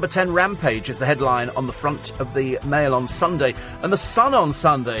mob in number 10 rampage is the headline on the front of the Mail on Sunday. And the Sun on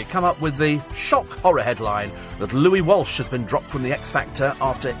Sunday come up with the shock horror headline that Louis Walsh has been dropped from the X Factor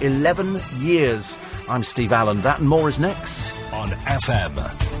after 11 years. I'm Steve Allen. That and more is next. On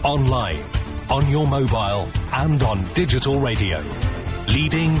FM, online, on your mobile and on digital radio.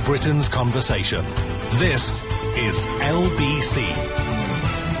 Leading Britain's conversation. This is LBC.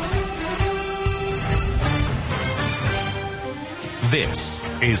 This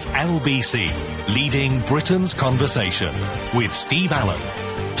is LBC, leading Britain's conversation with Steve Allen.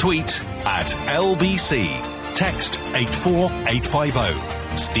 Tweet at LBC. Text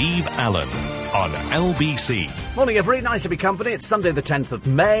 84850. Steve Allen on LBC. Morning, everybody. Nice to be company. It's Sunday the 10th of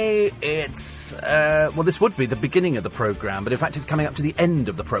May. It's, well, this would be the beginning of the programme, but in fact it's coming up to the end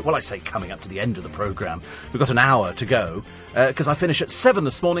of the programme. Well, I say coming up to the end of the programme. We've got an hour to go, because I finish at 7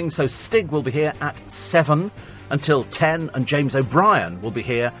 this morning, so Stig will be here at 7 until 10, and James O'Brien will be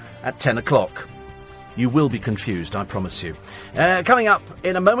here at 10 o'clock. You will be confused, I promise you. Coming up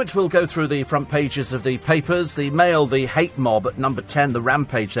in a moment, we'll go through the front pages of the papers. The Mail, the hate mob at number 10, the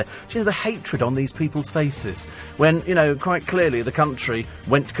rampage there. Do you know the hatred on these people's faces? When, you know, quite clearly the country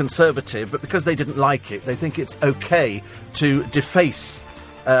went Conservative, but because they didn't like it, they think it's okay to deface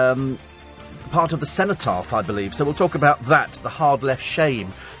part of the cenotaph, I believe. So we'll talk about that, the hard left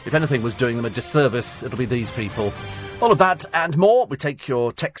shame. If anything was doing them a disservice, it'll be these people. All of that and more. We take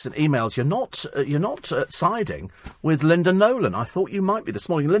your texts and emails. You're not siding with Linda Nolan. I thought you might be this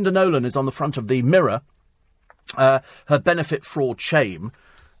morning. Linda Nolan is on the front of the Mirror. Her benefit fraud shame.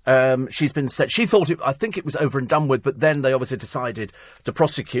 She's been said. She thought I think it was over and done with, but then they obviously decided to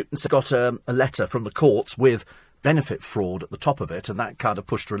prosecute, and so got a letter from the courts with benefit fraud at the top of it, and that kind of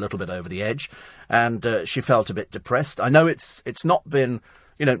pushed her a little bit over the edge, and she felt a bit depressed. I know it's not been,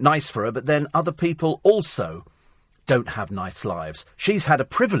 you know, nice for her, but then other people also don't have nice lives. She's had a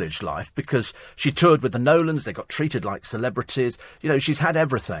privileged life because she toured with the Nolans. They got treated like celebrities. You know, she's had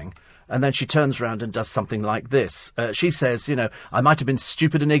everything. And then she turns around and does something like this. She says, you know, I might have been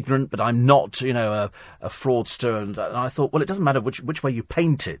stupid and ignorant, but I'm not, you know, a fraudster. And I thought, well, it doesn't matter which way you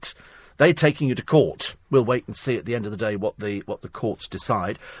paint it. They're taking you to court. We'll wait and see at the end of the day what the courts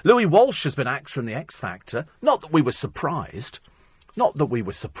decide. Louis Walsh has been axed from the X Factor. Not that we were surprised. Not that we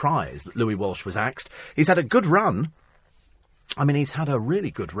were surprised that Louis Walsh was axed. He's had a good run. I mean, he's had a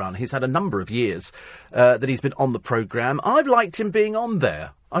really good run. He's had a number of years that he's been on the programme. I've liked him being on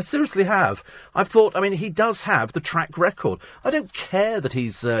there. I seriously have. I've thought, I mean, he does have the track record. I don't care that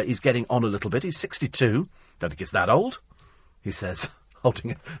he's getting on a little bit. He's 62. Don't think it's that old, he says,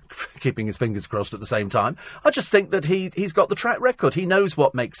 keeping his fingers crossed at the same time. I just think that he's got the track record. He knows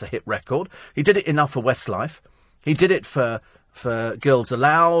what makes a hit record. He did it enough for Westlife. He did it for Girls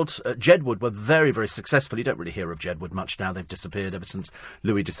Aloud. Jedward were very, very successful. You don't really hear of Jedward much now. They've disappeared ever since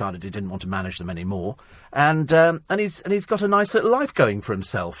Louis decided he didn't want to manage them anymore. And he's got a nice little life going for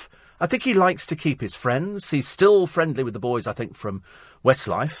himself. I think he likes to keep his friends. He's still friendly with the boys, I think, from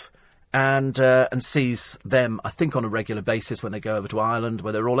Westlife, and sees them, I think, on a regular basis when they go over to Ireland,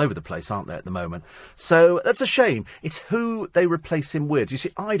 where they're all over the place, aren't they, at the moment? So that's a shame. It's who they replace him with. You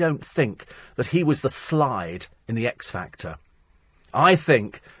see, I don't think that he was the slide in the X Factor. I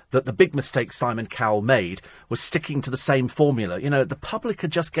think that the big mistake Simon Cowell made was sticking to the same formula. You know, the public are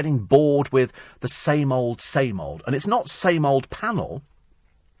just getting bored with the same old. And it's not same old panel.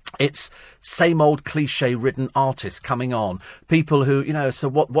 It's same old cliché-ridden artists coming on. People who, you know, so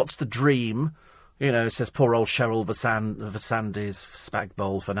what's the dream? You know, says poor old Cheryl Vassandes,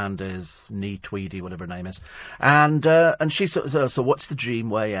 Spagbol, Fernandez, Nee Tweedy, whatever her name is. And she sort of, so what's the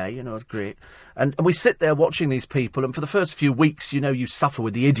dream way, eh? You know, it's great. And we sit there watching these people, and for the first few weeks, you know, you suffer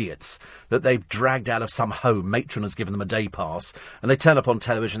with the idiots that they've dragged out of some home. Matron has given them a day pass, and they turn up on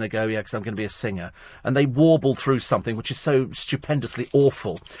television, they go, yeah, because I'm going to be a singer. And they warble through something which is so stupendously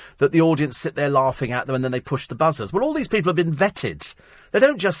awful that the audience sit there laughing at them, and then they push the buzzers. Well, all these people have been vetted. They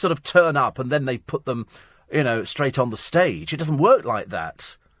don't just sort of turn up and then they put them, you know, straight on the stage. It doesn't work like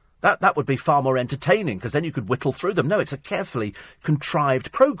that. That would be far more entertaining, because then you could whittle through them. No, it's a carefully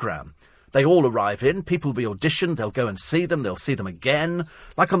contrived programme. They all arrive in, people will be auditioned, they'll go and see them, they'll see them again.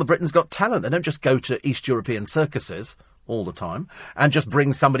 Like on the Britain's Got Talent, they don't just go to East European circuses all the time and just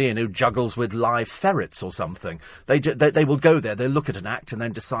bring somebody in who juggles with live ferrets or something. They will go there, they'll look at an act and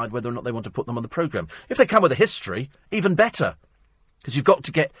then decide whether or not they want to put them on the programme. If they come with a history, even better. Because you've got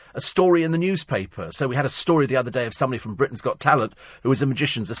to get a story in the newspaper. So we had a story the other day of somebody from Britain's Got Talent who was a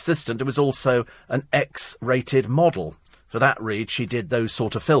magician's assistant who was also an X-rated model. For that read, she did those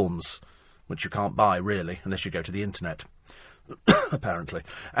sort of films, which you can't buy, really, unless you go to the internet, apparently.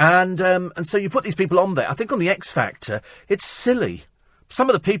 And so you put these people on there. I think on the X Factor, it's silly. Some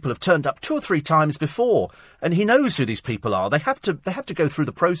of the people have turned up 2 or 3 times before, and he knows who these people are. They have to go through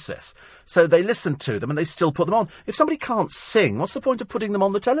the process. So they listen to them, and they still put them on. If somebody can't sing, what's the point of putting them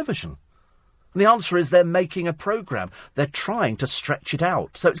on the television? And the answer is they're making a programme. They're trying to stretch it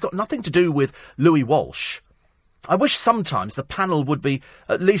out. So it's got nothing to do with Louis Walsh. I wish sometimes the panel would be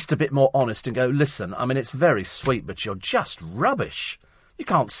at least a bit more honest and go, listen, I mean, it's very sweet, but you're just rubbish. You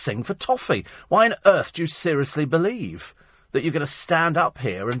can't sing for toffee. Why on earth do you seriously believe that you're going to stand up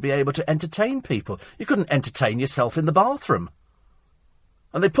here and be able to entertain people? You couldn't entertain yourself in the bathroom.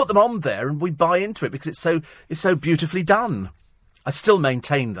 And they put them on there and we buy into it because it's so beautifully done. I still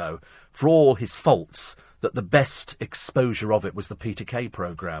maintain, though, for all his faults, that the best exposure of it was the Peter Kay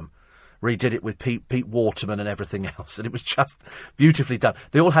programme, where he did it with Pete Waterman and everything else, and it was just beautifully done.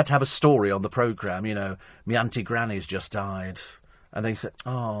 They all had to have a story on the programme, you know, my Auntie Granny's just died. And they said,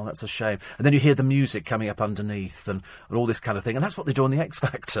 oh, that's a shame. And then you hear the music coming up underneath and all this kind of thing. And that's what they do on the X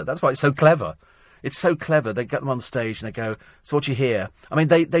Factor. That's why it's so clever. It's so clever. They get them on stage and they go, so what do you hear? I mean,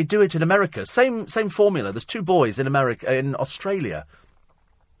 they do it in America. Same formula. There's 2 boys in Australia.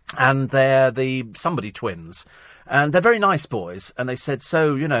 And they're the somebody twins. And they're very nice boys. And they said,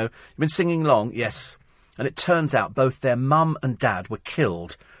 so, you know, you've been singing long? Yes. And it turns out both their mum and dad were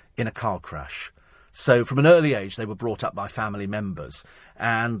killed in a car crash. So from an early age, they were brought up by family members,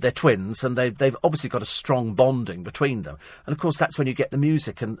 and they're twins, and they've obviously got a strong bonding between them. And, of course, that's when you get the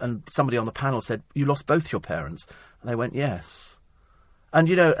music, and somebody on the panel said, you lost both your parents? And they went, yes. And,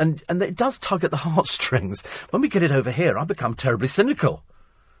 you know, and it does tug at the heartstrings. When we get it over here, I become terribly cynical.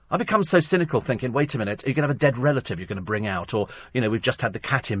 I become so cynical thinking, wait a minute, are you going to have a dead relative you're going to bring out? Or, you know, we've just had the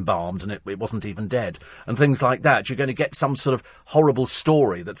cat embalmed and it wasn't even dead. And things like that. You're going to get some sort of horrible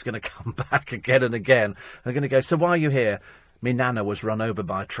story that's going to come back again and again. They're going to go, so why are you here? Me nana was run over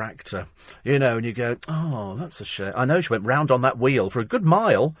by a tractor. You know, and you go, oh, that's a shame. I know she went round on that wheel for a good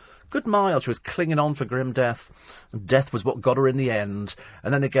mile. Good mile. She was clinging on for grim death. And death was what got her in the end.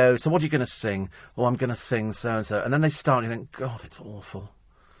 And then they go, so what are you going to sing? Oh, I'm going to sing so-and-so. And then they start and you think, God, it's awful.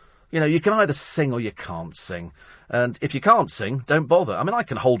 You know, you can either sing or you can't sing. And if you can't sing, don't bother. I mean, I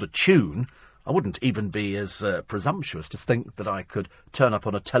can hold a tune. I wouldn't even be as presumptuous to think that I could turn up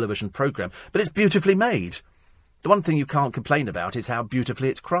on a television programme. But it's beautifully made. The one thing you can't complain about is how beautifully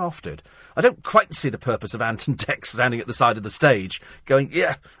it's crafted. I don't quite see the purpose of Ant and Dec standing at the side of the stage going,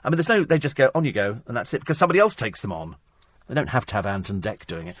 yeah. I mean, they just go, on you go, and that's it, because somebody else takes them on. They don't have to have Ant and Dec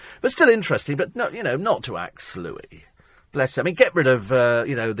doing it. But still interesting, but, no, you know, not to axe Louis. Bless her. I mean, get rid of, the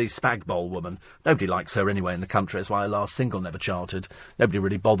Spagbol woman. Nobody likes her anyway in the country. That's why her last single never charted. Nobody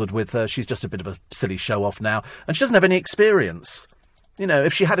really bothered with her. She's just a bit of a silly show-off now. And she doesn't have any experience. You know,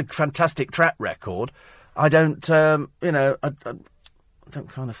 if she had a fantastic track record, I don't, I don't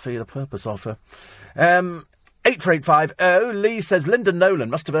kind of see the purpose of her. 84850, Lee says Lyndon Nolan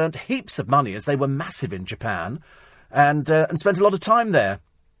must have earned heaps of money as they were massive in Japan and spent a lot of time there.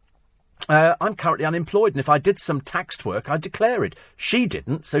 I'm currently unemployed, and if I did some taxed work, I'd declare it. She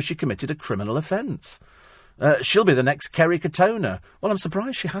didn't, so she committed a criminal offence. She'll be the next Kerry Katona. Well, I'm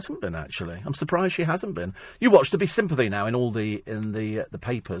surprised she hasn't been, actually. I'm surprised she hasn't been. You watch, there'll be sympathy now in all the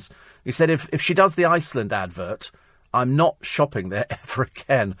papers. He said if she does the Iceland advert, I'm not shopping there ever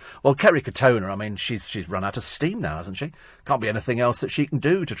again. Well, Kerry Katona, I mean, she's run out of steam now, hasn't she? Can't be anything else that she can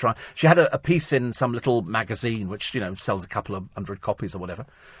do to try. She had a piece in some little magazine which, sells a couple of 100 copies or whatever.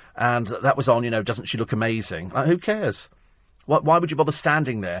 And that was on, doesn't she look amazing? Like, who cares? Why would you bother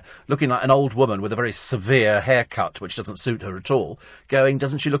standing there looking like an old woman with a very severe haircut which doesn't suit her at all, going,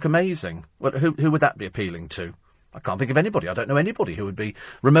 doesn't she look amazing? Well, who would that be appealing to? I can't think of anybody. I don't know anybody who would be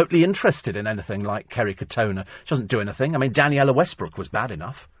remotely interested in anything like Kerry Katona. She doesn't do anything. I mean, Daniela Westbrook was bad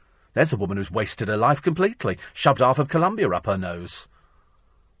enough. There's a woman who's wasted her life completely, shoved half of Columbia up her nose.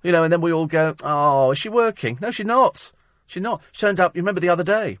 And then we all go, oh, is she working? No, she's not. She's not. She turned up, you remember the other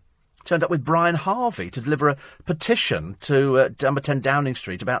day, turned up with Brian Harvey to deliver a petition to number 10 Downing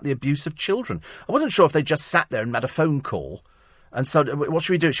Street about the abuse of children. I wasn't sure if they just sat there and had a phone call. And so, what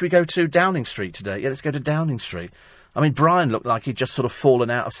should we do? Should we go to Downing Street today? Yeah, let's go to Downing Street. I mean, Brian looked like he'd just sort of fallen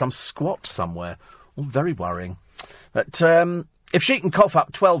out of some squat somewhere. All very worrying. But if she can cough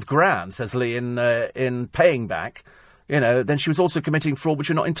up 12 grand, says Lee, in paying back, then she was also committing fraud, which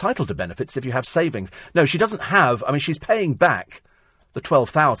you're not entitled to benefits if you have savings. No, she doesn't have. I mean, she's paying back the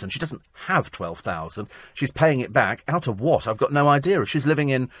 12,000. She doesn't have 12,000. She's paying it back out of what? I've got no idea. If she's living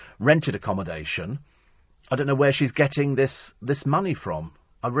in rented accommodation, I don't know where she's getting this money from.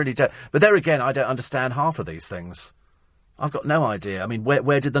 I really don't. But there again, I don't understand half of these things. I've got no idea. I mean,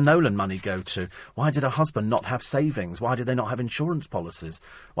 where did the Nolan money go to? Why did her husband not have savings? Why did they not have insurance policies?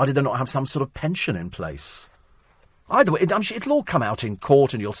 Why did they not have some sort of pension in place? Either way, it'll all come out in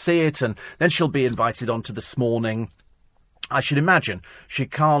court and you'll see it, and then she'll be invited on to This Morning. I should imagine she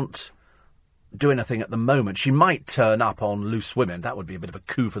can't do anything at the moment. She might turn up on Loose Women. That would be a bit of a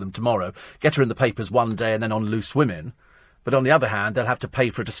coup for them tomorrow. Get her in the papers one day and then on Loose Women. But on the other hand, they'll have to pay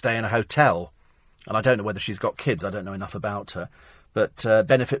for her to stay in a hotel. And I don't know whether she's got kids. I don't know enough about her. But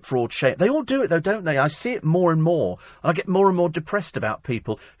benefit, fraud, shame. They all do it, though, don't they? I see it more and more. And I get more and more depressed about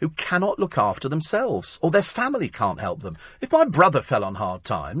people who cannot look after themselves, or their family can't help them. If my brother fell on hard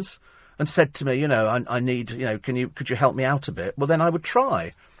times and said to me, I need, could you help me out a bit? Well, then I would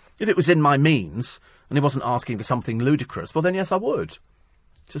try. If it was in my means, and he wasn't asking for something ludicrous, well, then yes, I would.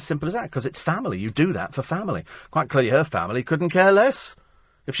 It's as simple as that, because it's family. You do that for family. Quite clearly her family couldn't care less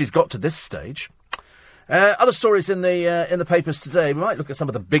if she's got to this stage. Other stories in the papers today. We might look at some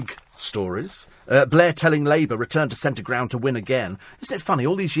of the big stories. Blair telling Labour return to centre ground to win again. Isn't it funny,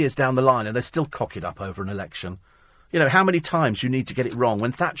 all these years down the line, and they're still cock it up over an election? How many times you need to get it wrong?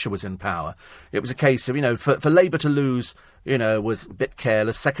 When Thatcher was in power, it was a case of, for Labour to lose, was a bit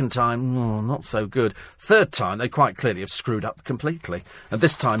careless. Second time, not so good. Third time, they quite clearly have screwed up completely. And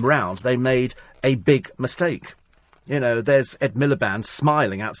this time round, they made a big mistake. There's Ed Miliband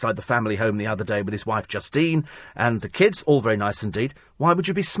smiling outside the family home the other day with his wife Justine and the kids, all very nice indeed. Why would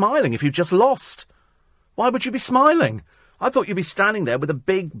you be smiling if you've just lost? Why would you be smiling? I thought you'd be standing there with a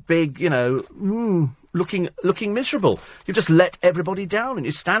big, looking miserable. You've just let everybody down and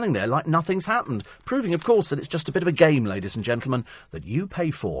you're standing there like nothing's happened, proving, of course, that it's just a bit of a game, ladies and gentlemen, that you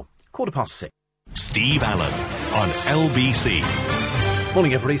pay for. 6:15. Steve Allen on LBC.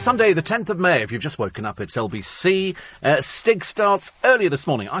 Morning, everybody. Sunday, the 10th of May. If you've just woken up, it's LBC. Stig starts earlier this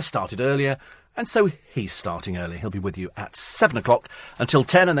morning. I started earlier, and so he's starting early. He'll be with you at 7 o'clock until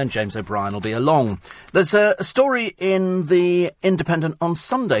 10, and then James O'Brien will be along. There's a story in The Independent on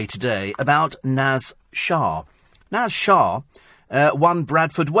Sunday today about Naz Shah. Naz Shah won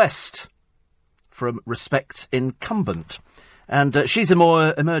Bradford West from Respect's incumbent. And she's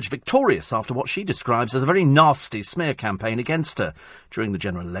emerged victorious after what she describes as a very nasty smear campaign against her during the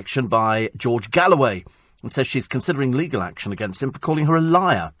general election by George Galloway, and says she's considering legal action against him for calling her a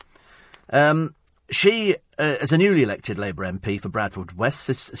liar. She, as a newly elected Labour MP for Bradford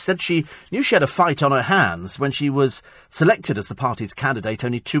West, said she knew she had a fight on her hands when she was selected as the party's candidate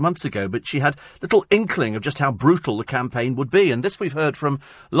only 2 months ago, but she had little inkling of just how brutal the campaign would be. And this we've heard from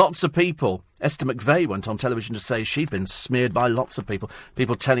lots of people. Esther McVeigh went on television to say she'd been smeared by lots of people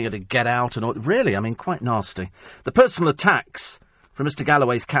telling her to get out and all. Really, I mean, quite nasty. The personal attacks from Mr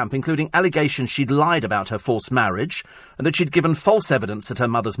Galloway's camp, including allegations she'd lied about her forced marriage and that she'd given false evidence at her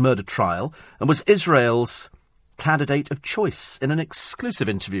mother's murder trial and was Israel's candidate of choice. In an exclusive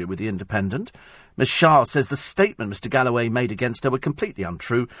interview with The Independent, Ms Shah says the statement Mr Galloway made against her were completely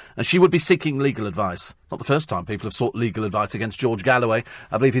untrue and she would be seeking legal advice. Not the first time people have sought legal advice against George Galloway.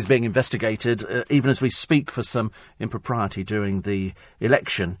 I believe he's being investigated, even as we speak, for some impropriety during the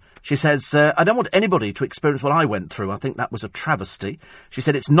election. She says, I don't want anybody to experience what I went through. I think that was a travesty. She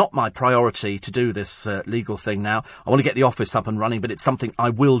said, it's not my priority to do this legal thing now. I want to get the office up and running, but it's something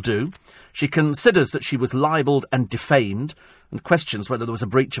I will do. She considers that she was libelled and defamed and questions whether there was a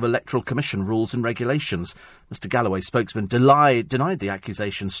breach of Electoral Commission rules and regulations. Mr Galloway's spokesman denied the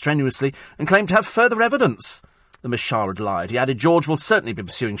accusation strenuously and claimed to have further evidence that Ms Shah had lied. He added George will certainly be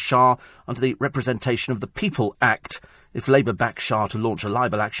pursuing Shah under the Representation of the People Act. If Labour backs Shah to launch a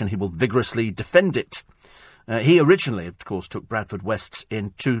libel action, he will vigorously defend it. He originally, of course, took Bradford West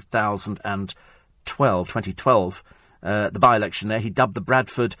in 2012, the by-election there. He dubbed the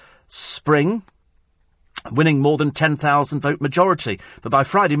Bradford Spring, winning more than 10,000 vote majority. But by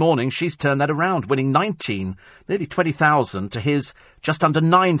Friday morning, she's turned that around, winning 19, nearly 20,000 to his just under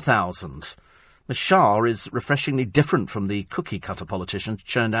 9,000. Ms Shah is refreshingly different from the cookie-cutter politician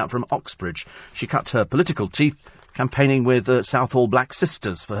churned out from Oxbridge. She cut her political teeth campaigning with Southall Black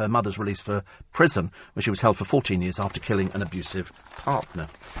Sisters for her mother's release for prison, where she was held for 14 years after killing an abusive partner.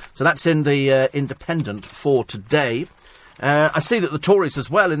 So that's in the Independent for today. I see that the Tories as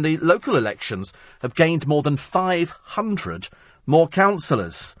well in the local elections have gained more than 500 more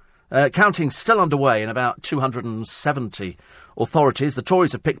councillors. Counting still underway in about 270 authorities. The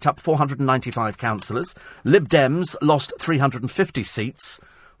Tories have picked up 495 councillors. Lib Dems lost 350 seats,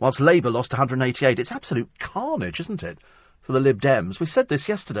 whilst Labour lost 188. It's absolute carnage, isn't it, for the Lib Dems? We said this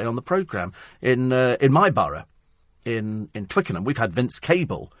yesterday on the programme. In my borough, in Twickenham, we've had Vince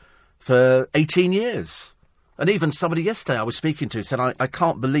Cable for 18 years. And even somebody yesterday I was speaking to said, I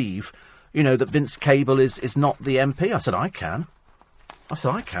can't believe, that Vince Cable is not the MP. I said, I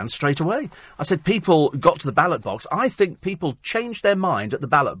can straight away. I said, people got to the ballot box. I think people changed their mind at the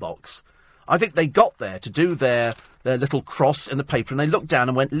ballot box. I think they got there to do their little cross in the paper and they looked down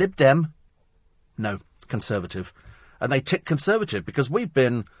and went, Lib Dem? No, Conservative. And they ticked Conservative because we've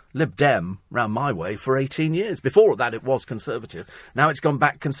been Lib Dem round my way for 18 years. Before that it was Conservative. Now it's gone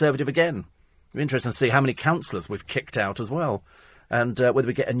back Conservative again. It'll be interesting to see how many councillors we've kicked out as well. And whether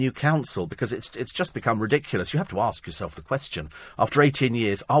we get a new council, because it's just become ridiculous. You have to ask yourself the question, after 18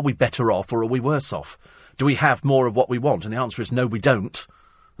 years, are we better off or are we worse off? Do we have more of what we want? And the answer is no, we don't.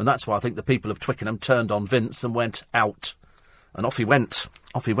 And that's why I think the people of Twickenham turned on Vince and went out. And off he went.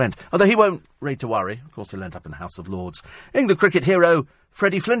 Although he won't read to worry. Of course, he'll end up in the House of Lords. England cricket hero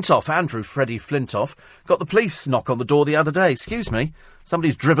Freddie Flintoff, Andrew Freddie Flintoff, got the police knock on the door the other day. Excuse me,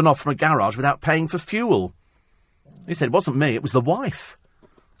 somebody's driven off from a garage without paying for fuel. He said, it wasn't me, it was the wife.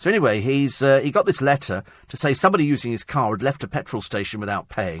 So anyway, he got this letter to say somebody using his car had left a petrol station without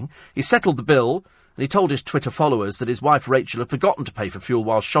paying. He settled the bill, and he told his Twitter followers that his wife Rachel had forgotten to pay for fuel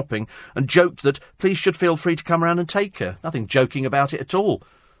while shopping, and joked that police should feel free to come around and take her. Nothing joking about it at all.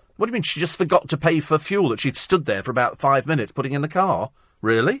 What do you mean she just forgot to pay for fuel that she'd stood there for about 5 minutes putting in the car?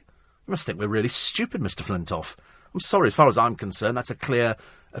 Really? You must think we're really stupid, Mr. Flintoff. I'm sorry, as far as I'm concerned, that's a clear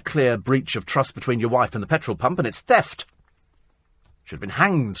breach of trust between your wife and the petrol pump, and it's theft. Should have been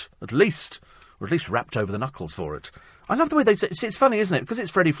hanged, at least, or at least rapped over the knuckles for it. I love the way they say it's funny, isn't it? Because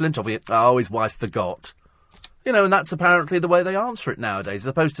it's Freddie Flintoff, his wife forgot. And that's apparently the way they answer it nowadays, as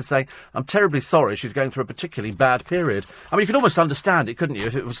opposed to saying, I'm terribly sorry, she's going through a particularly bad period. I mean, you could almost understand it, couldn't you,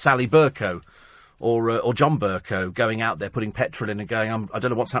 if it was Sally Burko or John Burko going out there putting petrol in and going, I don't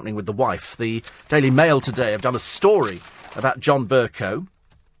know what's happening with the wife. The Daily Mail today have done a story about John Burko.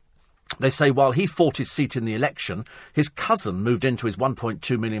 They say while he fought his seat in the election, his cousin moved into his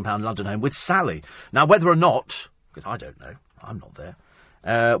 £1.2 million London home with Sally. Now, whether or not, because I don't know, I'm not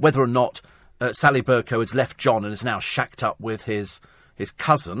there, whether or not Sally Burko has left John and is now shacked up with his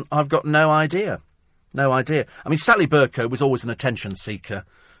cousin, I've got no idea. No idea. I mean, Sally Burko was always an attention seeker.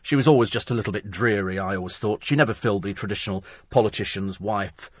 She was always just a little bit dreary, I always thought. She never filled the traditional politician's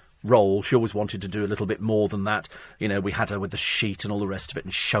wife role. She always wanted to do a little bit more than that. We had her with the sheet and all the rest of it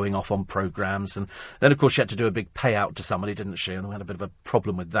and showing off on programmes. And then, of course, she had to do a big payout to somebody, didn't she? And we had a bit of a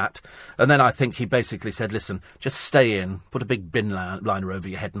problem with that. And then I think he basically said, listen, just stay in, put a big bin liner over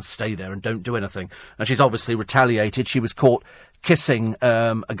your head and stay there and don't do anything. And she's obviously retaliated. She was caught kissing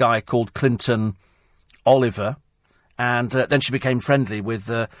a guy called Clinton Oliver. And then she became friendly with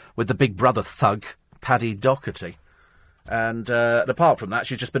the Big Brother thug, Paddy Doherty. And apart from that,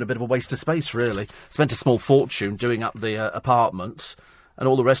 she's just been a bit of a waste of space, really. Spent a small fortune doing up the apartments, and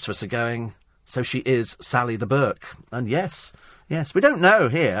all the rest of us are going, so she is Sally the Burke. And yes, we don't know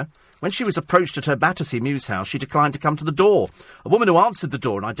here. When she was approached at her Battersea Mews house, she declined to come to the door. A woman who answered the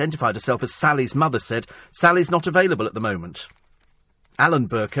door and identified herself as Sally's mother said, Sally's not available at the moment. Alan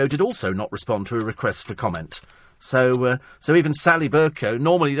Burko did also not respond to a request for comment. So even Sally Burko,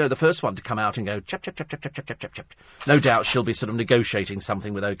 normally, the first one to come out and go, chap, chap, chap, chap, chap, chap, chap, chap, chap. No doubt she'll be sort of negotiating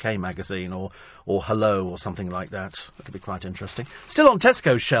something with OK Magazine or Hello or something like that. That'll be quite interesting. Still on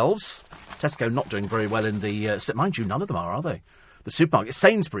Tesco's shelves. Tesco not doing very well in the... mind you, none of them are they? The supermarket.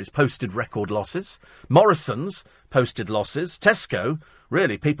 Sainsbury's posted record losses. Morrison's posted losses. Tesco,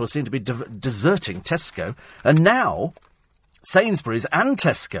 really, people seem to be deserting Tesco. And now, Sainsbury's and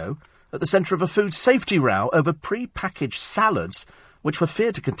Tesco at the centre of a food safety row over pre-packaged salads which were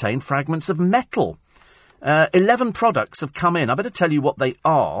feared to contain fragments of metal. 11 products have come in. I better tell you what they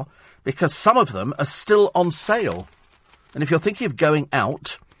are, because some of them are still on sale. And if you're thinking of going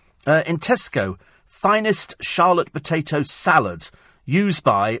out, in Tesco, finest Charlotte potato salad, use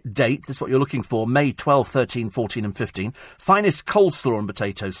by date, this is what you're looking for, May 12, 13, 14 and 15. Finest coleslaw and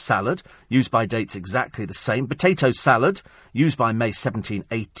potato salad, use by dates exactly the same. Potato salad, use by May 17,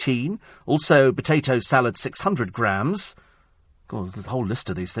 18. Also, potato salad 600 grams. God, there's a whole list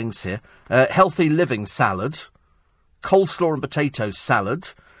of these things here. Healthy living salad, coleslaw and potato salad.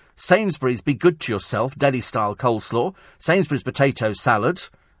 Sainsbury's Be Good to Yourself, deli-style coleslaw. Sainsbury's potato salad,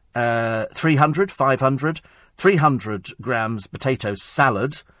 300, 500... 300 grams potato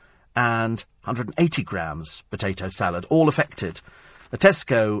salad and 180 grams potato salad, all affected. The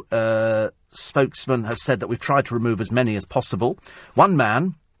Tesco spokesman has said that we've tried to remove as many as possible. One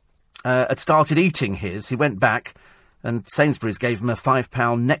man had started eating his. He went back and Sainsbury's gave him a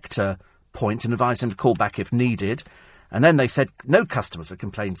 £5 nectar point and advised him to call back if needed. And then they said no customers have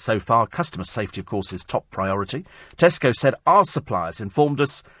complained so far. Customer safety, of course, is top priority. Tesco said our suppliers informed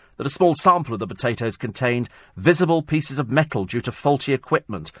us that a small sample of the potatoes contained visible pieces of metal due to faulty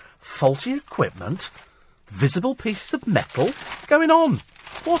equipment. Faulty equipment? Visible pieces of metal? What's going on?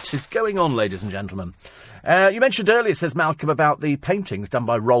 What is going on, ladies and gentlemen? You mentioned earlier, says Malcolm, about the paintings done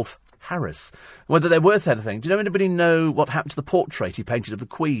by Rolf Harris, whether they're worth anything. Do anybody know what happened to the portrait he painted of the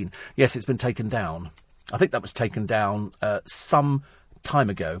Queen? Yes, it's been taken down. I think that was taken down some time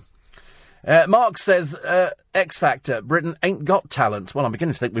ago. Mark says, X Factor, Britain ain't got talent. Well, I'm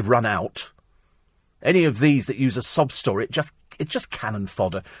beginning to think we've run out. Any of these that use a sob story, it's just cannon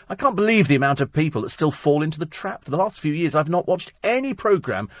fodder. I can't believe the amount of people that still fall into the trap. For the last few years, I've not watched any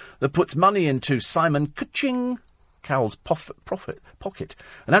programme that puts money into Simon Kuching Cowell's pocket.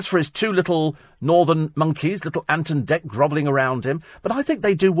 And as for his two little northern monkeys, little Ant and Dec grovelling around him, but I think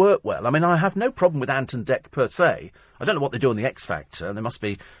they do work well. I mean, I have no problem with Ant and Dec per se. I don't know what they do on the X Factor, and they must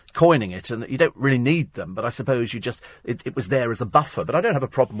be coining it, and you don't really need them, but I suppose it was there as a buffer. But I don't have a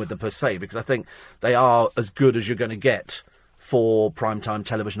problem with them per se, because I think they are as good as you're going to get for primetime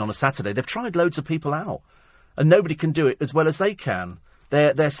television on a Saturday. They've tried loads of people out, and nobody can do it as well as they can.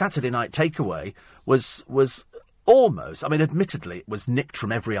 Their Saturday night takeaway was almost, I mean, admittedly, it was nicked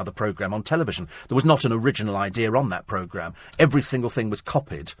from every other programme on television. There was not an original idea on that programme. Every single thing was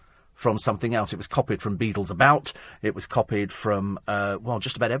copied from something else. It was copied from Beatles About. It was copied from,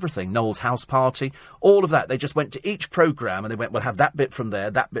 just about everything. Noel's House Party. All of that. They just went to each programme and they went, we'll have that bit from there,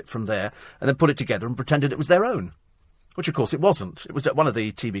 and then put it together and pretended it was their own. Which, of course, it wasn't. It was one of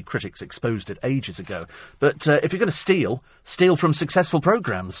the TV critics exposed it ages ago. But if you're going to steal from successful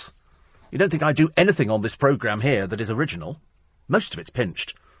programmes. You don't think I do anything on this programme here that is original? Most of it's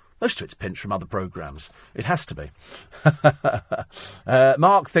pinched. Most of it's pinched from other programmes. It has to be.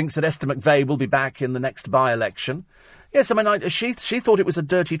 Mark thinks that Esther McVeigh will be back in the next by-election. Yes, I mean, she thought it was a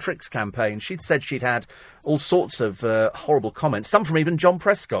dirty tricks campaign. She'd said she'd had all sorts of horrible comments, some from even John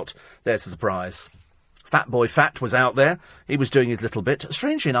Prescott. There's a surprise. Fat Boy Fat was out there. He was doing his little bit.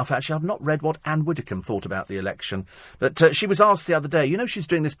 Strangely enough, actually, I've not read what Anne Widdecombe thought about the election. But she was asked the other day, she's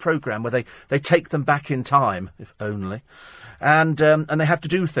doing this programme where they take them back in time, if only. And they have to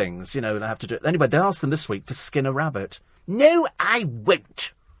do things, they have to do... Anyway, they asked them this week to skin a rabbit. No, I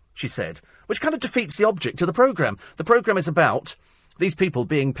won't, she said, which kind of defeats the object of the programme. The programme is about these people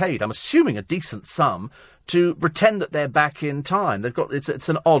being paid, I'm assuming a decent sum, to pretend that they're back in time. They've got it's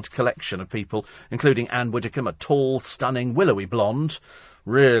an odd collection of people, including Anne Widdecombe, a tall, stunning, willowy blonde,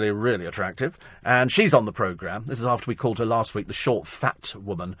 really, really attractive, and she's on the programme. This is after we called her last week the short, fat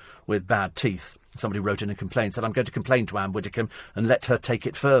woman with bad teeth. Somebody wrote in a complaint, said, I'm going to complain to Anne Widdecombe and let her take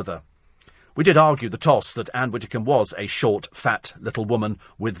it further. We did argue the toss that Anne Widdecombe was a short, fat little woman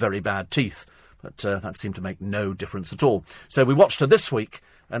with very bad teeth, but that seemed to make no difference at all. So we watched her this week,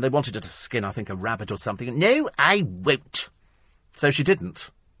 and they wanted her to skin, I think, a rabbit or something. No, I won't. So she didn't.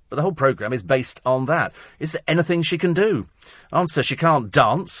 But the whole programme is based on that. Is there anything she can do? Answer, she can't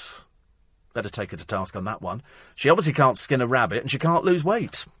dance. Better take her to task on that one. She obviously can't skin a rabbit, and she can't lose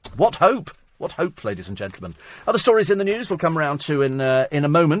weight. What hope? What hope, ladies and gentlemen. Other stories in the news we'll come round to in a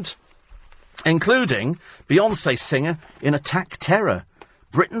moment. including Beyonce singer in Attack Terror.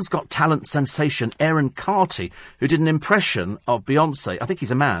 Britain's Got Talent sensation Aaron Carty, who did an impression of Beyonce, I think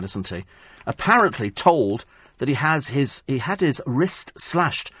he's a man, isn't he, apparently told that he had his wrist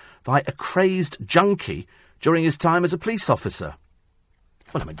slashed by a crazed junkie during his time as a police officer.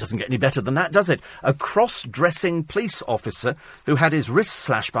 Well, I mean, it doesn't get any better than that, does it? A cross-dressing police officer who had his wrist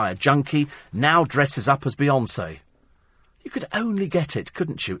slashed by a junkie now dresses up as Beyonce. You could only get it,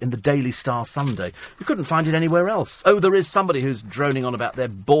 couldn't you, in the Daily Star Sunday? You couldn't find it anywhere else. Oh, there is somebody who's droning on about their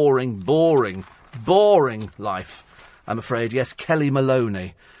boring life, I'm afraid. Yes, Kelly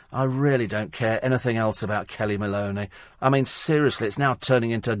Maloney. I really don't care anything else about Kelly Maloney. I mean, seriously, it's now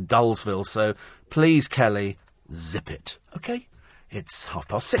turning into Dullsville, so please, Kelly, zip it, OK? It's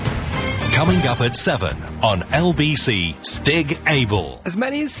 6:30. Coming up at 7 on LBC, Stig Abel. As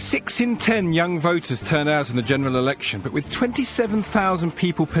many as 6 in 10 young voters turned out in the general election, but with 27,000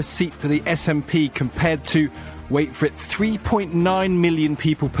 people per seat for the SNP compared to, wait for it, 3.9 million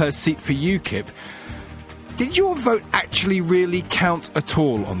people per seat for UKIP, did your vote actually really count at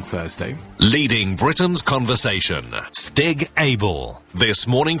all on Thursday? Leading Britain's conversation, Stig Abel. This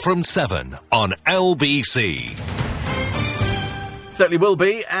morning from 7 on LBC. Certainly will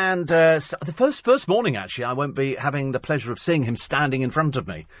be, and the first morning, actually, I won't be having the pleasure of seeing him standing in front of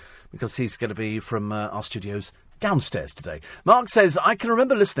me, because he's going to be from our studios downstairs today. Mark says, I can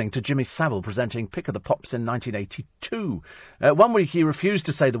remember listening to Jimmy Savile presenting Pick of the Pops in 1982. One week he refused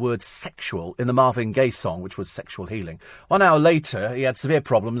to say the word sexual in the Marvin Gaye song, which was Sexual Healing. 1 hour later, he had severe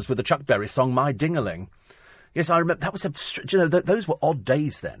problems with the Chuck Berry song My Ding-a-Ling. Yes, I remember. That was those were odd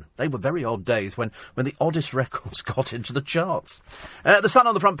days then. They were very odd days when the oddest records got into the charts. The Sun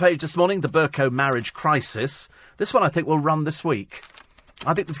on the front page this morning, the Burko marriage crisis. This one I think will run this week.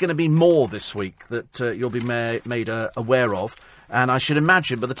 I think there's going to be more this week that you'll be made aware of. And I should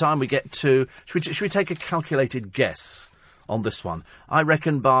imagine by the time we get to... Should we take a calculated guess on this one? I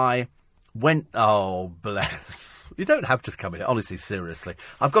reckon by... Oh, bless. You don't have to come in. Honestly, seriously.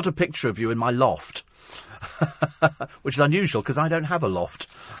 I've got a picture of you in my loft. Which is unusual because I don't have a loft.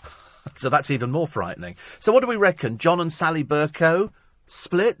 So that's even more frightening. So what do we reckon? John and Sally Burko?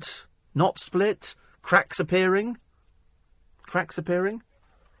 Split? Not split? Cracks appearing? Cracks appearing?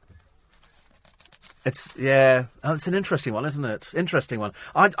 It's an interesting one, isn't it? Interesting one.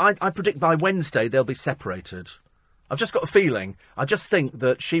 I predict by Wednesday they'll be separated. I've just got a feeling. I just think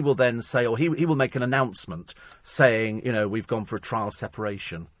that she will then say, or he will make an announcement saying, we've gone for a trial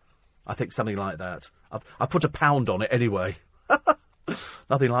separation. I think something like that. I put £1 on it anyway.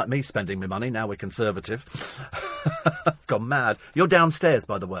 Nothing like me spending my money. Now we're Conservative. I've gone mad. You're downstairs,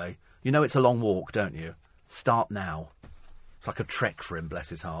 by the way. You know it's a long walk, don't you? Start now. It's like a trek for him, bless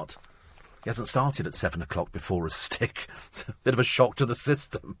his heart. He hasn't started at 7 o'clock before a stick. It's a bit of a shock to the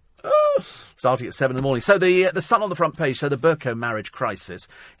system. Starting at 7 in the morning. So the Sun on the front page, so the Burko marriage crisis.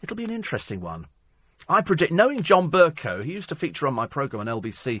 It'll be an interesting one. I predict, knowing John Burko, he used to feature on my programme on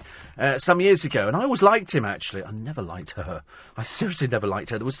LBC some years ago, and I always liked him, actually. I never liked her. I seriously never liked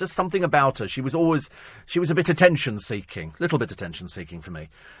her. There was just something about her. She was a bit attention-seeking, little bit attention-seeking for me.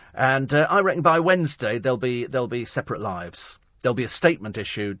 And I reckon by Wednesday there'll be separate lives. There'll be a statement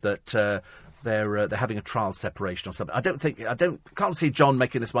issued that they're having a trial separation or something. Can't see John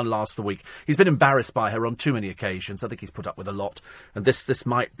making this one last the week. He's been embarrassed by her on too many occasions. I think he's put up with a lot, and this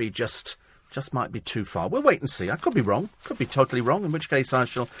might be just might be too far. We'll wait and see. I could be wrong. Could be totally wrong, in which case I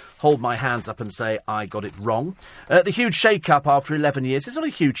shall hold my hands up and say I got it wrong. The huge shake-up after 11 years. It's not a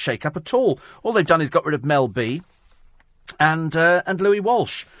huge shake-up at all. All they've done is got rid of Mel B and Louis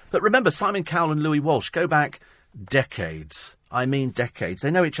Walsh. But remember, Simon Cowell and Louis Walsh go back decades. I mean decades.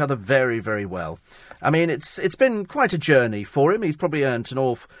 They know each other very, very well. I mean, it's been quite a journey for him. He's probably earned an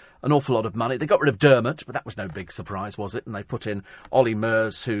awful lot of money. They got rid of Dermot, but that was no big surprise, was it? And they put in Ollie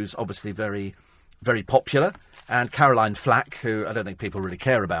Murs, who's obviously very, very popular, and Caroline Flack, who I don't think people really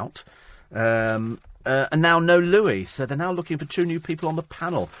care about. And now no Louis, so they're now looking for 2 new people on the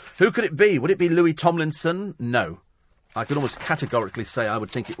panel. Who could it be? Would it be Louis Tomlinson? No. I could almost categorically say I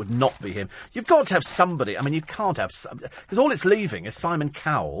would think it would not be him. You've got to have somebody. I mean, you can't have... Because all it's leaving is Simon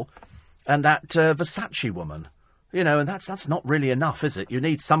Cowell and that Versace woman. And that's not really enough, is it? You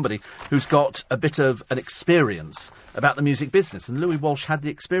need somebody who's got a bit of an experience about the music business. And Louis Walsh had the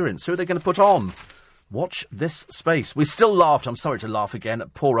experience. Who are they going to put on? Watch this space. We still laughed, I'm sorry to laugh again,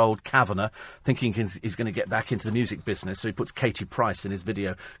 at poor old Kavanagh, thinking he's going to get back into the music business. So he puts Katie Price in his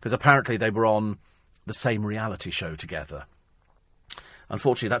video, because apparently they were on the same reality show together.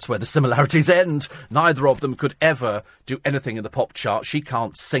 Unfortunately, that's where the similarities end. Neither of them could ever do anything in the pop chart. She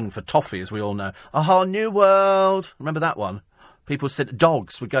can't sing for toffee, as we all know. A Whole New World. Remember that one?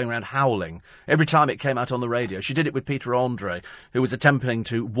 Dogs were going around howling every time it came out on the radio. She did it with Peter Andre, who was attempting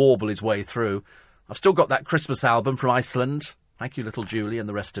to warble his way through. I've still got that Christmas album from Iceland. Thank you, little Julie, and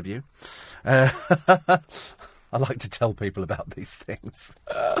the rest of you. I like to tell people about these things.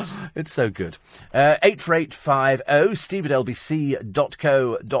 It's so good. 84850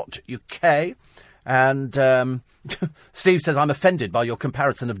 steve@lbc.co.uk. And Steve says, I'm offended by your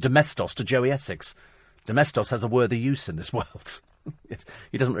comparison of Domestos to Joey Essex. Domestos has a worthy use in this world.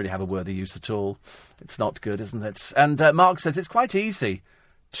 He doesn't really have a worthy use at all. It's not good, isn't it? And Mark says, it's quite easy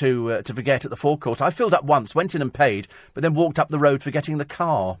to forget at the forecourt. I filled up once, went in and paid, but then walked up the road forgetting the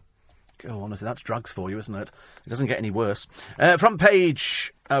car. Oh, honestly, that's drugs for you, isn't it? It doesn't get any worse. Front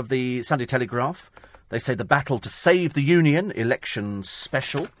page of the Sunday Telegraph, they say the battle to save the Union, election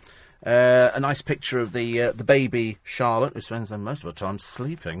special. A nice picture of the baby Charlotte, who spends most of her time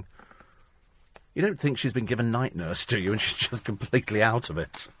sleeping. You don't think she's been given night nurse, do you? And she's just completely out of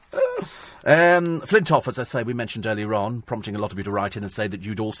it. Flintoff, as I say, we mentioned earlier on, prompting a lot of you to write in and say that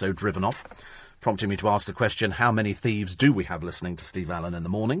you'd also driven off, prompting me to ask the question, how many thieves do we have listening to Steve Allen in the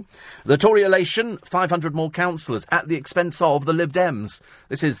morning? The Tory elation, 500 more councillors at the expense of the Lib Dems.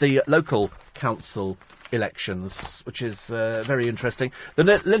 This is the local council elections, which is very interesting.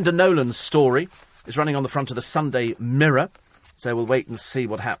 The Linda Nolan story is running on the front of the Sunday Mirror, so we'll wait and see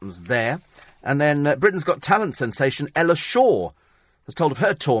what happens there. And then Britain's Got Talent sensation Ella Shaw has told of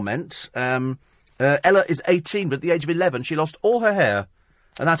her torment. Ella is 18, but at the age of 11 she lost all her hair.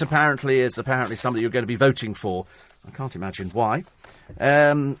 And that apparently somebody you're going to be voting for. I can't imagine why.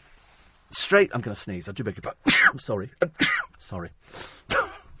 I'm going to sneeze. I do beg your pardon. I'm sorry. Sorry.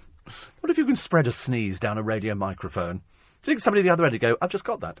 What if you can spread a sneeze down a radio microphone? Do you think somebody at the other end would go, I've just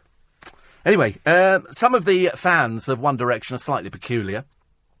got that? Anyway, some of the fans of One Direction are slightly peculiar.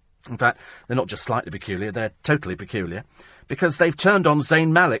 In fact, they're not just slightly peculiar, they're totally peculiar. Because they've turned on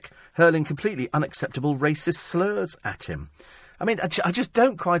Zayn Malik, hurling completely unacceptable racist slurs at him. I mean, I just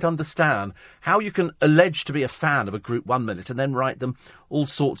don't quite understand how you can allege to be a fan of a group 1 minute and then write them all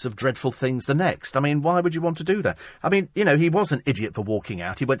sorts of dreadful things the next. I mean, why would you want to do that? I mean, you know, he was an idiot for walking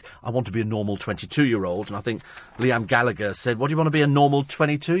out. He went, I want to be a normal 22-year-old. And I think Liam Gallagher said, what do you want to be a normal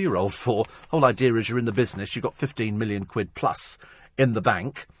 22-year-old for? Whole idea is you're in the business, you've got 15 million quid plus in the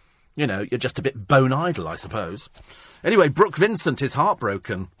bank. You know, you're just a bit bone idle, I suppose. Anyway, Brooke Vincent is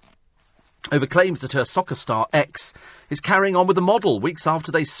heartbroken over claims that her soccer star ex is carrying on with the model weeks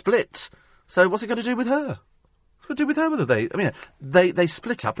after they split. So what's it got to do with her? What's it got to do with her? Whether they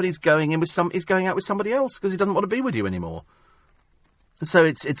split up and he's going out with somebody else because he doesn't want to be with you anymore. So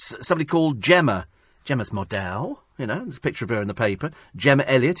it's somebody called Gemma. Gemma's model, you know, there's a picture of her in the paper. Gemma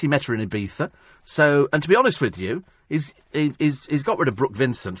Elliott, he met her in Ibiza. So, and to be honest with you, he's got rid of Brooke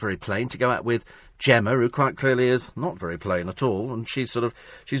Vincent, very plain, to go out with Gemma, who quite clearly is not very plain at all, and she's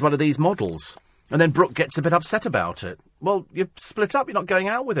one of these models. And then Brooke gets a bit upset about it. Well, you've split up, you're not going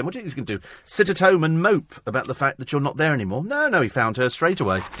out with him. What do you think he's going to do? Sit at home and mope about the fact that you're not there anymore? No, he found her straight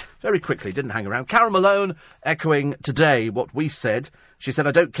away. Very quickly, didn't hang around. Carol Malone, echoing today what we said. She said,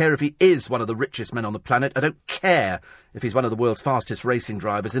 I don't care if he is one of the richest men on the planet. I don't care if he's one of the world's fastest racing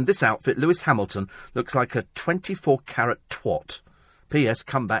drivers. In this outfit, Lewis Hamilton looks like a 24-carat twat. P.S.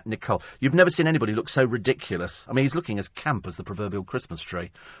 Come back, Nicole. You've never seen anybody look so ridiculous. I mean, he's looking as camp as the proverbial Christmas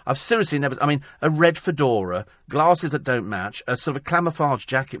tree. I've seriously never... I mean, a red fedora, glasses that don't match, a sort of a camouflage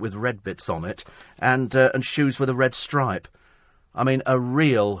jacket with red bits on it, and shoes with a red stripe. I mean, a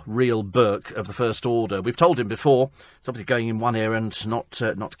real Burke of the First Order. We've told him before, it's obviously going in one ear and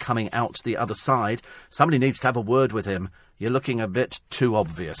not coming out the other side. Somebody needs to have a word with him. You're looking a bit too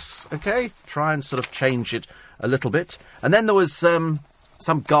obvious. OK? Try and sort of change it a little bit. And then there was some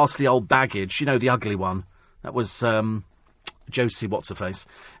ghastly old baggage, you know, the ugly one. That was Josie What's-Her-Face.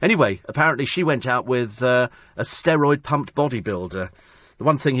 Anyway, apparently she went out with a steroid-pumped bodybuilder. The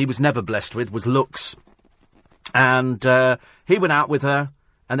one thing he was never blessed with was looks. And he went out with her,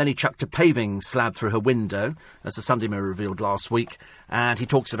 and then he chucked a paving slab through her window, as the Sunday Mirror revealed last week, and he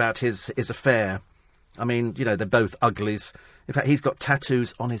talks about his affair. I mean, you know, they're both uglies. In fact, he's got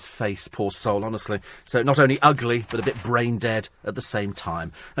tattoos on his face, poor soul, honestly. So not only ugly, but a bit brain-dead at the same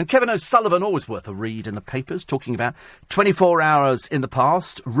time. And Kevin O'Sullivan, always worth a read in the papers, talking about 24 hours in the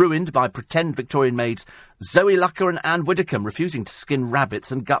past, ruined by pretend Victorian maids Zoe Lucker and Anne Widdicombe refusing to skin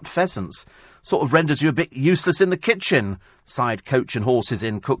rabbits and gut pheasants. Sort of renders you a bit useless in the kitchen, sighed Coach and Horses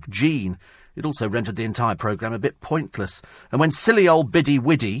in cook Jean. It also rendered the entire programme a bit pointless. And when silly old Biddy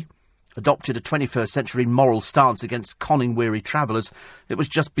Widdy adopted a 21st century moral stance against conning weary travellers, it was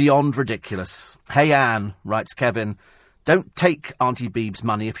just beyond ridiculous. Hey Anne, writes Kevin, don't take Auntie Beeb's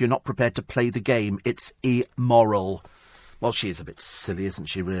money if you're not prepared to play the game. It's immoral. Well, she is a bit silly, isn't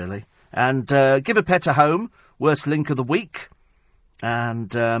she, really? And Give a Pet a Home, worst link of the week.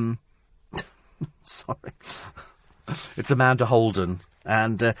 And, sorry, it's Amanda Holden.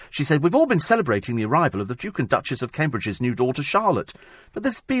 And she said, we've all been celebrating the arrival of the Duke and Duchess of Cambridge's new daughter, Charlotte. But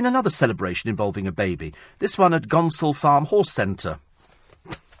there's been another celebration involving a baby. This one at Gonstal Farm Horse Centre.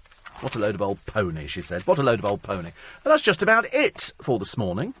 What a load of old pony, she said. What a load of old pony. And that's just about it for this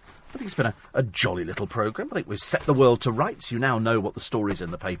morning. I think it's been a jolly little programme. I think we've set the world to rights. You now know what the stories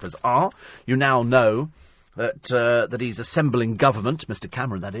in the papers are. You now know that he's assembling government, Mr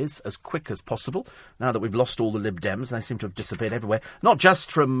Cameron, that is, as quick as possible, now that we've lost all the Lib Dems. They seem to have disappeared everywhere. Not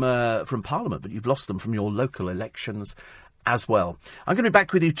just from Parliament, but you've lost them from your local elections as well. I'm going to be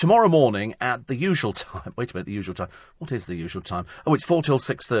back with you tomorrow morning at the usual time. Wait a minute, the usual time. What is the usual time? Oh, it's 4 till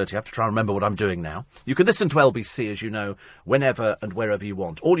 6:30. I have to try and remember what I'm doing now. You can listen to LBC, as you know, whenever and wherever you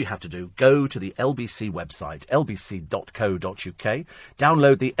want. All you have to do, go to the LBC website, lbc.co.uk,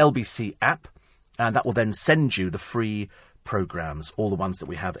 download the LBC app, and that will then send you the free programmes, all the ones that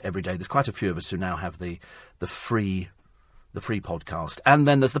we have every day. There's quite a few of us who now have the free podcast. And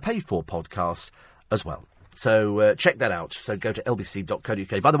then there's the paid-for podcast as well. So check that out. So go to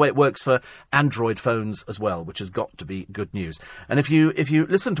lbc.co.uk. By the way, it works for Android phones as well, which has got to be good news. And if you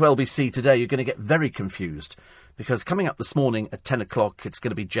listen to LBC today, you're going to get very confused, because coming up this morning at 10 o'clock, it's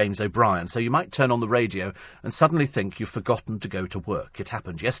going to be James O'Brien. So you might turn on the radio and suddenly think you've forgotten to go to work. It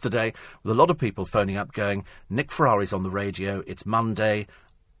happened yesterday with a lot of people phoning up going, Nick Ferrari's on the radio, it's Monday,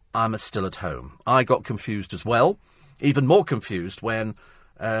 I'm still at home. I got confused as well, even more confused when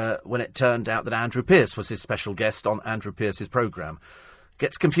it turned out that Andrew Pearce was his special guest on Andrew Pearce's programme.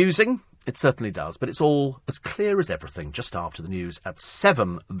 Gets confusing? It certainly does, but it's all as clear as everything just after the news at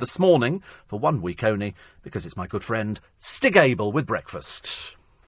 7 this morning, for 1 week only, because it's my good friend Stig Abel with breakfast.